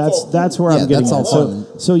all that's cool. where Yeah, I'm getting that's at. all So fun.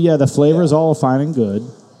 so yeah, the flavor is Yeah. all fine and good.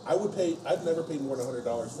 I've never paid more than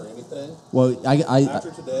 $100 for anything. Well, I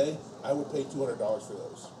After today, I would pay $200 for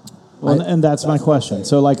those. Well, and that's my That's what I'm question. saying.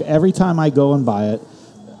 So, like, every time I go and buy it,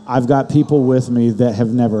 I've got people with me that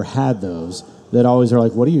have never had those that always are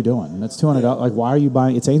like, "What are you doing? That's $200. Like, why are you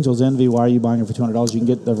buying? It's Angels Envy. Why are you buying it for $200? You can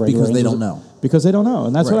get the regular Because they Angels- don't know. Because they don't know,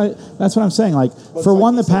 and that's Right. that's what I'm saying. Like, But for it's like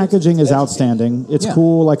one, you the said, packaging it's is educating. outstanding. It's Yeah.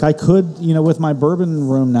 cool. Like, I could, with my bourbon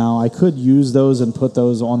room now, I could use those and put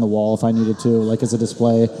those on the wall if I needed to, like as a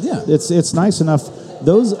display. Yeah. It's nice enough.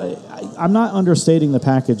 Those. I'm not understating the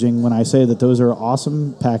packaging when I say that those are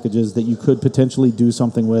awesome packages that you could potentially do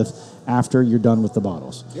something with after you're done with the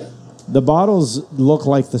bottles. Yeah. The bottles look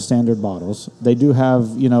like the standard bottles. They do have,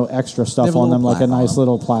 extra stuff have a on little them, like a plaque on nice them.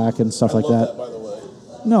 little plaque and stuff I like love that. by the way.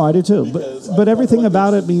 No, I do too. Because But I everything feel like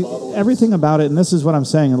about this it, bottle is- everything about it, and this is what I'm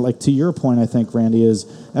saying. Like to your point, I think Randy is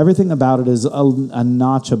everything about it is a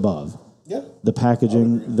notch above. Yeah. The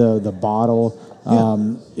packaging, the bottle,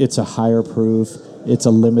 it's a higher proof. It's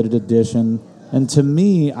a limited edition, and to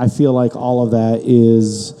me, I feel like all of that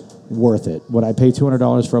is worth it. Would I pay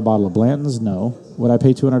 $200 for a bottle of Blanton's? No. Would I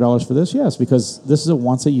pay $200 for this? Yes, because this is a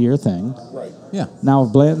once a year thing. Right. yeah. Now,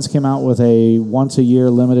 if Blanton's came out with a once a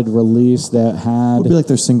year limited release that had It would be like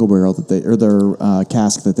their single barrel or their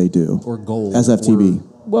cask that they do. Or gold. SFTB.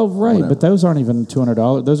 Well, right, Whatever. but those aren't even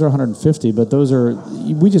 $200. Those are $150. But those are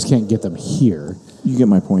we just can't get them here. You get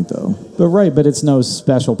my point, though. But right, but it's no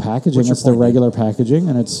special packaging. What's your It's the point, regular packaging,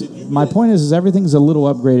 and it's my point is everything's a little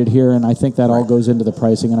upgraded here, and I think that all goes into the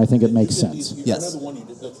pricing, and I think it makes sense. I Yes. know the one you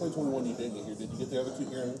did, the 2021 you didn't get here. Did you get the other two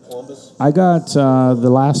here in Columbus? I got the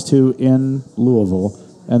last two in Louisville,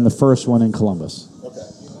 and the first one in Columbus. Okay.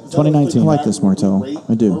 2019. I like this, Martel.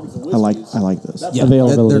 I do. I like this. Yeah,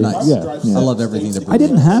 Availability. They're nice. Yeah. I love everything they're I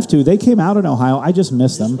didn't have to. They came out in Ohio. I just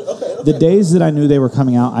missed them. The days that I knew they were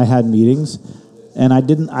coming out, I had meetings, and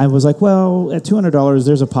I was like, well, at $200,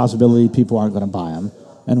 there's a possibility people aren't going to buy them,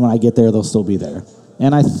 and when I get there, they'll still be there.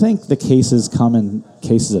 And I think the cases come in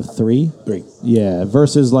cases of 3. 3. Yeah,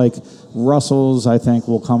 versus like Russell's, I think,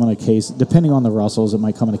 will come in a case, depending on the Russells, it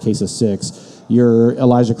might come in a case of 6. Your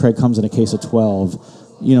Elijah Craig comes in a case of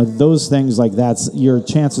 12. You know, those things like that's, your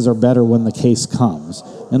chances are better when the case comes,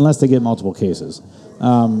 unless they get multiple cases.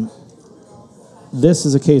 This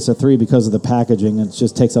is a case of 3 because of the packaging. It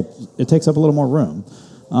just takes up a little more room.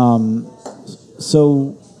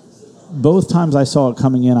 So both times I saw it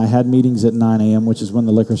coming in, I had meetings at 9 a.m., which is when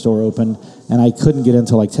the liquor store opened, and I couldn't get in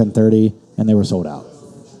until like 10:30, and they were sold out.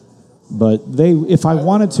 But if I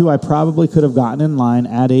wanted to, I probably could have gotten in line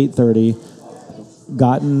at 8:30,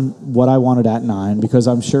 gotten what I wanted at 9, because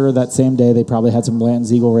I'm sure that same day they probably had some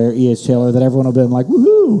Blanton's Eagle Rare E.H. Taylor that everyone would have been like,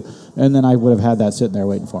 woohoo! And then I would have had that sitting there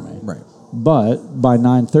waiting for me. Right. But by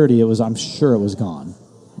 9:30, I'm sure it was gone,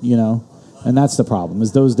 you know? And that's the problem,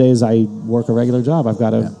 is those days I work a regular job. I've got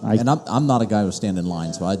to... Yeah. And I'm not a guy who stand in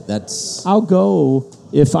line, so I'll go...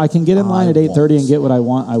 If I can get in line at 8:30 and get what I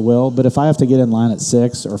want, I will. But if I have to get in line at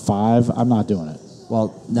 6 or 5, I'm not doing it.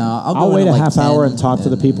 Well, no, I'll wait a half hour and talk to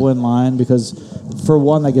the people in line, because, for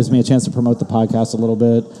one, that gives me a chance to promote the podcast a little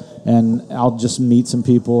bit, and I'll just meet some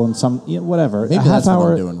people and whatever. Maybe that's what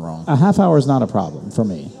I'm doing wrong. A half hour is not a problem for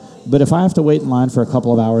me. But if I have to wait in line for a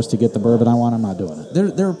couple of hours to get the bourbon I want, I'm not doing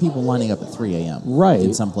it. There are people lining up at 3 a.m. Right.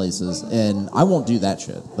 in some places, and I won't do that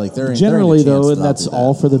shit. Like generally, though, and that's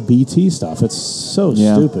all for the BT stuff. It's so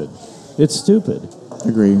stupid. It's stupid. I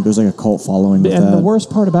agree. There's like a cult following with and that. The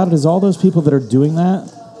worst part about it is all those people that are doing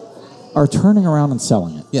that are turning around and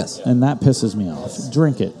selling it. Yes. And that pisses me off.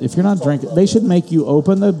 Drink it. If you're not drinking, they should make you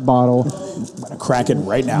open the bottle. I'm going to crack it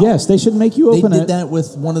right now. Yes, they should make you open it. They did that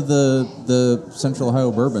with one of the Central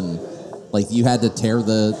Ohio bourbon. Like, you had to tear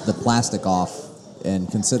the plastic off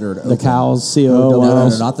and consider it open. The cows, COO. No,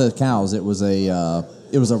 not the cows. It was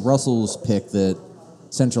a Russell's pick that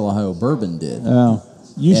Central Ohio Bourbon did. Oh.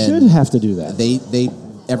 You should have to do that.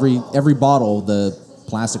 Every bottle, the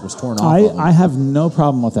plastic was torn off. I have no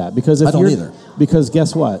problem with that, because I don't either. Because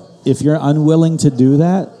guess what? If you're unwilling to do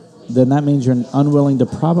that, then that means you're unwilling to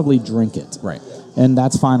probably drink it. Right. And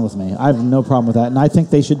that's fine with me. I have no problem with that. And I think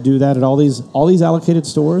they should do that at all these allocated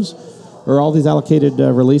stores, or all these allocated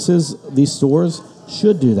releases. These stores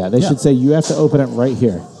should do that. They should say, you have to open it right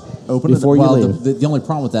here. Open before you leave. The only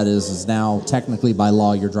problem with that is now technically by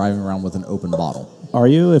law you're driving around with an open bottle. Are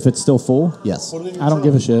you? If it's still full? Yes. I don't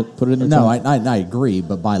give a shit. Put it in your trunk. I agree,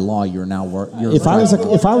 but by law you're now If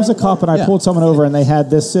I was a cop and I pulled someone over and they had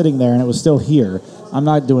this sitting there and it was still here, I'm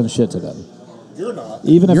not doing shit to them. You're not.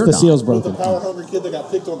 Even if the seal's But broken. the power hungry kid that got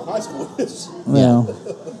picked on in high school is. Yeah.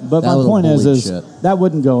 But my point is shit. that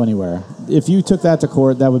wouldn't go anywhere. If you took that to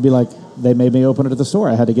court, that would be like, they made me open it at the store.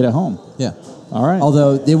 I had to get it home. Yeah. All right.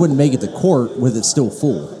 Although they wouldn't make it to court with it still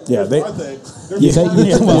full. Yeah, I think. You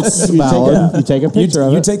take a picture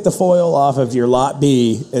of it. You take the foil off of your lot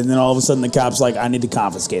B, and then all of a sudden the cop's like, I need to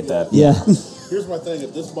confiscate that. Yeah. Here's my thing.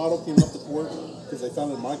 If this bottle came up to court because they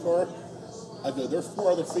found it in my car, I go, there's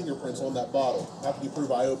 4 other fingerprints on that bottle. How can you prove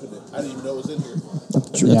I opened it? I didn't even know it was in here.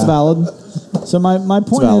 That's valid. So my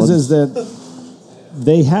point is that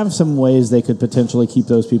they have some ways they could potentially keep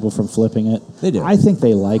those people from flipping it. They do. I think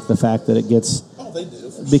they like the fact that it gets... Oh, they do.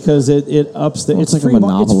 Because it ups the... It's like a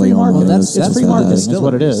monopoly it's free on marketing. those. It's free marketing is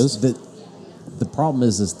what it is. The problem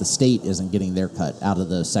is the state isn't getting their cut out of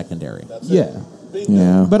the secondary. Yeah.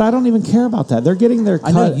 Yeah. But I don't even care about that. They're getting their cut.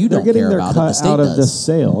 I know you don't they're getting care their about it. cut The state out of does. the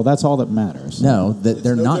sale. That's all that matters. No, that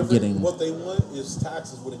they're It's no not different. getting. What they want is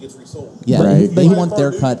taxes when it gets resold. Yeah, Right. they want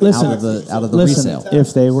their cut out of the Listen, resale.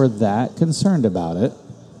 if they were that concerned about it,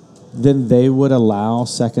 then they would allow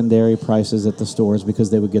secondary prices at the stores, because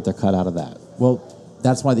they would get their cut out of that. Well,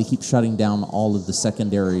 that's why they keep shutting down all of the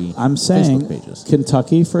secondary I'm saying, Facebook pages.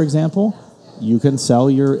 Kentucky, for example, you can sell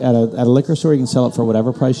at a liquor store. You can sell it for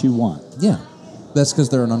whatever price you want. Yeah, that's because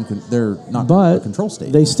they're not But a control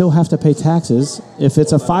state. they still have to pay taxes. If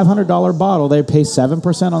it's a $500 bottle, they pay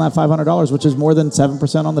 7% on that $500, which is more than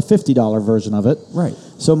 7% on the $50 version of it. Right.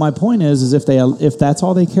 So my point is if that's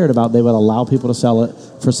all they cared about, they would allow people to sell it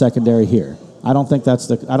for secondary here. I don't think that's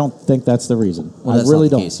the reason. Well, that's I really not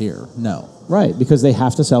the don't. case here. No. Right, because they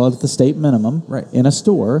have to sell it at the state minimum in a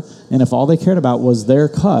store, and if all they cared about was their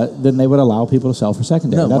cut, then they would allow people to sell for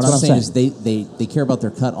secondary. No, That's what I'm saying saying is they care about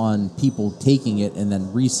their cut on people taking it and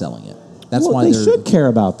then reselling it. That's well, why they should care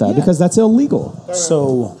about that, because that's illegal.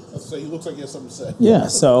 So He looks like he has something to say. Yeah.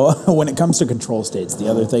 So when it comes to control states, the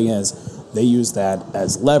other thing is they use that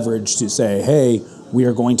as leverage to say, hey, we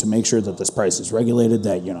are going to make sure that this price is regulated,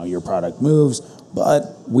 that your product moves,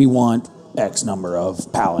 but we want X number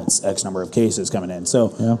of pallets, X number of cases coming in.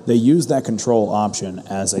 So they use that control option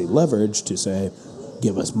as a leverage to say,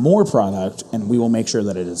 give us more product, and we will make sure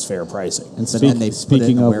that it is fair pricing. And But then they put it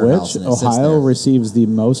speaking in a of warehouse which, and it sits Ohio there. receives the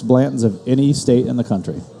most Blantons of any state in the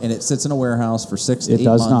country. And it sits in a warehouse for 6 to It 8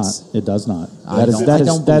 does months. not. It does not. I don't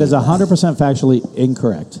That is believe 100% factually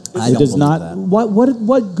incorrect. I It don't does believe not. that.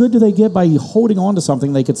 What good do they get by holding on to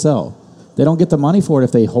something they could sell? They don't get the money for it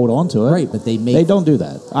if they hold on to it. Right, but they make- They don't do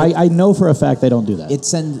that. I know for a fact they don't do that. It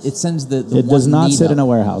sends the It does one not need sit up. in a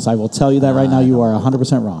warehouse. I will tell you that right now. You are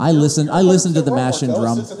 100% wrong. I listen to the mash and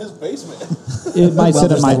drum. Sits in his basement. It might sit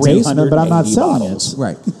in my basement, but I'm not 380 selling bottles. it.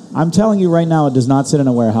 Right. I'm telling you right now, it does not sit in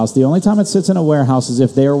a warehouse. The only time it sits in a warehouse is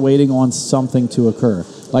if they are waiting on something to occur,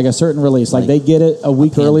 like a certain release. Like they get it a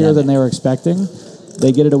week earlier than pandemic. they were expecting.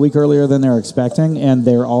 They get it a week earlier than they're expecting, and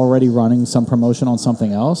they're already running some promotion on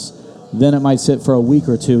something else. Then it might sit for a week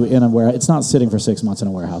or two in a warehouse. It's not sitting for 6 months in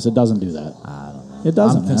a warehouse. It doesn't do that. I don't know. It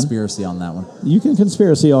doesn't, I'm man. conspiracy on that one. You can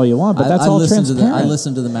conspiracy all you want, but that's all transparent. I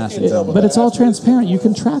listen to the mash and drum. But it's all transparent. You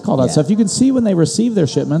can track all that Yeah. stuff. You can see when they receive their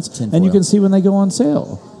shipments, and you Tinfoil. can see when they go on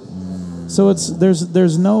sale. So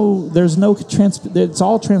there's no it's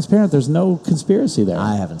all transparent. There's no conspiracy there.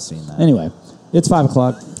 I haven't seen that. Anyway, it's 5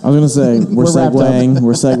 o'clock. I was going to say, we're wrapped up. segueing.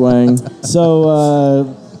 We're segueing. So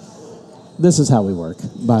this is how we work.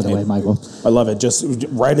 By the way, Michael. I love it. Just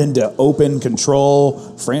right into open control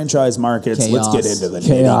franchise markets. Chaos. Let's get into the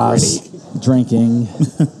Chaos, nitty-gritty. drinking.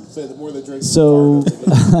 Say the more they drink, So-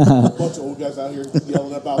 the harder they get. A bunch of old guys out here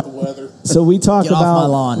yelling about the weather. So we talk Get off my about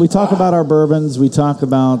lawn. we talk about our bourbons. We talk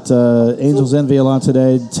about Angel's Envy a lot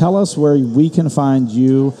today. Tell us where we can find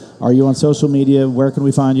you. Are you on social media? Where can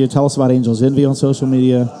we find you? Tell us about Angel's Envy on social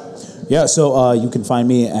media. Yeah, so you can find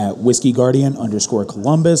me at Whiskey Guardian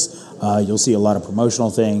 _Columbus. You'll see a lot of promotional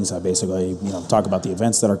things. I basically, talk about the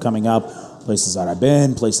events that are coming up, places that I've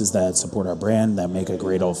been, places that support our brand, that make a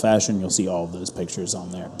great old fashioned. You'll see all of those pictures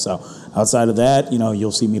on there. So outside of that,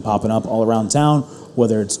 you'll see me popping up all around town,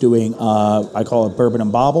 whether it's doing, I call it Bourbon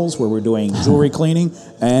and Baubles, where we're doing jewelry cleaning,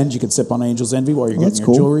 and you can sip on Angel's Envy while you're getting your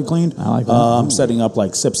cool. jewelry cleaned. I like that. I'm setting up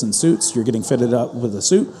like sips and suits. You're getting fitted up with a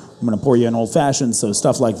suit. I'm going to pour you an old fashioned, so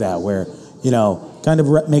stuff like that, where, kind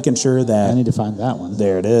of making sure that I need to find that one.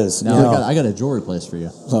 there it is. No, I got a jewelry place for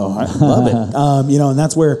you. So I love it. And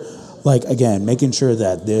that's where, again, making sure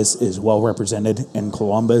that this is well represented in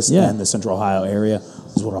Columbus Yeah. and the Central Ohio area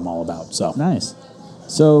is what I'm all about. So Nice.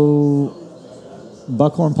 So,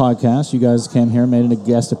 Buckhorn Podcast. You guys came here, made a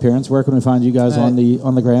guest appearance. Where can we find you guys on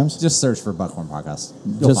the grams? Just search for Buckhorn Podcast.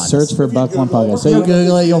 You'll Just find search us. for Buckhorn Podcast. So You you,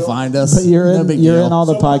 Google it, you'll find us. but you're No in big you're deal. in all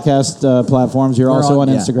the podcast platforms. You're also on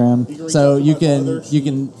yeah. Instagram. So you can.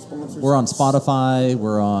 We're on Spotify.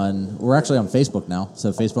 We're actually on Facebook now.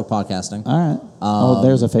 So Facebook podcasting. All right.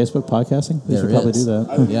 There's a Facebook podcasting. We There should probably is. do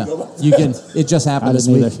that. Yeah, you can. It just I happened this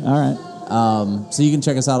didn't week. either. All right. So you can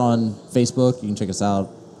check us out on Facebook. You can check us out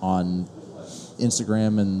on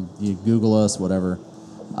Instagram, and you Google us, whatever.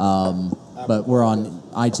 But we're on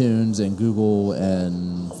iTunes and Google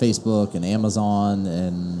and Facebook and Amazon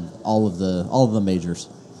and all of the majors.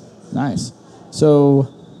 Nice. So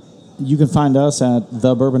you can find us at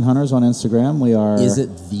The Bourbon Hunters on Instagram. We are. Is it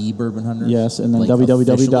the Bourbon Hunter? Yes, and then Like,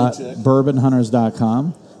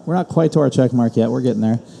 www.bourbonhunters.com. We're not quite to our check mark yet. We're getting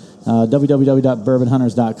there.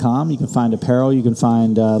 www.bourbonhunters.com. You can find apparel. You can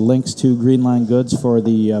find links to Green Line Goods for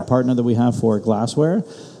the partner that we have for glassware.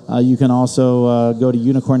 You can also go to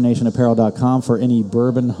unicornnationapparel.com for any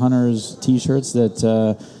Bourbon Hunters t-shirts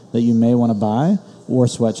that you may want to buy, or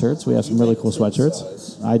sweatshirts. We have some really cool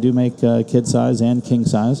sweatshirts. I do make kid size and king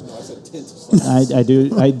size. I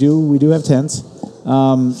do. We do have tents.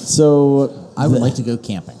 So I would like to go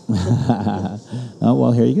camping. oh,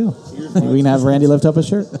 well, here you go. We can have Randy lift up a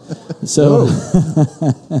shirt. So,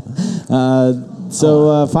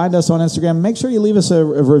 find us on Instagram. Make sure you leave us a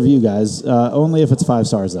review, guys. Only if it's 5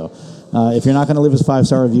 stars, though. If you're not going to leave us a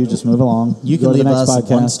 5-star review, just move along. You Go can to the leave next us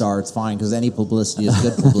podcast. 1 star. It's fine because any publicity is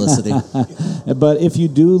good publicity. But if you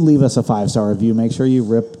do leave us a 5-star review, make sure you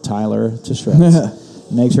rip Tyler to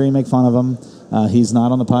shreds. Make sure you make fun of him. He's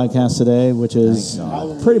not on the podcast today, which is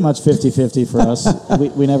pretty much 50-50 for us.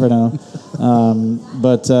 we never know.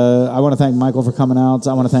 But I want to thank Michael for coming out.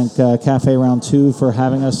 I want to thank Cafe Round 2 for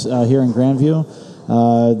having us here in Grandview.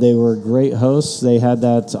 They were great hosts. They had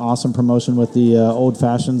that awesome promotion with the old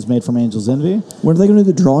fashions made from Angel's Envy. When are they going to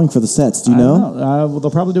do the drawing for the sets? Do you know? Well, they'll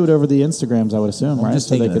probably do it over the Instagrams, I would assume, I'm right? just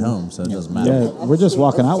So taking they it can- home, so it doesn't matter. Yeah, we're just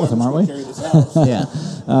walking out with them, aren't we? Carry this out. Yeah.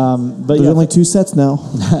 But There's yeah, only 2 sets now.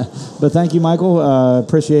 but thank you, Michael.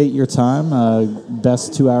 Appreciate your time.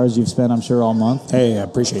 Best 2 hours you've spent, I'm sure, all month. hey, I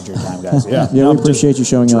appreciate your time, guys. Yeah, Yeah, we I'm just appreciate you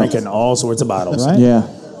showing up. drinking all sorts of bottles. Right? Yeah.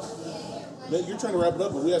 Man, you're trying to wrap it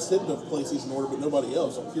up, but we have Sid to play season order, but nobody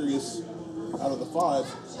else. I'm curious out of the 5.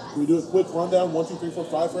 Can we do a quick rundown? 1, 2, 3, 4,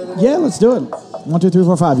 5 for everybody? Yeah, let's do it. 1, 2, 3,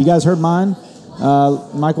 4, 5. You guys heard mine.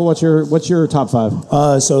 Michael, what's your top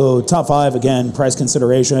 5? So top 5 again, price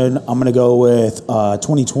consideration. I'm gonna go with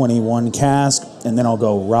 2021 Cask, and then I'll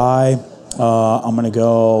go Rye. I'm gonna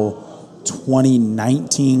go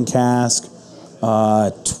 2019 Cask,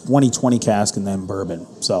 2020 Cask, and then Bourbon.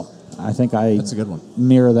 So I think That's a good one.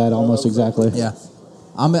 mirror that almost exactly. Yeah.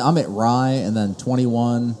 I'm at Rye, and then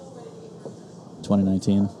 21,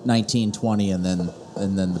 2019. 19, 20, and then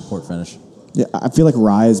the port finish. Yeah, I feel like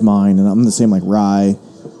Rye is mine, and I'm the same like Rye,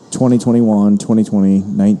 2021, 2020,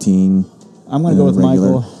 19. I'm going to go with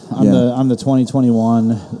regular. Michael. I'm the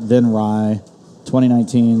 2021, then Rye,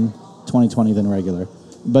 2019, 2020, then regular.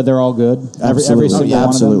 But they're all good. Every Absolutely. single Yeah, one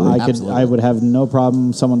absolutely. of them. Absolutely. I would have no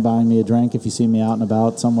problem someone buying me a drink if you see me out and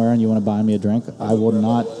about somewhere and you want to buy me a drink. I will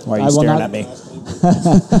not. why are I you will staring not, at me?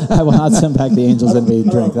 I will not send back the Angels Envy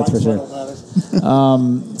drink. That's for sure.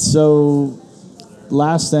 So,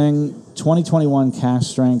 last thing, 2021 cash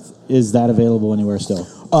strength. Is that available anywhere still?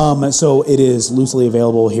 So it is loosely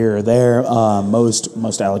available here or there. Most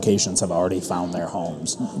allocations have already found their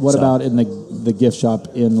homes. What about in the gift shop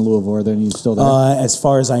in Louisville? Are you still there? As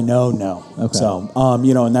far as I know, no. Okay. So,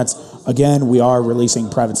 and that's, again, we are releasing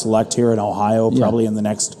Private Select here in Ohio probably in the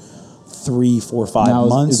next 3, 4, 5 Now,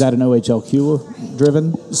 months. is that an OHLQ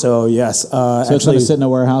driven? So, yes. So it's going to sit in a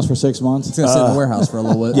warehouse for 6 months? It's going to sit in the warehouse for a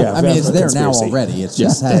little bit. yeah, I mean, it's there now conspiracy. already. It's Yeah,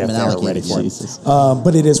 just hasn't been they're ready allocated for yet. it.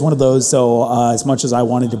 But it is one of those, so as much as I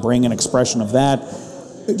wanted to bring an expression of that,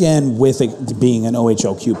 again, with it being an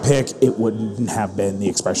OHLQ pick, it wouldn't have been the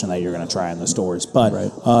expression that you're going to try in the stores. But,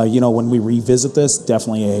 when we revisit this,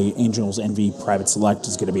 definitely a Angels Envy Private Select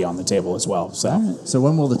is going to be on the table as well. So, So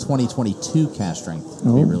when will the 2022 cash strength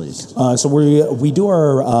be released? so we do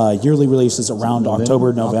our yearly releases around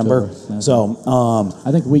October, November. Okay. So,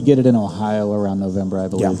 I think we get it in Ohio around November, I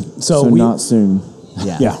believe. yeah. So we, not soon.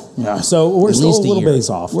 Yeah. Yeah. So we're At still a least a little year. bit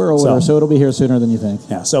off. We're older, so it'll be here sooner than you think.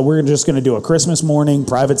 Yeah, so we're just going to do a Christmas morning,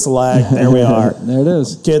 Private Select. There we are. There it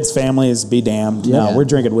is. Kids, families, be damned. Yeah. No, we're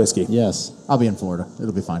drinking whiskey. Yes. I'll be in Florida.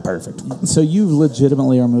 It'll be fine. Perfect. So you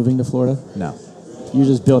legitimately are moving to Florida? No. You're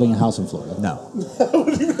just building a house in Florida? No.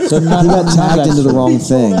 So none, He got tagged into the wrong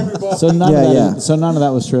thing. So none, Yeah, of that, yeah. So none of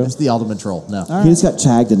that was true? It's the ultimate troll. No. All He just got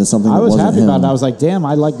tagged into something I that was wasn't happy him. about it. I was like, damn,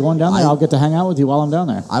 I like going down there. I'll get to hang out with you while I'm down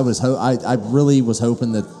there. I really was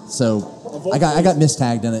hoping that. So I got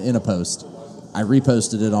mistagged in a post. I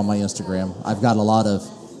reposted it on my Instagram. I've got a lot of,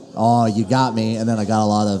 oh, you got me, and then I got a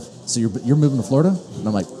lot of, so you're moving to Florida, and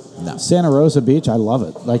I'm like, no. Santa Rosa Beach, I love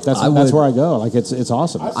it. Like that's where I go. Like it's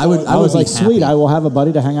awesome. I would was be like, happy. sweet, I will have a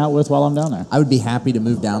buddy to hang out with while I'm down there. I would be happy to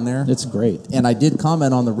move down there. It's great. And I did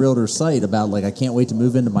comment on the realtor site about like I can't wait to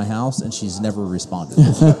move into my house, and she's never responded.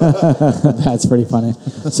 That's pretty funny.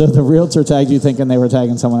 So the realtor tagged you thinking they were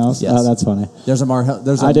tagging someone else? Yes. Oh, that's funny. There's a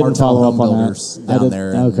I didn't Martel follow up Home on Builders that. down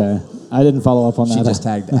there. and Okay. I didn't follow up on that. She just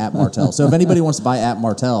tagged at Martel. So if anybody wants to buy at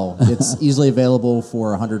Martel, it's easily available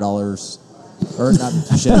for $100. Or not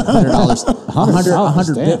shit, $100,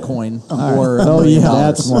 100 damn. Bitcoin, All or right. $1 Oh million. yeah,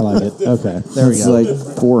 that's more like it. Okay. There we It's go.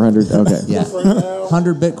 like 400. Okay. Yeah,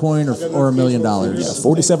 100 Bitcoin or $1 million.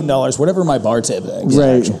 $47, whatever my bar tip is.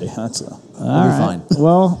 Right. Actually, that's All be right. fine.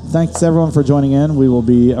 Well, thanks everyone for joining in. We will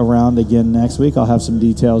be around again next week. I'll have some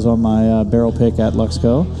details on my barrel pick at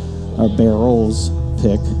Luxco, or barrels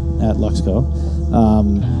pick at Luxco.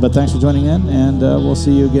 But thanks for joining in, and we'll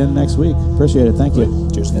see you again next week. Appreciate it. Thank you.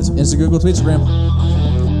 Cheers, guys. Insta, Google, Tweetstagram.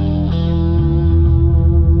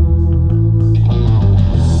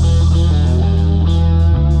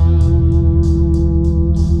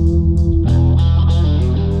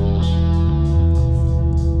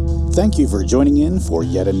 Thank you for joining in for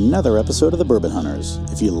yet another episode of the Bourbon Hunters.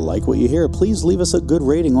 If you like what you hear, please leave us a good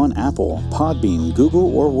rating on Apple, Podbean,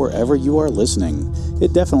 Google, or wherever you are listening.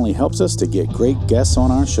 It definitely helps us to get great guests on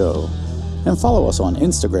our show. And follow us on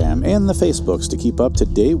Instagram and the Facebooks to keep up to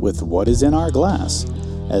date with what is in our glass.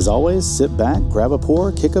 As always, sit back, grab a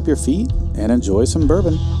pour, kick up your feet, and enjoy some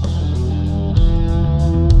bourbon.